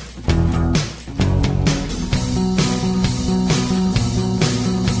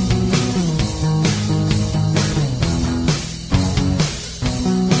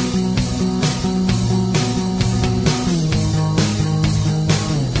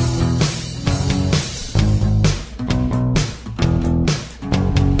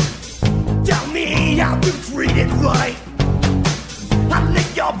 Tell me how to treat it right. I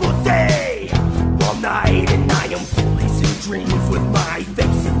lick your pussy all night, and I am policing dreams with my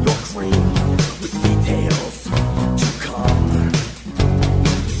face in your cream, with details to come.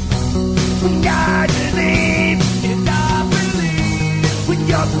 When I believe, and I believe, when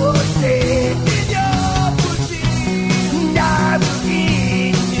your pussy, in your pussy, and I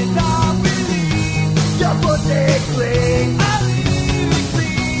believe, and I believe, your pussy clean. I believe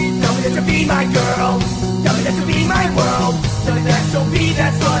clean. Tell me that you'll be my girl. Tell me that you'll be my world. Tell me that you'll be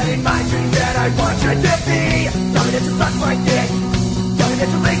that slut in my dreams that I want you to be. Tell me that you'll suck my dick. Tell me that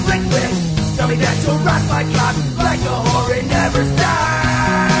you'll lick, lick, lick. Tell me that you'll rock my cock like a whore and never stop.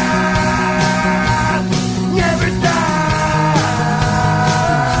 Never stop.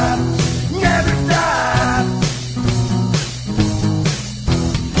 Never stop.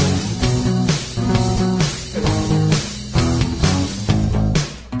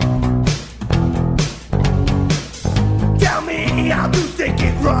 Tell me how to stick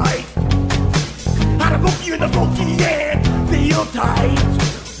it right. How to poke you in the pokey and feel tight.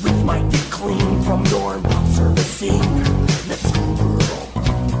 With my dick clean from your mouth servicing. Let's go, girl.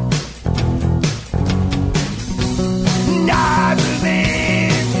 And I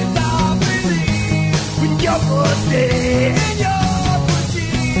believe, when your pussy, in your pussy.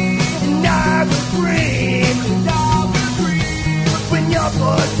 And I will scream, when your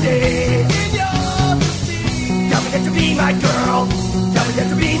pussy, in your pussy. Tell me that you'll be my girl. Tell me that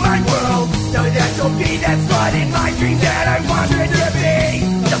you'll be my world. Tell me that you'll be that slut in my dreams that I want you to be.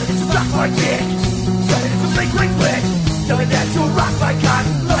 Tell me that you'll suck my dick. Tell me that you'll lick, lick, lick. Tell me that you'll rock my cock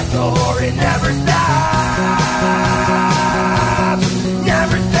like a whore and never stop.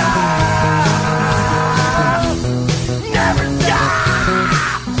 Never stop. Never stop.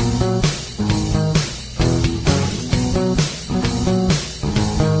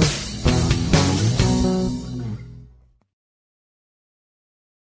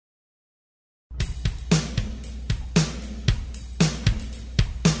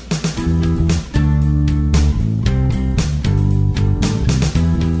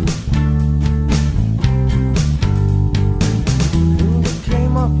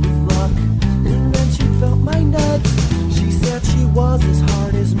 Came up with luck, and then she felt my nuts. She said she was as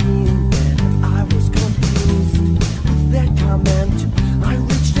hard as me, and then I was confused with that comment. I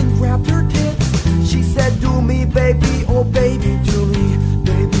reached and grabbed her tits. She said, do me, baby, oh baby, do me,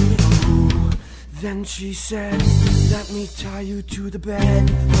 baby, ooh. Then she said, let me tie you to the bed.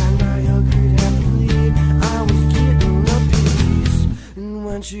 And I agreed happily. I was getting a piece. And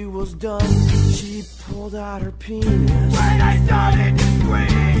when she was done, she pulled out her penis. When I started to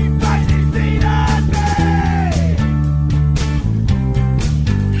scream, like she seen at me.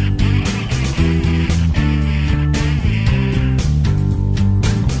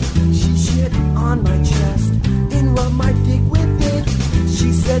 She shit on my chest and rubbed my dick with it.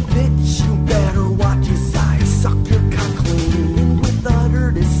 She said, bitch, you better watch your size. Suck your cock clean. And with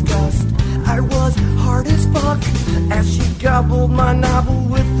utter disgust, I was hard as fuck as she gobbled my novel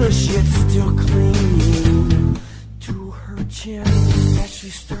with the shit still clinging to her chin as she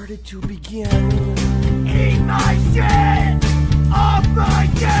started to begin. Eat my shit off my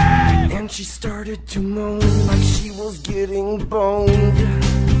dick! And she started to moan like she was getting boned.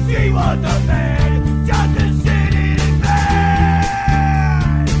 She was a man, just a shit in bed.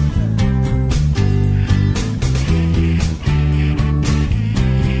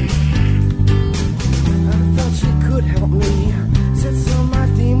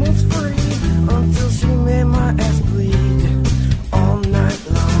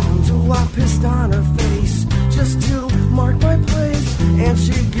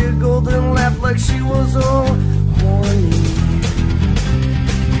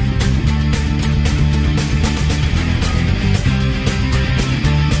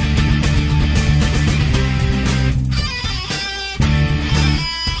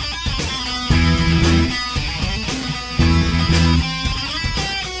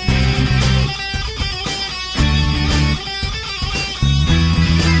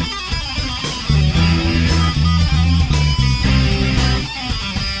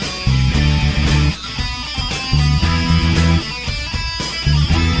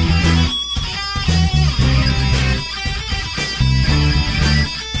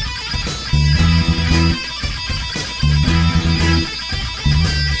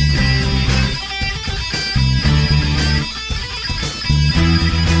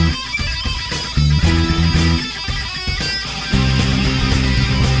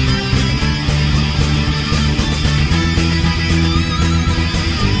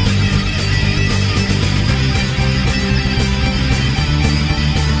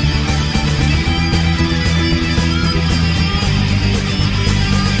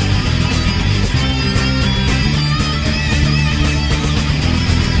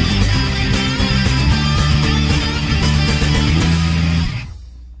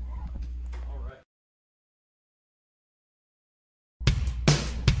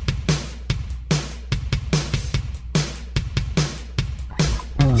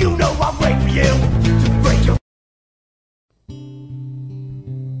 you to break your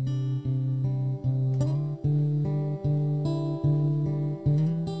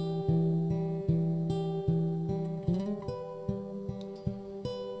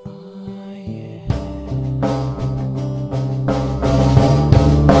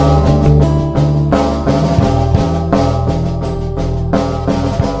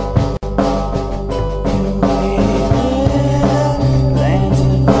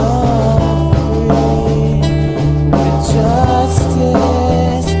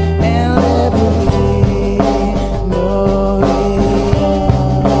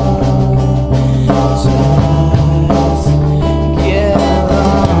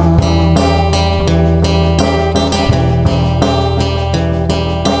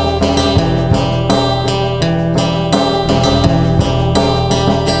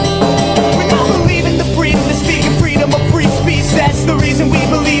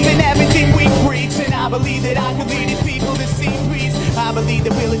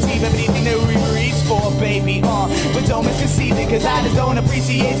cause I just don't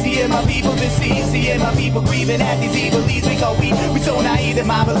appreciate seeing my people deceived, seeing my people grieving at these evil leads. We go weak, we so naive that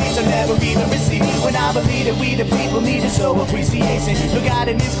my beliefs are never even received. When I believe that we the people need to show appreciation, no God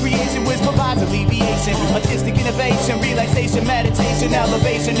in His creation which provides alleviation, artistic innovation, relaxation, meditation,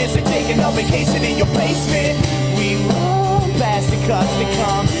 elevation. It's like taking a vacation in your basement. We run past the cuts that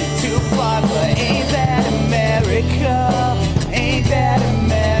come too far, but ain't that America? Ain't that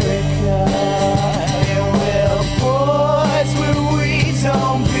America? Where we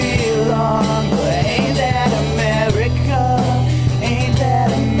don't belong, but ain't that America? Ain't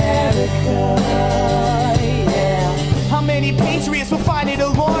that America? Yeah. How many patriots will find it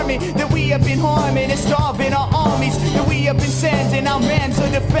alarming that we have been harming and starving our armies, that we have been sending our men to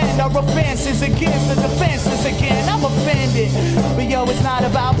defend our offenses against the defenseless again? I'm offended, but yo, it's not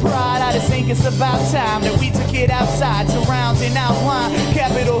about pride. I just think it's about time that we took it outside, surrounding outline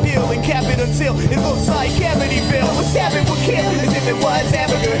Capitol Hill and Capitol Hill. It looks like Amityville. What's happened will kill as if it was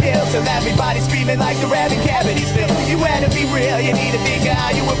Hamburger Hill, till everybody screaming like the rabbit cavities fill. You had to be real, you need to think of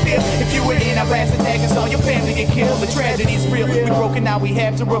how you would feel if you were in our brass attack and saw your family get killed. The tragedy's real, we're broken now, we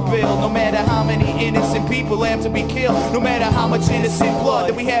have to rebuild. No matter how many innocent people have to be killed, no matter how much innocent blood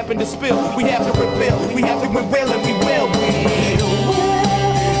that we happen to spill, we have to rebuild, we have to rebuild, and we will. We will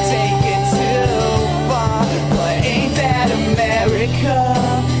take it too far, but ain't that America?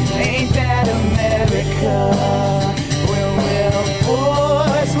 Ain't that America? We'll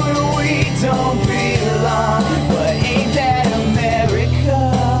force where we don't belong, but ain't that America?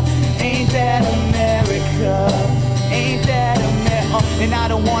 Ain't that America? Ain't that America? And I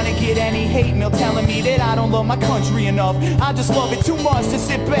don't wanna get any hate mail telling me that I don't love my country enough. I just love it too much to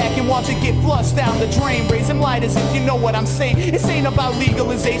sit back and watch it get flushed down the drain. Raising light as if you know what I'm saying. This ain't about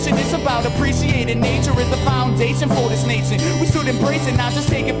legalization, it's about appreciating nature as the foundation for this nation. We should embrace it, not just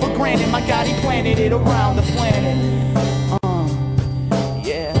take it for granted. My God, He planted it around the planet.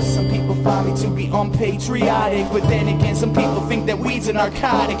 Yeah, some people find me to be unpatriotic, but then again, some people think that weed's a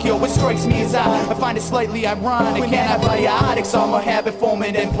narcotic. Yo, what strikes me is I find it slightly ironic. When antibiotics are more habit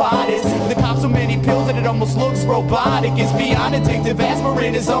forming than bodies. They pop so many pills that it almost looks robotic. It's beyond addictive,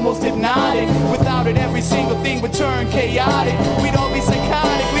 aspirin is almost hypnotic. Without it, every single thing would turn chaotic. We'd all be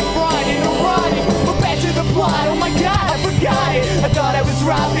psychotic, we'd fried and erotic. But back to the plot, oh my God, I forgot it. I thought I was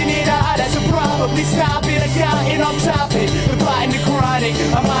robbing it out, I should probably stop it. I got it on top it, the plot and the chronic.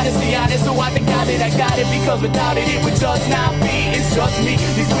 I'm honestly honest, so I think I got it, because without it, it would just not be. It's just me,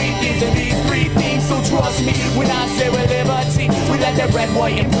 these weekends and these three things. So trust me when I say we're liberty. We let that red,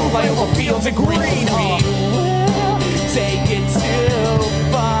 white, and blue light over fields of green. We will take it too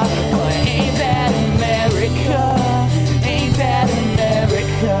far, but ain't that America? Ain't that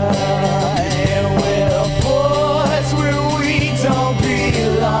America? And we'll force where we don't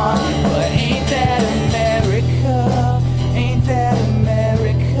belong, but ain't that America? Ain't that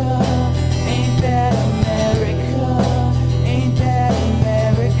America? Ain't that America? Ain't that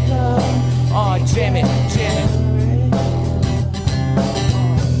America? Oh, jam it, jam it.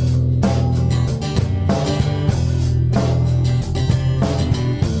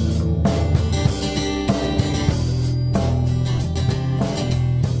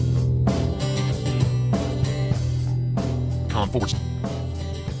 Forrest.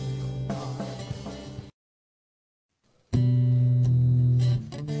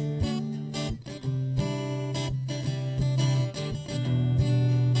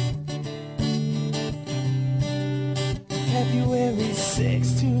 February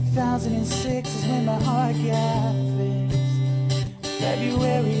 6, 2006 is when my heart got fixed.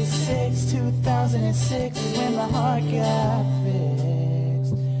 February 6, 2006 is when my heart got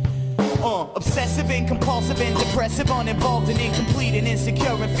fixed. Obsessive and compulsive and depressive, uninvolved and incomplete and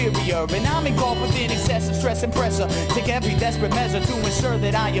insecure, inferior. And I'm engulfed within excessive stress and pressure. Take every desperate measure to ensure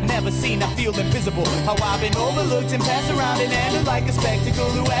that I am never seen. I feel invisible. How I've been overlooked and passed around and handled like a spectacle.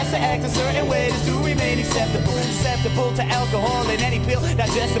 Who has to act a certain way just to remain acceptable. Susceptible to alcohol and any pill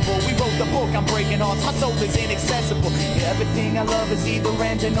digestible. We wrote the book, I'm breaking hearts. My soul is inaccessible. Everything I love is either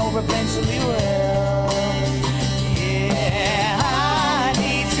ending or eventually well. Yeah, I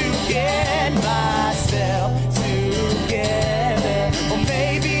need to get myself together, or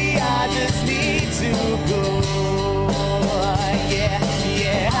maybe I just need to go.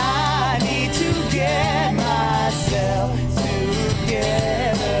 Yeah, I need to get myself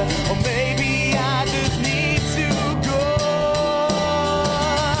together, or maybe I just need to go.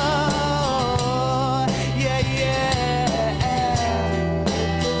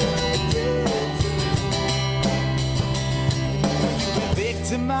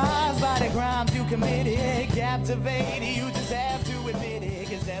 Victimized by the crimes you committed, captivated, you just have to admit it,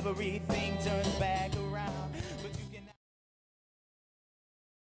 'cause everything turns back around, but you can.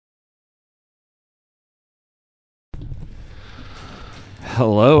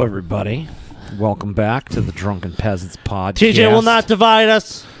 Hello, everybody. Welcome back to the Drunken Peasants podcast. TJ will not divide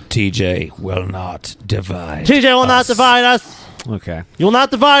us. TJ will not divide. TJ will not divide us. Okay. You will not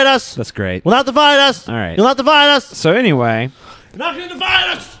divide us. That's great. Will not divide us. All right. You'll not divide us. So anyway. You're not going to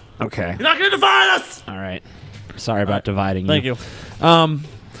divide us. Okay. You're not going to divide us. All right. Sorry about dividing Thank you. you.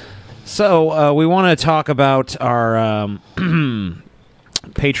 So we want to talk about our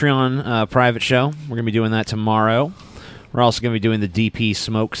Patreon private show. We're going to be doing that tomorrow. We're also going to be doing the DP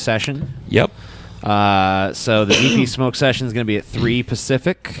Smoke session. Yep. So the DP Smoke session is going to be at 3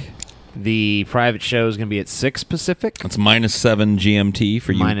 Pacific. The private show is going to be at 6 Pacific. It's -7 GMT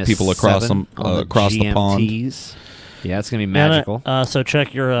for you people across the pond. Yeah, it's going to be magical. So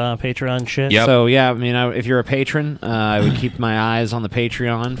check your Patreon shit. Yep. So, yeah, I mean, if you're a patron, I would keep my eyes on the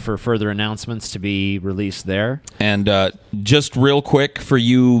Patreon for further announcements to be released there. And just real quick for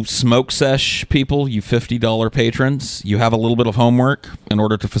you Smoke Sesh people, you $50 patrons, you have a little bit of homework in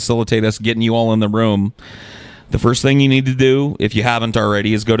order to facilitate us getting you all in the room. The first thing you need to do, if you haven't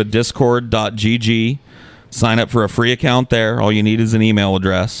already, is go to discord.gg, sign up for a free account there. All you need is an email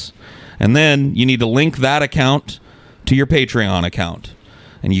address. And then you need to link that account to your Patreon account.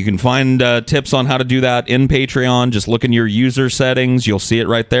 And you can find tips on how to do that in Patreon. Just look in your user settings. You'll see it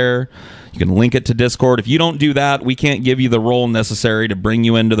right there. You can link it to Discord. If you don't do that, we can't give you the role necessary to bring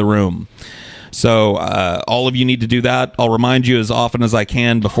you into the room. So all of you need to do that. I'll remind you as often as I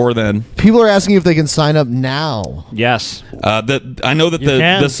can before then. People are asking if they can sign up now. Yes. I know that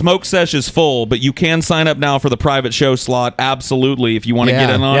the smoke sesh is full, but you can sign up now for the private show slot. Absolutely, if you want to get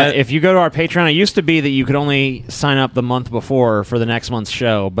in on it. If you go to our Patreon, it used to be that you could only sign up the month before for the next month's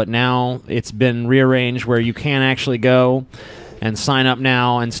show, but now it's been rearranged where you can actually go and sign up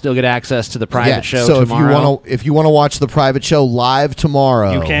now and still get access to the private show so tomorrow. if you want to watch the private show live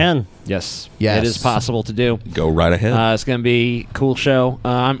tomorrow, you can. Yes. Yes. It is possible to do. Go right ahead. It's going to be a cool show.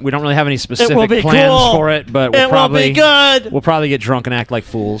 We don't really have any It will specific be plans cool. for it, but It will be good. We'll probably get drunk and act like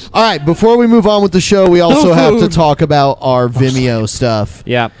fools. All right, before we move on with the show, we also have to talk about our Vimeo stuff.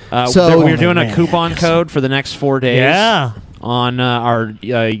 Yeah. So we're doing a coupon code for the next 4 days. Yeah. On our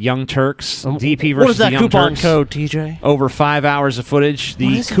Young Turks DP versus What is that the Young coupon Turks. code, TJ? Over 5 hours of footage.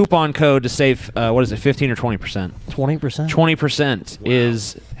 The is it? coupon code to save 15 or 20%. 20%. 20%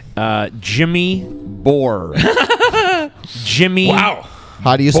 is Jimmy Bore. Jimmy. Wow.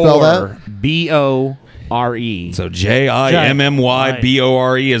 How do you spell that? BORE. So JIMMYBORE.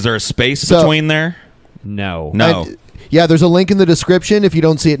 Is there a space between there? No. Yeah, there's a link in the description. If you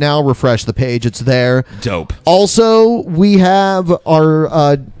don't see it now, refresh the page. It's there. Dope. Also, we have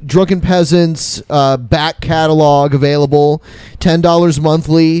our Drunken Peasants back catalog available. $10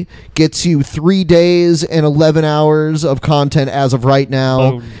 monthly gets you 3 days and 11 hours of content as of right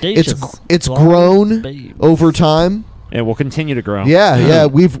now. It's grown over time. It will continue to grow. Yeah.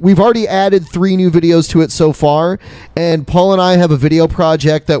 We've already added 3 new videos to it so far, and Paul and I have a video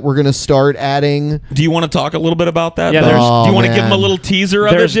project that we're going to start adding. Do you want to talk a little bit about that? Yeah, do you want to give them a little teaser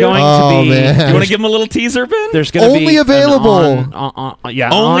of it, dude? Going to be. Do you want to give them a little teaser, Ben? There's going to be only available.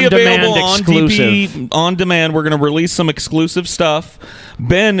 Only available on DP on demand. We're going to release some exclusive stuff.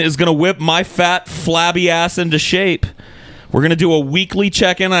 Ben is going to whip my fat, flabby ass into shape We're going to do a weekly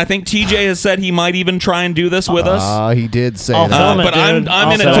check-in. I think TJ has said he might even try and do this with us. He did say that. But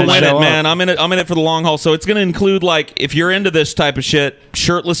I'm in it to win it, man. I'm in it for the long haul. So it's going to include, like, if you're into this type of shit,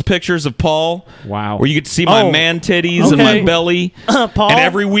 shirtless pictures of Paul. Wow. Where you get to see my man titties and my belly. Paul, and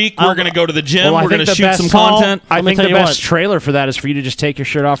every week we're going to go to the gym. Well, we're going to shoot some content. I think the best trailer for that is for you to just take your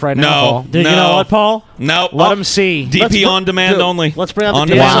shirt off right now, Paul. Dude, you know what, Paul? No. Let them see. DP on demand only. Let's bring out on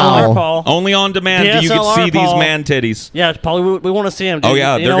the DSLR, Paul. Only on demand do you get to see these man titties. Yeah, Paul, we want to see them. Oh,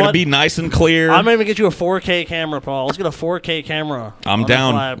 yeah. They're going to be nice and clear. I'm going to get you a 4K camera, Paul. Let's get a 4K camera. I'm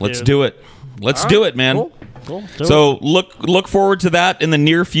down. Let's do it. Let's All do right. it, man. Cool. So look forward to that in the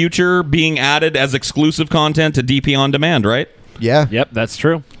near future being added as exclusive content to DP on demand, right? Yeah. Yep, that's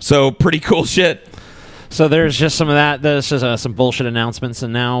true. So pretty cool shit. So there's just some of that. This is some bullshit announcements,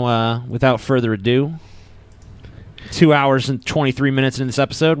 and now, without further ado, 2 hours and 23 minutes into this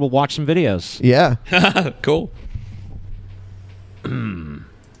episode, we'll watch some videos. Yeah. Cool.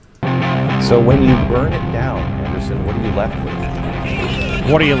 So when you burn it down, Anderson, what are you left with?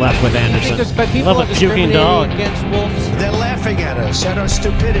 What are you left with, Anderson? Love a puking dog. Against wolves. They're laughing at us, at our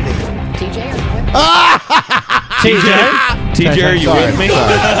stupidity. TJ, TJ, are you with me?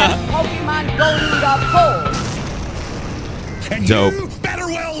 Pokemon Golden Pole. Dope. You better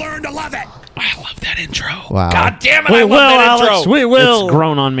well learn to love it. I love that intro. Wow. God damn it, We I will, love that Alex. intro. We will. It's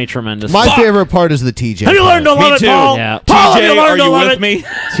grown on me tremendously. My favorite part is the TJ. Have you learned to love Me it, too. Paul? Yeah. Paul, have TJ, you are learned to you love with it? me?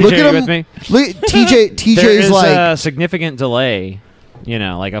 TJ, Look are at you him. with me? TJ's There is like a significant delay. You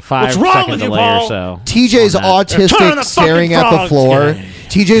know, like a 5 What's wrong second with you, delay Paul? or so. TJ's Turn autistic, the staring fucking at the frogs, floor. gay.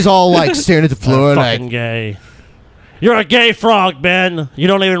 TJ's all like staring at the floor, Fucking like gay. You're a gay frog, Ben. You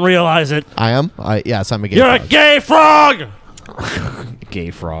don't even realize it. I am. Yes, I'm a gay. You're frog. a gay frog. Gay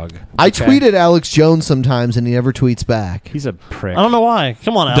frog. I tweet at Alex Jones sometimes, and he never tweets back. He's a prick. I don't know why.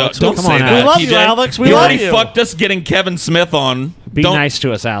 Come on, Alex. Don't Come say on, that. We love TJ. you, Alex. We He love already you. fucked us getting Kevin Smith on. Be Don't- nice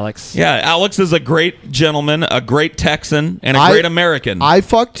to us, Alex. Yeah, Alex is a great gentleman, a great Texan, and a great American. I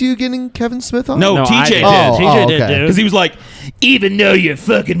fucked you getting Kevin Smith on? No, TJ did. TJ did, dude. Because he was like, even though your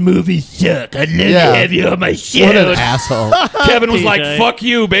fucking movies suck, I'd love to have you on my show. What an asshole. Kevin was like, TJ. fuck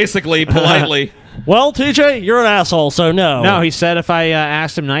you, basically, politely. Well, TJ, you're an asshole, so no. No, he said if I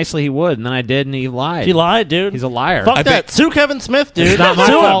asked him nicely, he would, and then I did, and he lied. He lied, dude. He's a liar. Fuck that. Sue Kevin Smith, dude. It's not my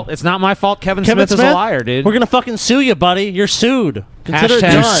Sue him. fault. It's not my fault. Kevin Smith is a liar, dude. We're gonna fucking sue you, buddy. You're sued. Consider it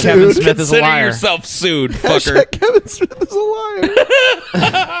Hashtag done. Kevin Smith is a Consider liar. yourself sued, fucker. Kevin Smith is a liar.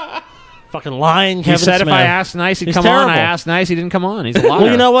 Fucking lying, He Kevin said Smith. if I asked nice, he'd He's come on. terrible. I asked nice, he didn't come on. He's a liar.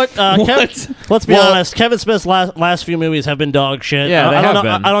 Well, you know what? Let's be Well- honest. Kevin Smith's last few movies have been dog shit. Yeah, they I don't have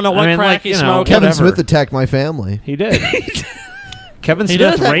know. been. I don't know what I mean, crack like, he you know, smoked. Kevin Whatever. Smith attacked my family. He did. Kevin He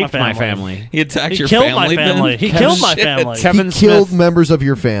Smith did attack raped my my family. family. He attacked He your killed family. my family. Ben? He Kevin killed my shit. family. Kevin He Smith killed members of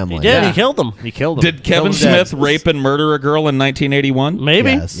your family. He did. Yeah. He killed them. He killed him. Did Kevin Killed him Smith dead. rape and murder a girl in 1981?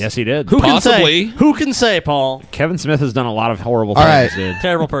 Maybe. Yes. Yes, he did. Who Possibly. can say? Who can say, Paul? Kevin Smith has done a lot of horrible All things, right. dude.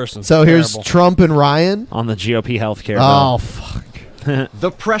 Terrible person. So here's Terrible. Trump and Ryan. On the GOP healthcare Oh, bill. fuck. The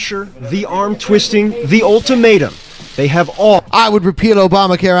pressure, the arm twisting, the ultimatum. They have all I would repeal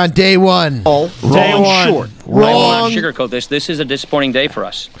Obamacare on day one. Day wrong one. short. I will Wrong. not sugarcoat this. This is a disappointing day for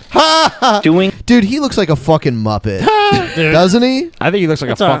us. Doing. Dude, he looks like a fucking Muppet. Dude. Doesn't he? I think he looks like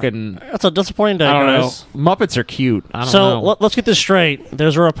That's a a- fucking. That's a disappointing day, I don't know. guys. Muppets are cute. I don't So know. let's get this straight.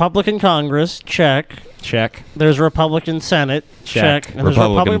 There's a Republican Congress. Check. Check. There's a Republican Senate. Check. Check. And there's a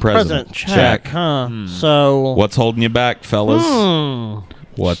Republican Republican president. Check. Huh. So. What's holding you back, fellas?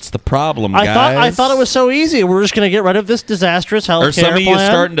 What's the problem, guys? I thought it was so easy. We're just going to get rid of this disastrous health care Are some of you plan.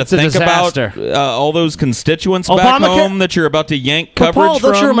 starting to It's a think about disaster. all those constituents back Obamacare- home that you're about to yank But coverage Paul,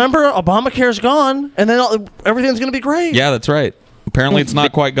 from? don't you remember Obamacare's gone, and then everything's going to be great? Yeah, that's right. Apparently, it's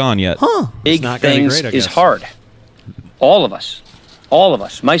not quite gone yet. Huh? Big not gonna be things great, I is guess. hard. All of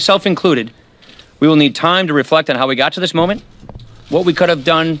us, myself included, we will need time to reflect on how we got to this moment, what we could have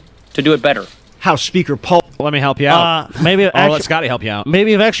done to do it better. House Speaker Paul. Let me help you out. Maybe I'll let Scotty help you out.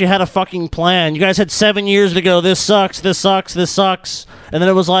 Maybe you've actually had a fucking plan. You guys had 7 years to go. This sucks. This sucks. This sucks. And then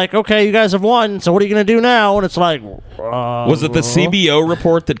it was like, okay, you guys have won. So what are you gonna do now? And it's like, Was it the CBO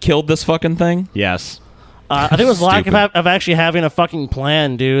report that killed this fucking thing? Yes. I think it was lack of actually having a fucking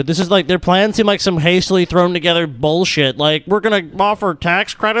plan, dude. This is like their plan seemed like some hastily thrown together bullshit. Like we're gonna offer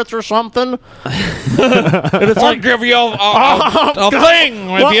tax credits or something. And it's I'll give you a thing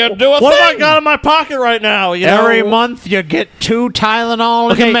if you do a what have I thing. got in my pocket right now? You Every know? month you get 2 Tylenol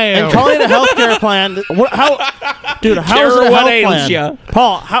in Okay, the mail. and calling it a healthcare plan. Dude, how is Cure it a what health ails plan? ya.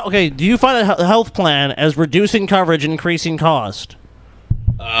 Paul, okay, do you find a health plan as reducing coverage and increasing cost?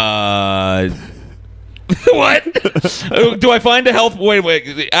 What? Do I find a health?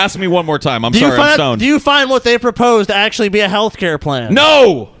 Wait. Ask me one more time. I'm sorry. I'm stoned. Do you find what they propose to actually be a healthcare plan?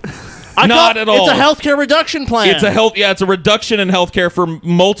 No. Not at all. It's a healthcare reduction plan. It's a reduction in healthcare for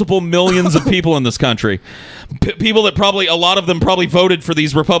multiple millions of people in this country. People that a lot of them probably voted for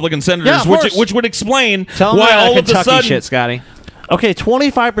these Republican senators, which would explain why all of a sudden shit, Scotty. Okay,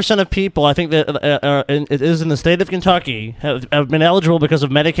 25% of people, I think that it is in the state of Kentucky, have been eligible because of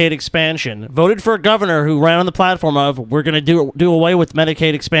Medicaid expansion. Voted for a governor who ran on the platform of we're going to do away with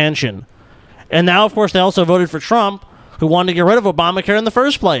Medicaid expansion, and now, of course, they also voted for Trump, who wanted to get rid of Obamacare in the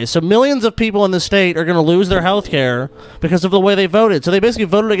first place. So millions of people in the state are going to lose their health care because of the way they voted. So they basically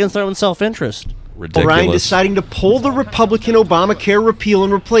voted against their own self-interest. Ridiculous. O'Brien deciding to pull the Republican Obamacare repeal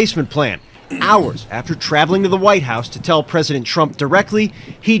and replacement plan. Hours after traveling to the White House to tell President Trump directly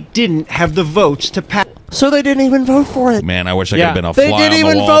he didn't have the votes to pass. So they didn't even vote for it. Man, I wish I could have been a They fly didn't on the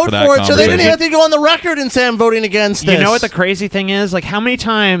even wall vote for that for it, so they didn't conversation. have to go on the record and say I'm voting against this. You know what the crazy thing is? Like, how many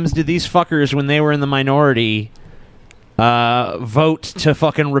times did these fuckers, when they were in the minority, vote to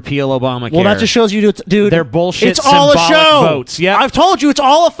fucking repeal Obamacare? Well, that just shows you, dude. They're bullshit. It's all a symbolic show. Votes. Yeah, I've told you it's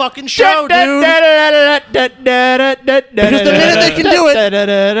all a fucking show, dude. Because the minute they can do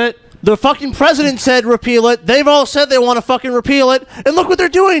it, the fucking president said repeal it. They've all said they want to fucking repeal it, and look what they're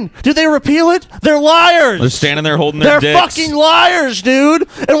doing. Did they repeal it? They're liars. They're standing there holding their They're dicks. fucking liars, dude.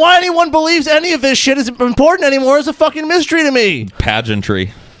 And why anyone believes any of this shit is important anymore is a fucking mystery to me.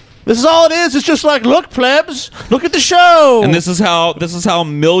 Pageantry. This is all it is. It's just like, look, plebs, look at the show. And this is how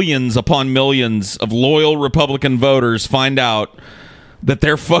millions upon millions of loyal Republican voters find out that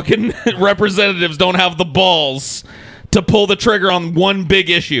their fucking representatives don't have the balls to pull the trigger on one big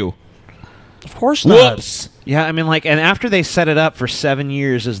issue. Of course not. Whoops. Yeah, I mean, like, and after they set it up for 7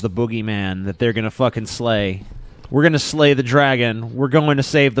 years as the boogeyman that they're gonna fucking slay, we're gonna slay the dragon. We're going to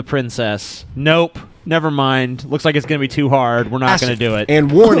save the princess. Nope. Never mind. Looks like it's going to be too hard. We're not going to do it.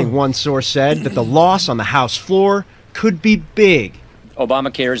 And warning, one source said, that the loss on the House floor could be big.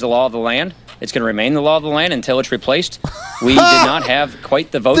 Obamacare is the law of the land. It's going to remain the law of the land until it's replaced. We did not have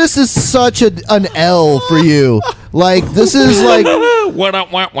quite the vote. This is such an L for you. Like, this is like...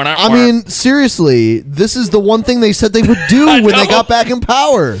 I mean, seriously, this is the one thing they said they would do when they got back in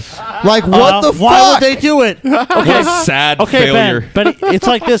power. Like, what the fuck? Why would they do it? What a sad failure. Ben, but it's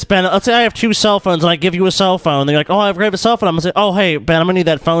like this, Ben. Let's say I have two cell phones, and I give you a cell phone. They're like, oh, I have a cell phone. I'm going to say, oh, hey, Ben, I'm going to need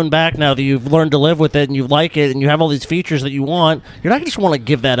that phone back now that you've learned to live with it, and you like it, and you have all these features that you want. You're not going to just want to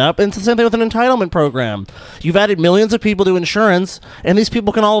give that up. And it's the same thing with an entitlement program. You've added millions of people to insurance, and these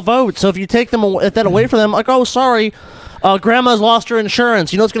people can all vote. So if you take them that away from them, like, oh, sorry, grandma's lost her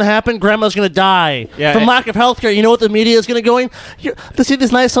insurance. You know what's going to happen? Grandma's going to die from lack of health care. You know what the media is going to go in? To see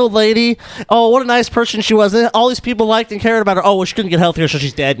this nice old lady. Oh, what a nice person she was. And all these people liked and cared about her. Oh, well, she couldn't get health care, so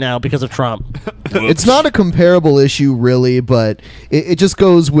she's dead now because of Trump. It's not a comparable issue, really, but it just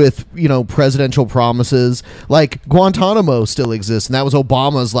goes with, presidential promises. Like, Guantanamo still exists, and that was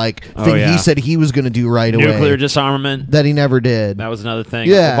Obama's, thing he said he was going to do right away. Nuclear disarmament. That he never did. That was another thing.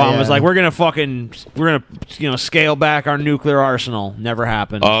 Yeah, Obama was like, we're going to scale back our nuclear arsenal. Never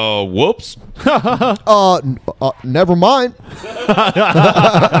happened. Oh, whoops. Never mind.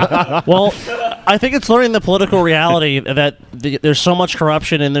 Well, I think it's learning the political reality that there's so much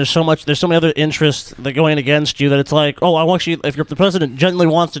corruption and there's so many other interests that going against you that it's like, oh, I want you. If the president genuinely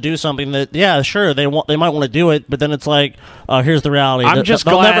wants to do something, that sure they might want to do it, but then it's like, here's the reality.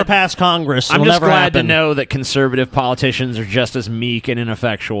 They'll never pass Congress. I'm It'll just never glad to happen. know that conservative politicians are just as meek and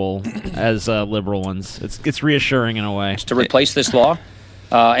ineffectual as liberal ones. It's reassuring in a way. To replace this law.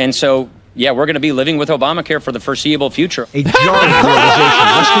 And so, we're going to be living with Obamacare for the foreseeable future. A jarring realization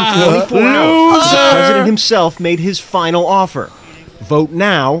less than 24 hours. The president himself made his final offer. Vote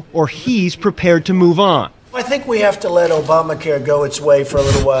now, or he's prepared to move on. I think we have to let Obamacare go its way for a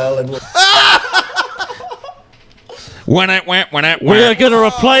little while. And We're going to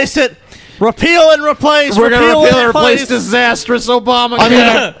replace it. Repeal and replace. We're repeal going to and replace disastrous Obamacare.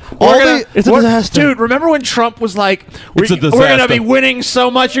 I mean, it's a disaster. Dude, remember when Trump was like, we're It's a going to disaster. be winning so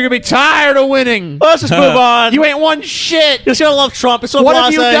much, you're going to be tired of winning. Let's just move on. You ain't won shit. You're going to love Trump. It's so What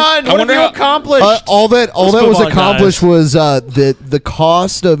have you blasé. done? What have you accomplished? All that move was on, accomplished guys. was the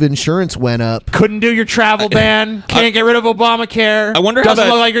cost of insurance went up. Couldn't do your travel ban. Can't get rid of Obamacare. I wonder how Doesn't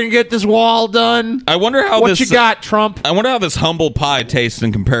that- look like you're going to get this wall done. I wonder how what this you got, Trump. I wonder how this humble pie tastes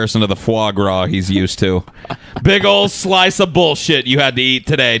in comparison to the foie gras he's used to. Big old slice of bullshit you had to eat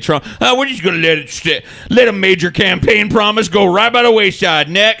today, Trump. We're just going to let a major campaign promise go right by the wayside.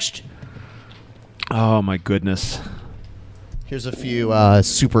 Next. Oh my goodness. Here's a few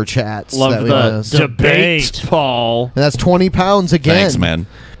super chats. Love that the debate, Paul. And that's 20 pounds again. Thanks, man.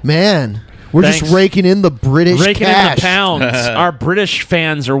 Man, We're just raking in the British Raking cash. in the pounds. Our British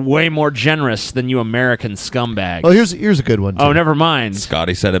fans are way more generous than you American scumbags. Oh, here's a good one. Oh, never mind.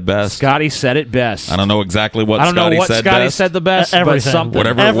 Scotty said it best. Scotty said it best. I don't know exactly what I don't Scotty know what said Scotty best. said the best, Everything. but something.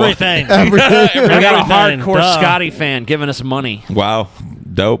 Whatever it was. Everything. We got a Everything. hardcore Duh. Scotty fan giving us money. Wow.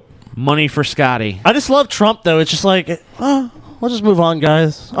 Dope. Money for Scotty. I just love Trump, though. It's just like, we'll just move on,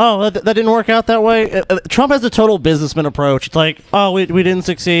 guys. Oh, that didn't work out that way. Trump has a total businessman approach. It's like, oh, we didn't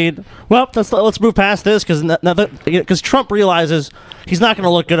succeed. Well, let's move past this because Trump realizes he's not going to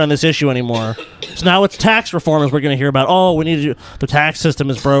look good on this issue anymore. So now it's tax reform as we're going to hear about. Oh, we need to. The tax system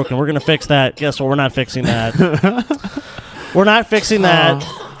is broken. We're going to fix that. Guess what? We're not fixing that. We're not fixing that.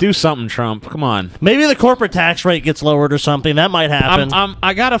 Do something, Trump. Come on. Maybe the corporate tax rate gets lowered or something. That might happen.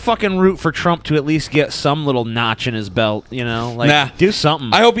 I gotta fucking root for Trump to at least get some little notch in his belt. You know, like Nah. do something.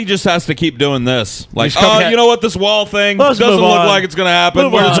 I hope he just has to keep doing this. Like, Just come you know what? This wall thing Let's doesn't move look on. like it's going to happen.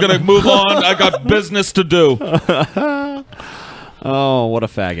 Move We're just on. going to move on. I got business to do. Oh, what a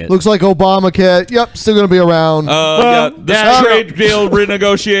faggot. Looks like Obamacare. Yep, still going to be around. This trade deal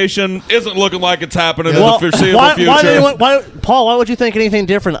renegotiation isn't looking like it's happening in the foreseeable future. Paul, why would you think anything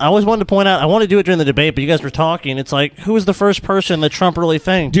different? I always wanted to point out, I want to do it during the debate, but you guys were talking. It's like, who was the first person that Trump really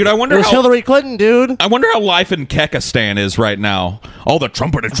thanked? Dude, I wonder It was how- Hillary Clinton, dude. I wonder how life in Kekistan is right now. All the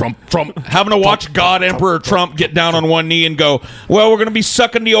Trump, having to watch God Emperor Trump get down on one knee and go, well, we're going to be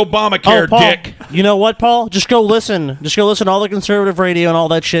sucking the Obamacare Paul, dick. You know what, Paul? Just go listen. Just go listen to all the conservative radio and all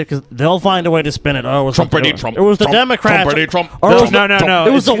that shit, because they'll find a way to spin it. Oh, it was Trumpity Trump. It was the Trump, Democrats. Trumpity Trump. Or it was No.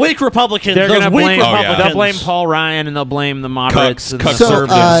 It was the weak Republicans. They're Those gonna weak blame. Republicans. They'll blame Paul Ryan and they'll blame the moderates and the So,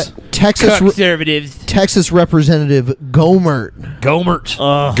 conservatives. Texas Texas Representative Gohmert.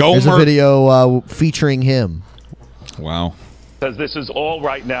 There's a video featuring him. Wow. Says this is all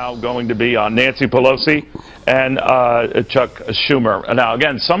right now going to be on Nancy Pelosi and Chuck Schumer. Now,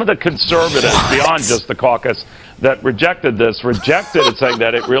 again, some of the conservatives beyond just the caucus that rejected it, saying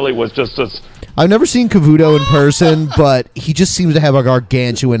that it really was just as. I've never seen Cavuto in person, but he just seems to have a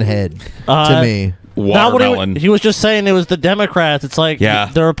gargantuan head to me. Not what he was just saying it was the Democrats. It's like Yeah.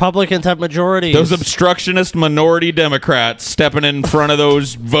 the Republicans have majorities. Those obstructionist minority Democrats stepping in front of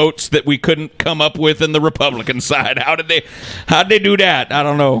those votes that we couldn't come up with in the Republican side. How'd they do that? I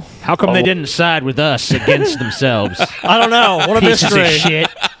don't know. How come they didn't side with us against themselves? I don't know. What a Pieces mystery. of shit.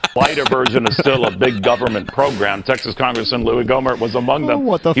 Lighter version is still a big government program. Texas Congressman Louie Gohmert was among them.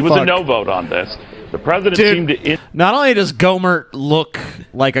 what the he was a fuck? no vote on this. The president seemed to. Not only does Gohmert look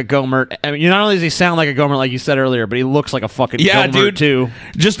like a Gohmert, I mean, not only does he sound like a Gohmert, like you said earlier, but he looks like a fucking Gohmert dude. too.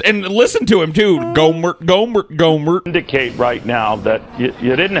 And listen to him too. Gohmert. Indicate right now that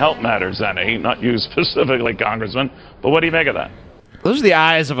you didn't help matters any, not you specifically, Congressman. But what do you make of that? Those are the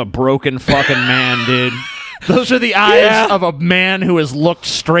eyes of a broken fucking man, dude. Those are the eyes of a man who has looked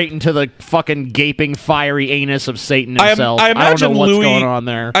straight into the fucking gaping, fiery anus of Satan himself. I imagine don't know what's Louie, going on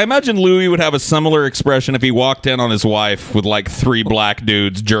there. I imagine Louie would have a similar expression if he walked in on his wife with like 3 black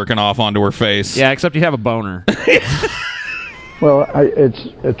dudes jerking off onto her face. Yeah, except you have a boner. Well, it's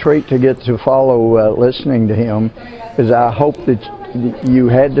a treat to get to follow listening to him, because I hope that you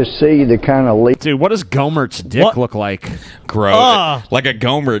had to see the kind of leap. Dude, what does Gohmert's dick look like? Gross. Like a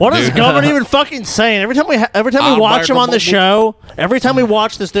Gohmert, What dude. is Gohmert even fucking saying? Every time we watch him on the show, every time we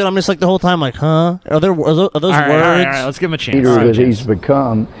watch this dude, I'm just like the whole time like, huh? Are those words? All right, let's give him a chance. Leader that he's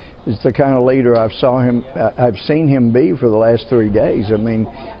become is the kind of leader I've seen him be for the last 3 days. I mean,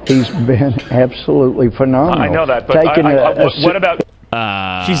 he's been absolutely phenomenal. I know that, but what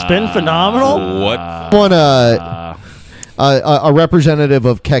about? She's been phenomenal. What? A representative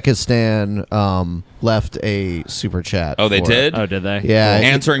of Kekistan left a super chat. Oh, they for did? it. Oh, did they? Yeah.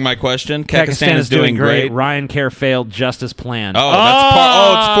 Answering my question, Kekistan is doing great. Ryan Care failed just as planned. Oh,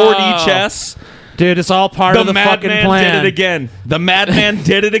 that's it's 4D chess. Dude, it's all part of the fucking madman plan. did it again. The madman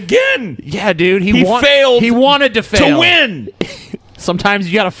did it again. Yeah, dude. He failed. He wanted to fail. To win. Sometimes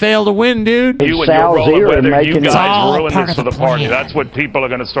you gotta fail to win, dude. You and your role of whether you guys all ruined part this of for the the party. plan. That's what people are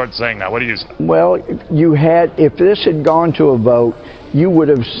going to start saying now. What do you say? Well, if this had gone to a vote, you would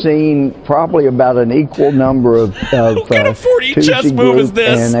have seen probably about an equal number of What kind of 4D chess Tuesday move is Group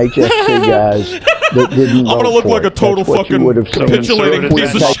this? and HFC guys that didn't I'm vote gonna look for like a it. total That's what you fucking would have seen. capitulating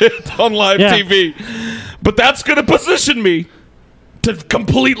piece of shit on live Yeah. TV. But that's gonna position me to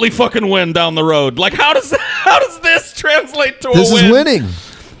completely fucking win down the road. Like, how does this translate to a win? This is winning.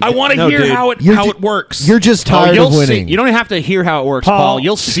 I want to No, hear dude. how You're it works. You're just tired you'll of winning. See, you don't have to hear how it works, Paul.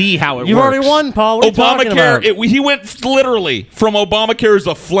 You'll see how it You've works. already won, Paul. What are you talking about? Obamacare, he went literally from Obamacare is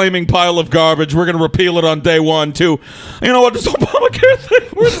a flaming pile of garbage. We're going to repeal it on day one, too. You know what? This Obamacare thing,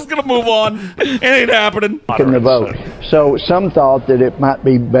 we're just going to move on. It ain't happening. In the vote. So some thought that it might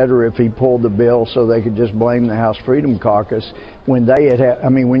be better if he pulled the bill so they could just blame the House Freedom Caucus when they had,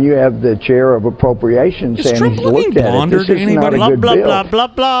 when you have the chair of appropriations saying he's looked at it, this is not a blah, good blah, bill. blah, blah,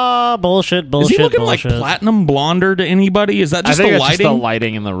 blah. Bullshit, Is bullshit, he looking bullshit. like platinum blonder to anybody? Is that just I think the it's lighting? just the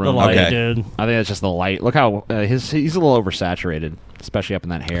lighting in the room. The lighting, Okay. dude. I think it's just the light. Look how he's a little oversaturated, especially up in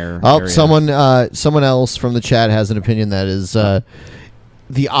that hair. Oh, area. someone else from the chat has an opinion that is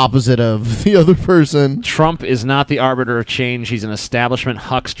the opposite of the other person. Trump is not the arbiter of change. He's an establishment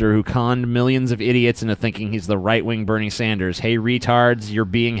huckster who conned millions of idiots into thinking he's the right-wing Bernie Sanders. Hey, retards, you're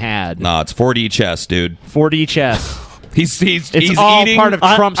being had. Nah, it's 4D chess, dude. 4D chess. He's all eating, part of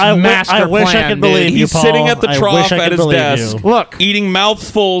Trump's master I wish plan. I could believe dude. you, He's sitting at the I trough wish I at could his believe desk, you. Look, eating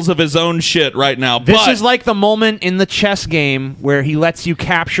mouthfuls of his own shit right now. this but is like the moment in the chess game where he lets you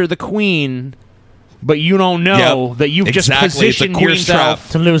capture the queen, but you don't know that you've exactly. just positioned it's a queen yourself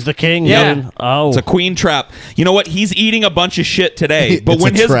trap. To lose the king, Yeah. dude. Oh. It's a queen trap. You know what? He's eating a bunch of shit today, but It's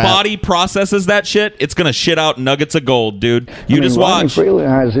when a his trap. body processes that shit, it's gonna shit out nuggets of gold, dude. You just Ronnie watch.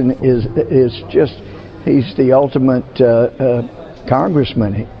 Frelinghuysen is just, he's the ultimate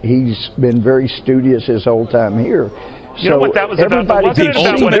congressman. He's been very studious his whole time here. You know what that was about? everybody Wasn't it keeps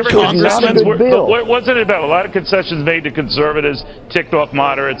about saying whatever this is not a concessions good were? bill. Wasn't it about a lot of concessions made to conservatives, ticked off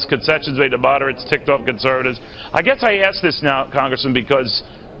moderates, concessions made to moderates, ticked off conservatives? I guess I ask this now, Congressman, because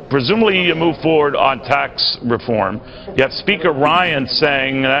presumably you move forward on tax reform. You have Speaker Ryan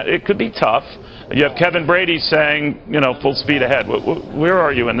saying that it could be tough. You have Kevin Brady saying, full speed ahead. Where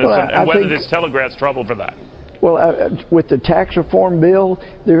are you in this, Well, and whether think- this telegraphs trouble for that? Well, with the tax reform bill,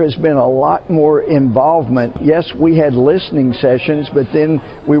 there has been a lot more involvement. Yes, we had listening sessions, but then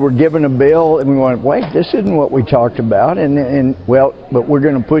we were given a bill and we went, wait, this isn't what we talked about, but we're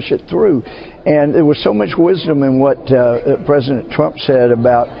going to push it through. And there was so much wisdom in what President Trump said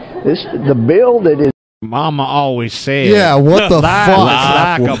about this. The bill that is Mama always said. Yeah, what the life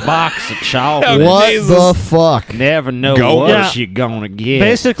fuck? is like a box of chocolate. What the fuck? Never know what you're gonna get.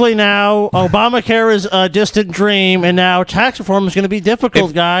 Basically, now Obamacare is a distant dream, and now tax reform is going to be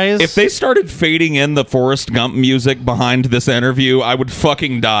difficult, guys. If they started fading in the Forrest Gump music behind this interview, I would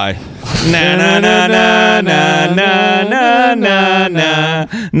fucking die. Na na na na na na na na na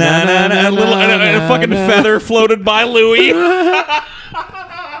na na. A fucking feather floated by Louie.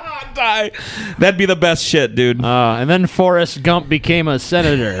 Die. That'd be the best shit, dude. And then Forrest Gump became a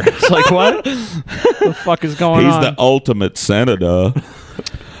senator. It's like, what the fuck is going on? He's the ultimate senator.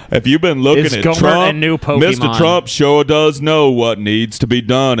 If you've been looking Is at Gohmert Trump, a new Pokemon? Mr. Trump sure does know what needs to be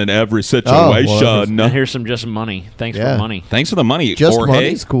done in every situation. And here's some just money. Thanks for money. Thanks for the money. Just Jorge.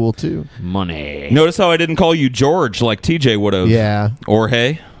 money's cool too. Money. Notice how I didn't call you George like TJ would have. Yeah.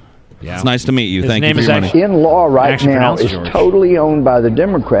 Jorge. Yeah. It's nice to meet you. His Thank you name for is your money. actually- in law right Actually now pronounced is George. totally owned by the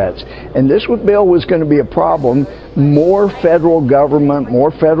Democrats. And this bill was going to be a problem. More federal government, more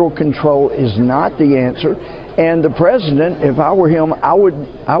federal control is not the answer. And the president, if I were him,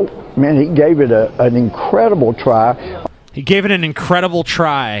 he gave it an incredible try. He gave it an incredible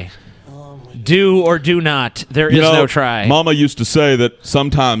try. Do or do not. There is no try. Mama used to say that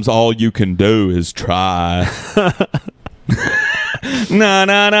sometimes all you can do is try. Na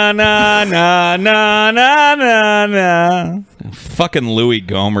na na na na na na na na. Fucking Louie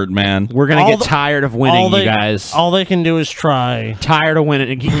Gohmert, man. We're gonna get tired of winning, you guys. All they can do is try. Tired of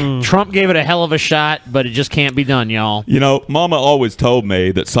winning. Trump gave it a hell of a shot, but it just can't be done, y'all. You know, Mama always told me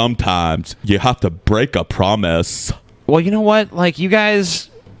that sometimes you have to break a promise. Well, you know what? Like, you guys,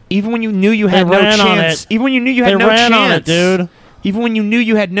 even when you knew you had no ran on chance, it. even when you knew you had They no ran on chance, it, dude. Even when you knew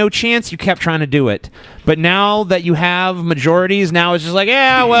you had no chance, you kept trying to do it. But now that you have majorities, now it's just like,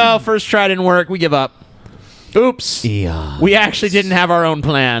 yeah, well, first try didn't work. We give up. Oops. We actually didn't have our own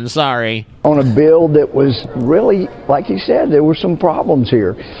plan. Sorry. On a bill that was really, like you said, there were some problems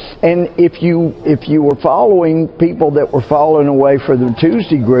here. And if you were following people that were falling away for the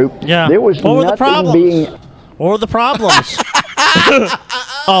Tuesday group, there was What were the nothing problems? being... What were the problems?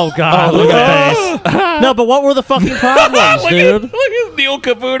 Oh, God. Look at his face. No, but what were the fucking problems, dude? Look at Neil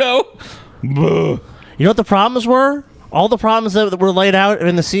Cavuto. You know what the problems were? All the problems that were laid out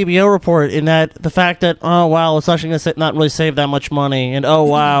in the CBO report, in that the fact that, oh, wow, it's actually going to not really save that much money, and oh,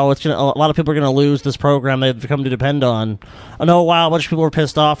 wow, a lot of people are going to lose this program they've come to depend on, and oh, wow, a bunch of people are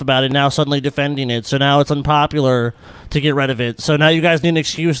pissed off about it, now suddenly defending it, so now it's unpopular to get rid of it, so now you guys need an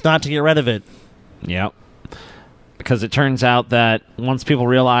excuse not to get rid of it. Yep. because it turns out that once people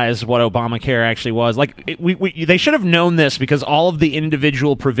realize what Obamacare actually was, like they should have known this, because all of the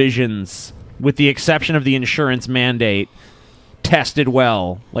individual provisions, with the exception of the insurance mandate, tested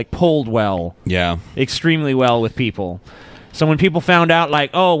well, like pulled well, extremely well with people. So when people found out, like,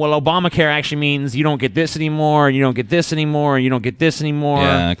 oh, well, Obamacare actually means you don't get this anymore, and you don't get this anymore, and you don't get this anymore.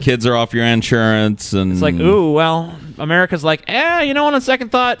 Yeah, kids are off your insurance, and it's like, ooh, well, America's like, you know what? On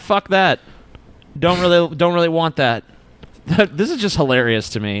second thought, fuck that. Don't really want that. This is just hilarious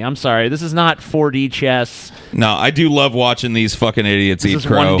to me. I'm sorry. This is not 4D chess. No, I do love watching these fucking idiots eat This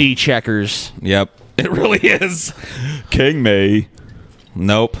crow. is 1D checkers. Yep, it really is. King me.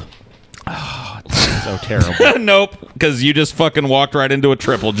 Nope. Oh, it's so terrible. Nope, because you just fucking walked right into a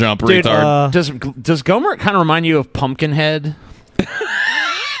triple jump, Dude, retard. Does Gohmert kind of remind you of Pumpkinhead?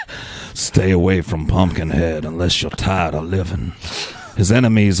 Stay away from Pumpkinhead unless you're tired of living. His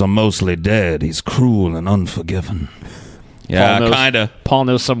enemies are mostly dead. He's cruel and unforgiving. Yeah, kind of. Paul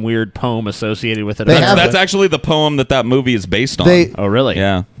knows some weird poem associated with it. That's actually the poem that movie is based on. Oh, really?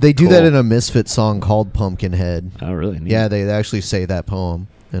 Yeah. They do that in a Misfit song called Pumpkinhead. Oh, really? Neat. Yeah, they actually say that poem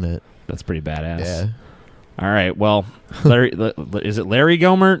in it. That's pretty badass. Yeah. All right. Well, Larry, is it Larry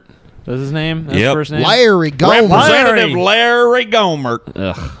Gohmert? That's his name? That's his first name? Larry Gohmert. Representative Larry Gohmert.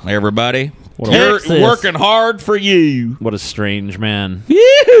 Ugh. Everybody. What Working hard for you. What a strange man.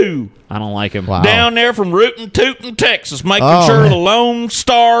 Yoo-hoo. I don't like him. Wow. Down there from Rootin' Tootin', Texas, making sure the Lone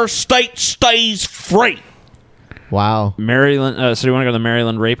Star State stays free. Wow. Maryland. So do you want to go to the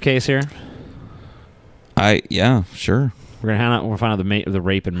Maryland rape case here? Yeah, sure. We're gonna find out the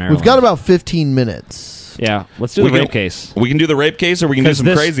rape in Maryland. We've got about 15 minutes. Yeah, let's do the rape case. We can do the rape case, or we can do some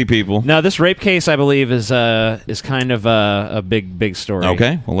crazy people. No, this rape case, I believe, is kind of a big story.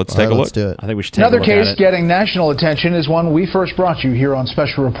 Okay, well, let's take a look. Let's do it. I think we should take a look at it. Another case getting national attention is one we first brought you here on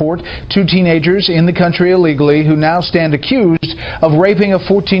Special Report. 2 teenagers in the country illegally who now stand accused of raping a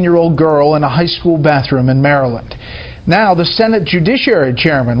 14-year-old girl in a high school bathroom in Maryland. Now, the Senate Judiciary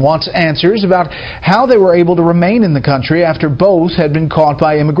Chairman wants answers about how they were able to remain in the country after both had been caught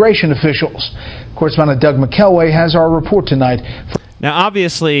by immigration officials. Correspondent Doug McKelway has our report tonight. Now,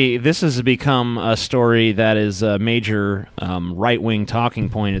 obviously, this has become a story that is a major right-wing talking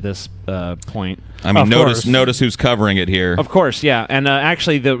point at this point. I mean, notice who's covering it here. Of course, yeah. And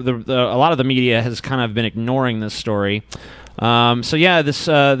actually, a lot of the media has kind of been ignoring this story. So yeah, this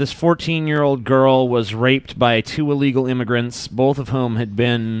 14-year-old girl was raped by 2 illegal immigrants, both of whom had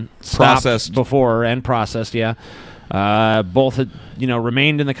been processed before and processed. Yeah, both had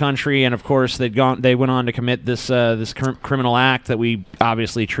remained in the country, and of course they went on to commit this criminal act that we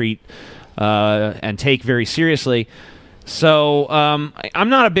obviously treat and take very seriously. So I'm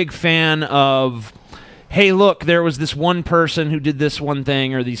not a big fan of, hey, look, there was this one person who did this one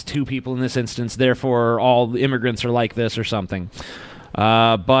thing, or these 2 people in this instance, therefore all the immigrants are like this or something.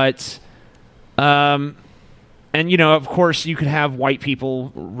 And, of course, you could have white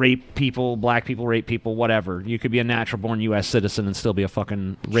people rape people, black people rape people, whatever. You could be a natural-born U.S. citizen and still be a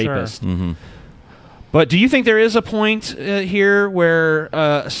fucking rapist. Sure. Mm-hmm. But do you think there is a point here where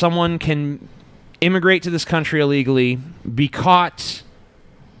someone can immigrate to this country illegally, be caught,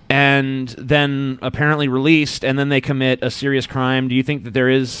 and then apparently released, and then they commit a serious crime? Do you think that there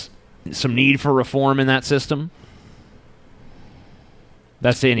is some need for reform in that system?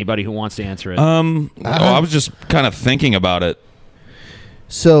 That's to anybody who wants to answer it. I was just kind of thinking about it.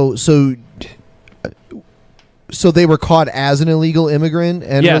 So they were caught as an illegal immigrant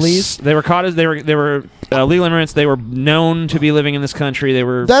and released? They were caught as they were illegal immigrants. They were known to be living in this country. They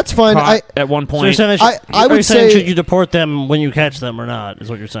were That's fine. At one point. So I would say, should you deport them when you catch them or not? Is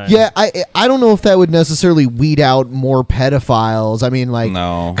what you're saying? Yeah, I don't know if that would necessarily weed out more pedophiles. I mean, like,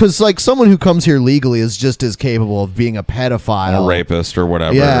 no, because like someone who comes here legally is just as capable of being a pedophile, a rapist, or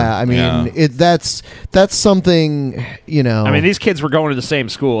whatever. Yeah, I mean, that's something. I mean, these kids were going to the same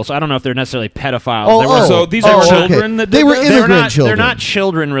school, so I don't know if they're necessarily pedophiles. So these are children that they were immigrant children. They're not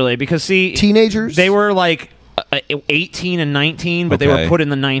children really, because teenagers. They were like 18 and 19, but they were put in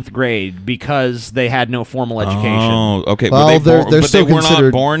the 9th grade because they had no formal education. Oh, okay. Well, they were considered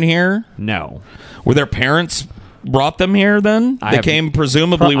not born here? No. Were their parents brought them here then? They came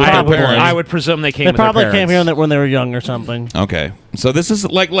presumably with their parents. I would presume they came They with their probably parents. came here when they were young or something. Okay. So this is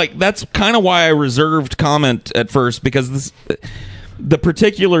like that's kind of why I reserved comment at first, because the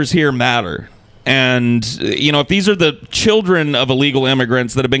particulars here matter. And, if these are the children of illegal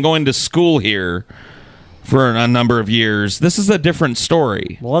immigrants that have been going to school here for a number of years, this is a different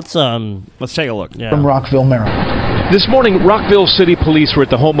story. Well, let's take a look. From Rockville, Maryland. This morning, Rockville City Police were at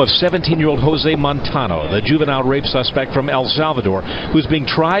the home of 17-year-old Jose Montano, the juvenile rape suspect from El Salvador, who's being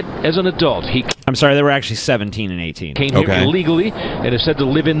tried as an adult. I'm sorry, they were actually 17 and 18. Came here illegally and is said to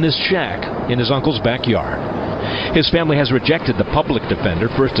live in this shack in his uncle's backyard. His family has rejected the public defender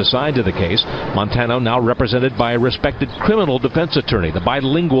first assigned to the case. Montano now represented by a respected criminal defense attorney, the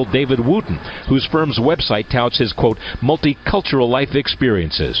bilingual David Wooten, whose firm's website touts his, quote, multicultural life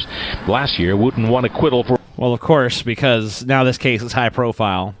experiences. Last year, Wooten won acquittal for... Well, of course, because now this case is high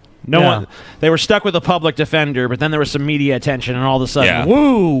profile. No one. They were stuck with a public defender, but then there was some media attention, and all of a sudden,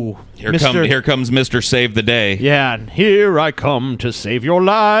 woo! Here comes Mr. Save the Day. Yeah, and here I come to save your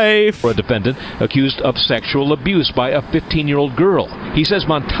life. For a defendant accused of sexual abuse by a 15-year-old girl. He says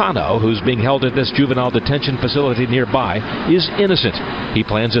Montano, who's being held at this juvenile detention facility nearby, is innocent. He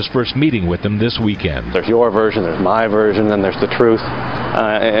plans his first meeting with them this weekend. There's your version, there's my version, then there's the truth.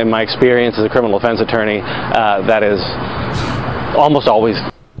 In my experience as a criminal defense attorney, that is almost always...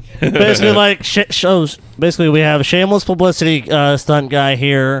 Basically, like shows. Basically, we have a shameless publicity stunt guy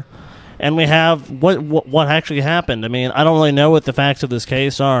here, and we have what actually happened. I mean, I don't really know what the facts of this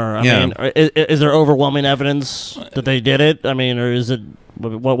case are. I mean, is there overwhelming evidence that they did it? I mean, or is it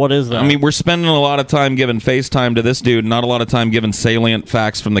what is that? I mean, we're spending a lot of time giving FaceTime to this dude, not a lot of time giving salient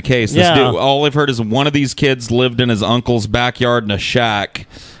facts from the case. This dude, all I've heard is one of these kids lived in his uncle's backyard in a shack.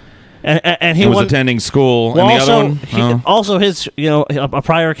 And he was attending school. Well, and the other one, also his, a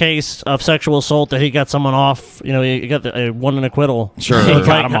prior case of sexual assault that he got someone off. He got won an acquittal. Sure, he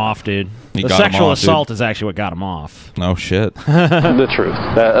got him off, dude. The sexual assault is actually what got him off. Oh shit. The truth.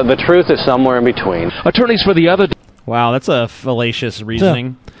 The truth is somewhere in between. Attorneys for the other. Wow, that's a fallacious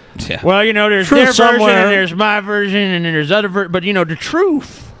reasoning. Yeah. Well, there's Truth their somewhere. version, and there's my version, and then there's other but the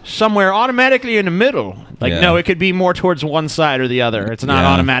truth somewhere automatically in the middle. No, it could be more towards one side or the other. It's not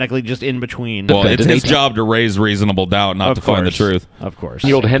automatically just in between. Well, it's his job to raise reasonable doubt, not to find the truth. Of course.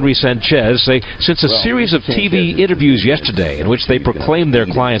 Old Henry Sanchez say since a series of TV interviews yesterday in which they proclaimed their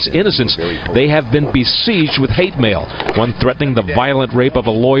client's innocence, they have been besieged with hate mail. One threatening the violent rape of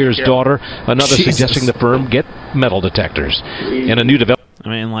a lawyer's daughter, another suggesting the firm get metal detectors. In a new development. I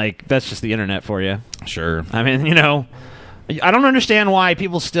mean, that's just the internet for you. Sure. I mean, I don't understand why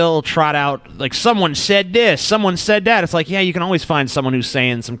people still trot out, someone said this, someone said that. It's like, yeah, you can always find someone who's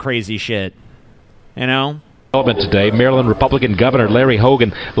saying some crazy shit. Development today, Maryland Republican Governor Larry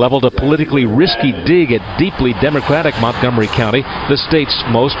Hogan leveled a politically risky dig at deeply Democratic Montgomery County, the state's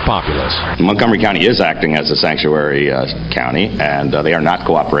most populous. Montgomery County is acting as a sanctuary county, and they are not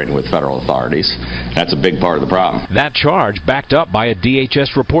cooperating with federal authorities. That's a big part of the problem. That charge backed up by a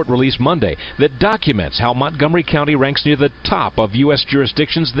DHS report released Monday that documents how Montgomery County ranks near the top of U.S.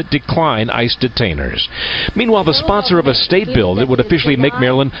 jurisdictions that decline ICE detainers. Meanwhile, the sponsor of a state bill that would officially make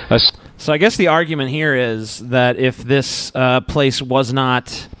Maryland a... So I guess the argument here is that if this place was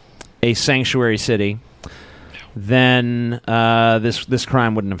not a sanctuary city, then this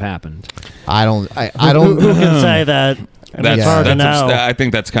crime wouldn't have happened. I don't. Who can say that? It's hard to know. I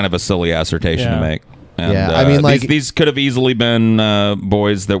think that's kind of a silly assertion to make. And, I mean, these could have easily been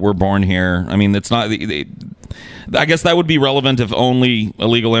boys that were born here. I mean, it's not. I guess that would be relevant if only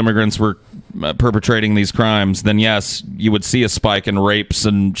illegal immigrants were perpetrating these crimes. Then yes, you would see a spike in rapes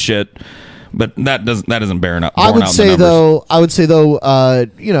and shit. But that isn't bearing up. I would say though,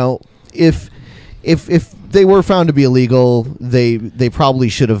 if they were found to be illegal, they probably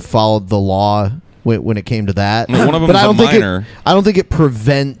should have followed the law when it came to that. One of them is a minor. I don't think it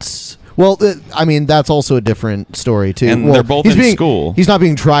prevents. Well, I mean, that's also a different story, too. And they're both in school. He's not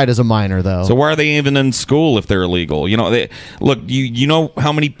being tried as a minor, though. So why are they even in school if they're illegal? Look, you know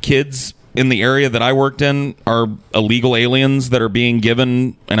how many kids in the area that I worked in are illegal aliens that are being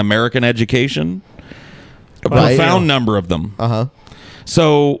given an American education? A profound number of them. Uh-huh.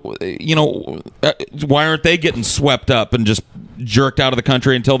 So, why aren't they getting swept up and just jerked out of the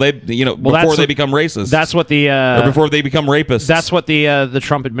country until they, before they become racist? That's what or before they become rapists. That's what the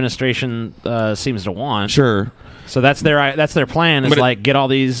Trump administration seems to want. Sure. So that's their plan is get all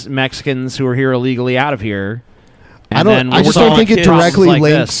these Mexicans who are here illegally out of here. I just don't think it directly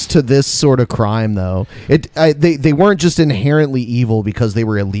links to this sort of crime, though. They weren't just inherently evil because they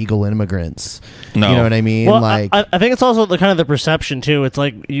were illegal immigrants. No. You know what I mean? Well, I think it's also the kind of the perception too. It's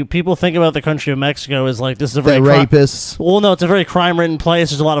like people think about the country of Mexico as like this is a very rapists. Well, no, it's a very crime-ridden place.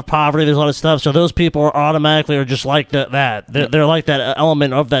 There's a lot of poverty. There's a lot of stuff. So those people automatically are just like that. They're like that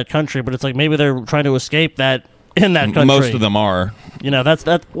element of that country. But it's like maybe they're trying to escape that in that country. Most of them are. That's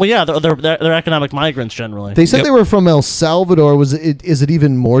that. Well, yeah, they're economic migrants generally. They said they were from El Salvador. Is it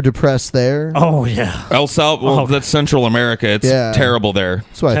even more depressed there? Oh yeah, El Salvador. That's Central America. It's terrible there.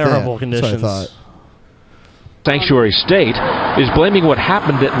 That's what terrible conditions. That's what I thought. sanctuary state is blaming what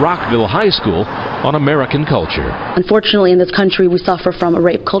happened at Rockville High School on American culture. Unfortunately, in this country, we suffer from a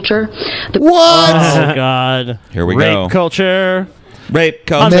rape culture. What? Oh, God. Here we Rape go. culture. Rape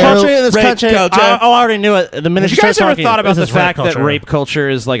culture. Unfortunately, in this Rape country, culture. I already knew it. The minute Have you guys started ever talking, thought about this the is rape fact that culture. rape culture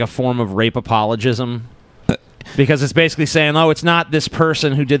is like a form of rape apologism? Because it's basically saying, oh, it's not this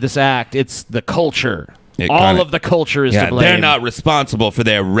person who did this act, it's the culture. All of the culture is to blame. They're not responsible for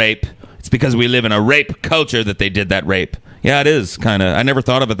their rape. It's because we live in a rape culture that they did that rape. Yeah, it is kind of. I never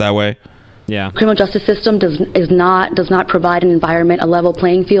thought of it that way. Yeah. Criminal justice system does not provide an environment, a level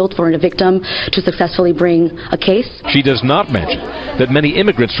playing field for a victim to successfully bring a case. She does not mention that many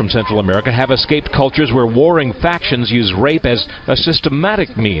immigrants from Central America have escaped cultures where warring factions use rape as a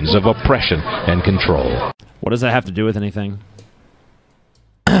systematic means of oppression and control. What does that have to do with anything?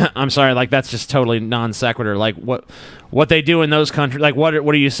 I'm sorry, like that's just totally non sequitur. Like what they do in those countries, like what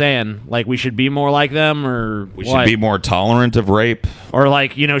are you saying? Like we should be more like them, or we should be more tolerant of rape, or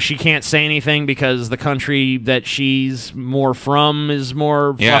like she can't say anything because the country that she's more from is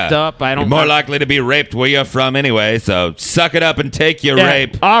more fucked up. I don't. You're more likely to be raped where you're from anyway, so suck it up and take your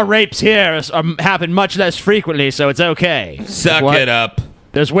rape. Our rapes here happen much less frequently, so it's okay. Suck it up.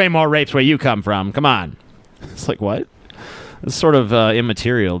 There's way more rapes where you come from. Come on. It's like what? It's sort of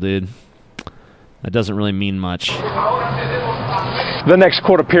immaterial, dude. That doesn't really mean much. The next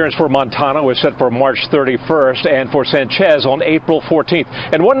court appearance for Montano is set for March 31st and for Sanchez on April 14th.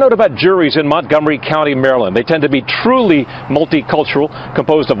 And one note about juries in Montgomery County, Maryland. They tend to be truly multicultural,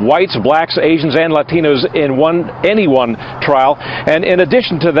 composed of whites, blacks, Asians, and Latinos in any one trial. And in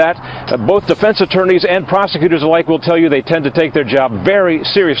addition to that, both defense attorneys and prosecutors alike will tell you they tend to take their job very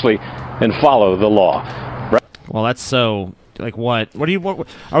seriously and follow the law. Well, that's so... Like what? What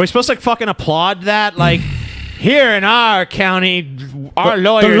are we supposed to fucking applaud that? Like here in our county, our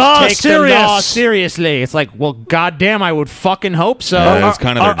lawyers take the law seriously. It's like, well, goddamn, I would fucking hope so. Yeah, that's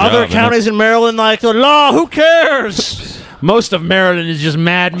kind of their other job, counties in Maryland like the law? Who cares? Most of Maryland is just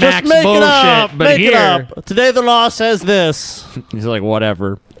Mad Max make bullshit. It up. But make here, it up. Today the law says this. He's like,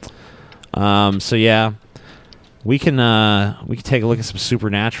 whatever. So yeah. We can take a look at some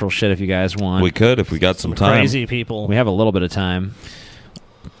supernatural shit if you guys want. We could if we got some time. Crazy people. We have a little bit of time.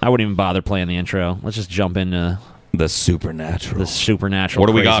 I wouldn't even bother playing the intro. Let's just jump into the supernatural. What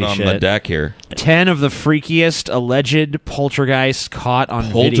do we got on the deck here? 10 of the freakiest alleged poltergeists caught on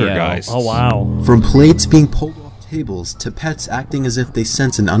video. Oh wow! From plates being pulled off tables to pets acting as if they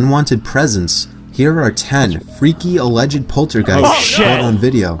sense an unwanted presence. Here are 10 freaky alleged poltergeists caught on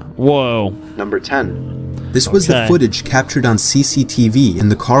video. Whoa. Number 10. This was the footage captured on CCTV in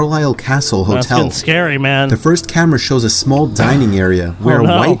the Carlisle Castle Hotel. That's getting scary, man. The first camera shows a small dining area where a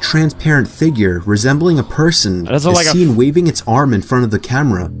white transparent figure resembling a person is seen waving its arm in front of the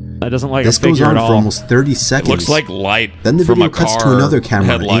camera. That doesn't like this a figure goes on at all. for almost 30 seconds. It looks like light. Then the from video a cuts car to another camera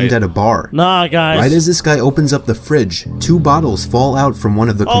headlight. aimed at a bar. Nah, guys. Right as this guy opens up the fridge, 2 bottles fall out from one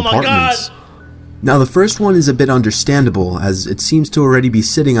of the compartments. My God. Now the first one is a bit understandable, as it seems to already be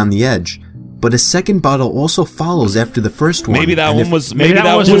sitting on the edge. But a second bottle also follows after the first one. Maybe that one was leaning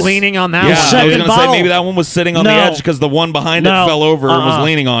on that one. one. I was going to say maybe that one was sitting on the edge because the one behind it fell over and was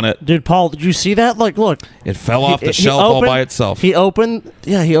leaning on it. Dude, Paul, did you see that? Like, look. It fell off the shelf all by itself. He opened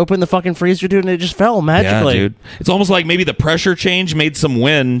the fucking freezer, dude, and it just fell magically. Yeah, dude. It's almost like maybe the pressure change made some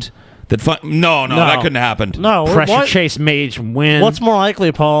wind. No, that couldn't have happened. No, pressure chase made wind. What's more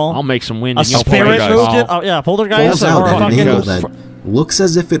likely, Paul? I'll make some wind. A spirit moved it. Oh yeah, poltergeist. Falls out at an angle that looks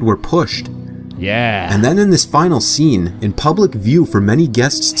as if it were pushed. Yeah. And then in this final scene, in public view for many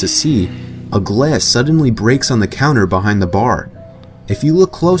guests to see, a glass suddenly breaks on the counter behind the bar. If you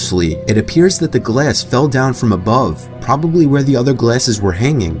look closely, it appears that the glass fell down from above, probably where the other glasses were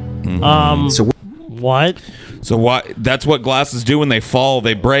hanging. So what? So why? That's what glasses do when they fall.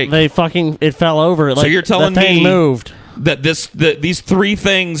 They break. It fell over. So you're telling that thing me moved. That these 3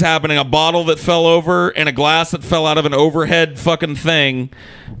 things happening: a bottle that fell over, and a glass that fell out of an overhead fucking thing,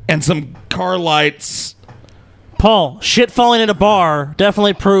 and some car lights. Paul, shit falling in a bar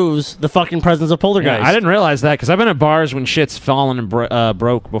definitely proves the fucking presence of poltergeist. Yeah, I didn't realize that because I've been at bars when shit's fallen and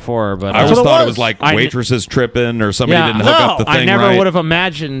broke before. But I always thought it was like waitresses tripping or somebody didn't hook up the thing I never right. would have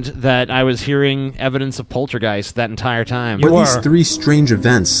imagined that I was hearing evidence of poltergeist that entire time. Were these 3 strange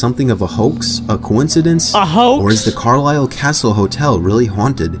events something of a hoax, a coincidence? A hoax? Or is the Carlisle Castle Hotel really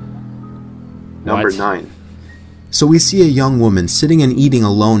haunted? Number 9. So we see a young woman sitting and eating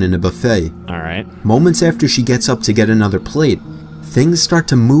alone in a buffet. Alright. Moments after she gets up to get another plate, things start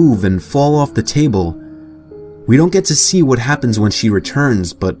to move and fall off the table. We don't get to see what happens when she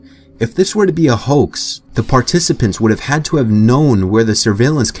returns, but if this were to be a hoax, the participants would have had to have known where the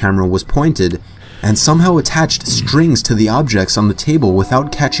surveillance camera was pointed and somehow attached strings to the objects on the table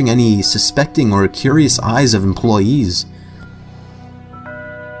without catching any suspecting or curious eyes of employees.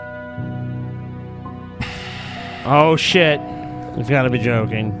 Oh shit. You've got to be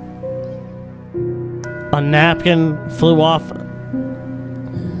joking. A napkin flew off.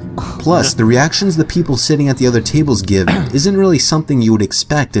 Plus, the reactions the people sitting at the other tables give isn't really something you would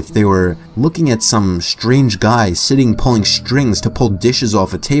expect if they were looking at some strange guy sitting pulling strings to pull dishes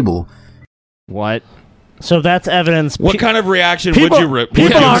off a table. What? So that's evidence. What kind of reaction people, would you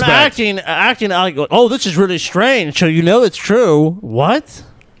People aren't expect? acting like, oh, this is really strange, so you know it's true. What?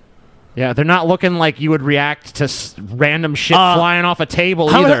 Yeah, they're not looking like you would react to random shit flying off a table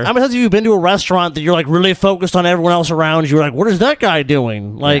either. How many times have you been to a restaurant that you're like really focused on everyone else around you? You're like, what is that guy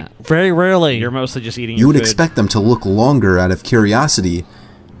doing? Like, very rarely. You're mostly just eating You would expect them to look longer out of curiosity,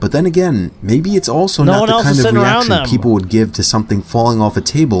 but then again, maybe it's also not the kind of reaction people would give to something falling off a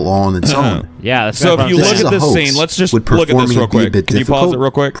table all on its own. Yeah, that's so if you look at this scene, let's just look at this real quick. Can you pause it real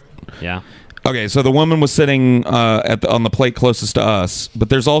quick? Yeah. Okay, so the woman was sitting on the plate closest to us, but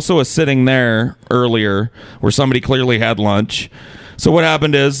there's also a sitting there earlier where somebody clearly had lunch. So what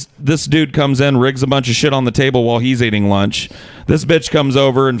happened is this dude comes in, rigs a bunch of shit on the table while he's eating lunch. This bitch comes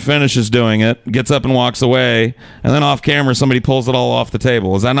over and finishes doing it, gets up and walks away, and then off camera somebody pulls it all off the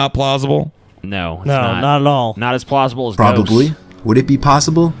table. Is that not plausible? No, it's not at all. Not as plausible as Probably. ghosts. Would it be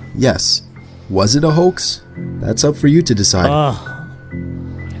possible? Yes. Was it a hoax? That's up for you to decide.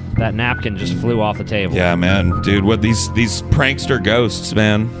 That napkin just flew off the table. Yeah, man, dude, what these prankster ghosts,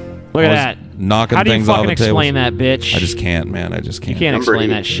 man. Look at Always that. Knocking How do you things off fucking the table. explain that, bitch? I just can't, man. I just can't. You can't explain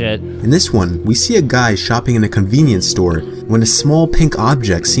that shit. In this one, we see a guy shopping in a convenience store when a small pink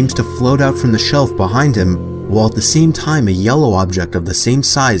object seems to float out from the shelf behind him, while at the same time a yellow object of the same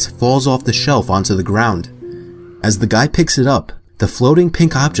size falls off the shelf onto the ground. As the guy picks it up, the floating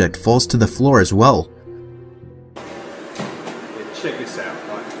pink object falls to the floor as well. Check this out,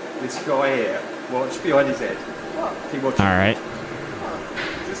 right? This guy here, watch behind his head. Keep watching. All right.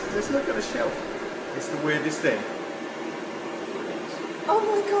 Just look at the shelf. It's the weirdest thing. Oh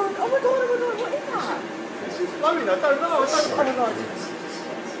my god, oh my god, oh my god, what is that? It's just flowing, I don't know, oh my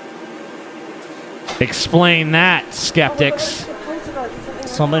god. Explain that, skeptics.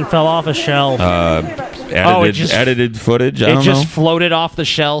 Something fell off a shelf. Edited footage. I don't It just know. floated off the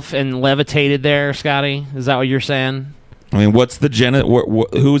shelf and levitated there, Scotty. Is that what you're saying? I mean, what's the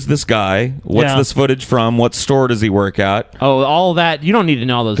who's this guy? What's this footage from? What store does he work at? Oh, all that. You don't need to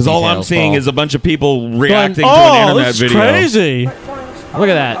know those Because details. all I'm seeing Paul. is a bunch of people reacting to oh, an internet this is video. crazy. Look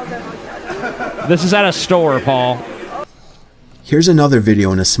at that. This is at a store, Paul. Here's another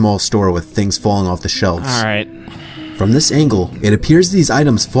video in a small store with things falling off the shelves. All right. From this angle, it appears these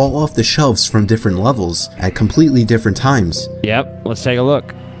items fall off the shelves from different levels at completely different times. Yep. Let's take a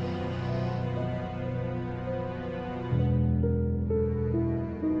look.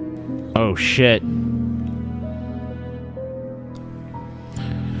 Oh shit.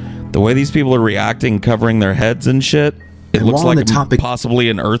 The way these people are reacting, covering their heads and shit, it And looks while on like the topic- possibly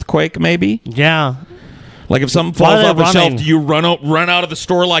an earthquake, maybe? Yeah. Like if something Why falls are off they a shelf, running? do you run out of the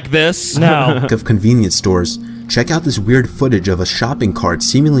store like this? No. Of convenience stores, check out this weird footage of a shopping cart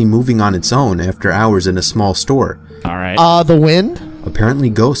seemingly moving on its own after hours in a small store. All right. The wind? Apparently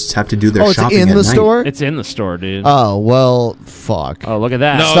ghosts have to do their Oh, it's shopping in at the night. store? It's in the store, dude. Oh, well, fuck. Oh, look at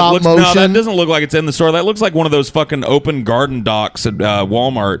that. No, Stop no, that motion? doesn't look like it's in the store. That looks like one of those fucking open garden docks at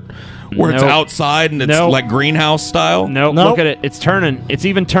Walmart where it's Nope. outside and it's Nope. like greenhouse style. Nope. Nope. Look at it. It's turning. It's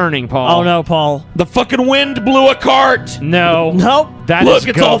even turning, Paul. Oh no, Paul. The fucking wind blew a cart. No. Nope. That Look, is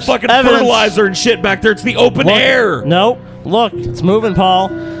it's all ghost. fucking Evidence. fertilizer and shit back there. It's the open Look. air. Nope. Look, it's moving, Paul.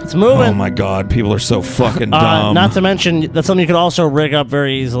 It's moving. Oh my god, people are so fucking dumb. Not to mention, that's something you could also rig up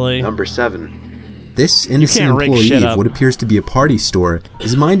very easily. Number 7. This innocent can't rig employee shit of up. what appears to be a party store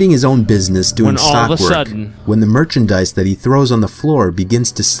is minding his own business doing When all stock of a work sudden- when the merchandise that he throws on the floor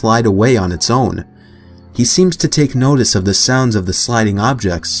begins to slide away on its own. He seems to take notice of the sounds of the sliding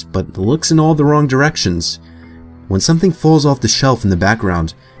objects, but looks in all the wrong directions. When something falls off the shelf in the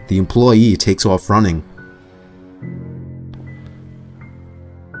background, the employee takes off running.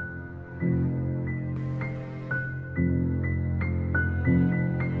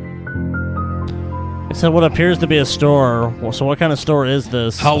 It's at what appears to be a store. Well, so what kind of store is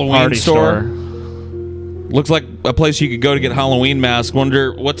this? Halloween Party store. Looks like a place you could go to get Halloween masks.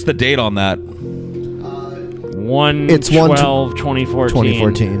 Wonder what's the date on that? 1/12/2014.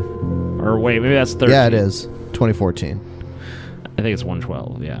 2014. Or wait, maybe that's 13. Yeah, it is. 2014. I think it's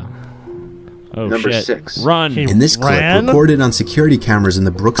 1/12. Yeah. Oh Number shit. 6. Run. In this clip, ran? recorded on security cameras in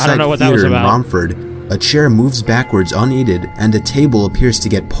the I don't Brookside know what that Theater was in about. Romford, A chair moves backwards unaided, and a table appears to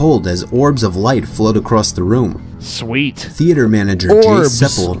get pulled as orbs of light float across the room. Sweet. Theater manager Jay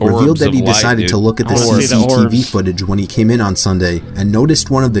Seppel revealed that he decided to look at the CCTV footage when he came in on Sunday and noticed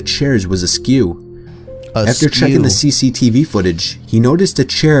one of the chairs was askew. After checking the CCTV footage, he noticed a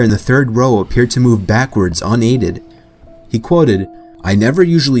chair in the third row appeared to move backwards unaided. He quoted, "I never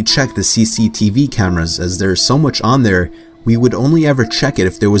usually check the CCTV cameras as there is so much on there, we would only ever check it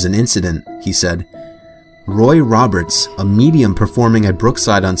if there was an incident," he said. Roy Roberts, a medium performing at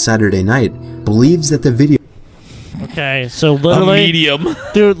Brookside on Saturday night, believes that the video... Okay, so literally... A medium.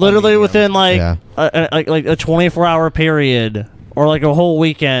 Dude, literally within like a 24-hour period or like a whole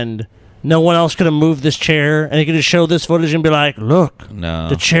weekend, no one else could have moved this chair, and he could just show this footage and be like, look,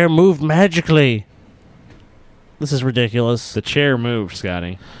 the chair moved magically. This is ridiculous. The chair moved,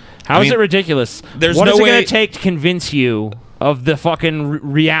 Scotty. How is it ridiculous? There's what no is it way going to take to convince you of the fucking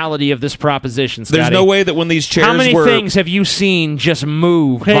reality of this proposition, Scotty? There's no way that when these chairs How many were... things have you seen just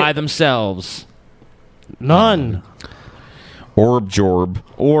move by themselves? None. Orbs.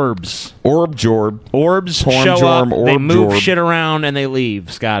 Orbs Porn show jorm, up, they move jorb. shit around, and they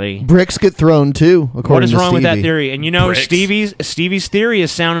leave, Scotty. Bricks get thrown too, according What is to wrong with that Stevie. theory? And you know, Bricks. Stevie's theory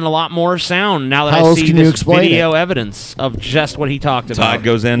is sounding a lot more sound now that How I else see can you this explain video evidence of just what he talked about. Tide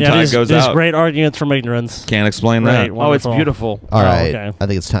goes in, Yeah, tide these goes out. great arguments from ignorance. Can't explain that. Right, Oh, it's wonderful. beautiful. All right, okay. I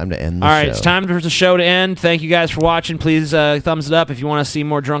think it's time to end the All show. right, it's time for the show to end. Thank you guys for watching. Please thumbs it up if you want to see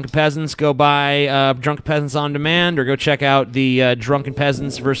more Drunken Peasants. Go buy Drunken Peasants on demand, or go check out the Drunken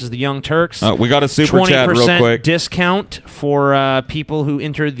Peasants versus the Young Turks. We got a super chat real 20% quick. discount for people who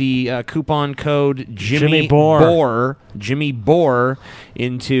enter the coupon code Jimmy Boar. Jimmy Boar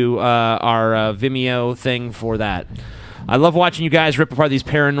into our Vimeo thing for that. I love watching you guys rip apart these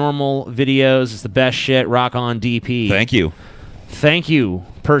paranormal videos. It's the best shit. Rock on, DP. Thank you. Thank you,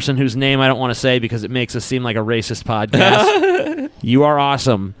 person whose name I don't want to say because it makes us seem like a racist podcast. You are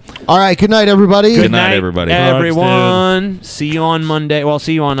awesome. All right, good night, everybody. Good night, everybody. Everyone. See you on Monday. Well,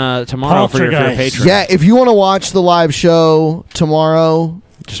 see you on tomorrow for your patron. Yeah, if you want to watch the live show tomorrow,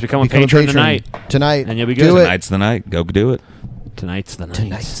 just become a patron tonight. Tonight. And you'll be good. Do it. Tonight's the night. Go do it. Tonight's the night.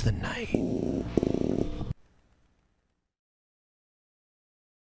 Tonight's the night.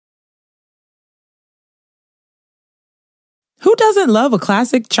 Who doesn't love a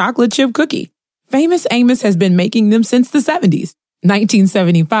classic chocolate chip cookie? Famous Amos has been making them since the 70s,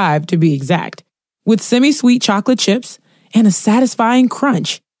 1975 to be exact. With semi-sweet chocolate chips and a satisfying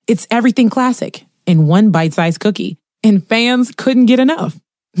crunch, it's everything classic in one bite-sized cookie, and fans couldn't get enough.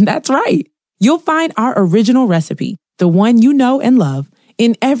 That's right. You'll find our original recipe, the one you know and love,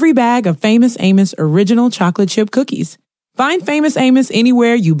 in every bag of Famous Amos original chocolate chip cookies. Find Famous Amos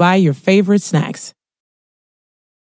anywhere you buy your favorite snacks.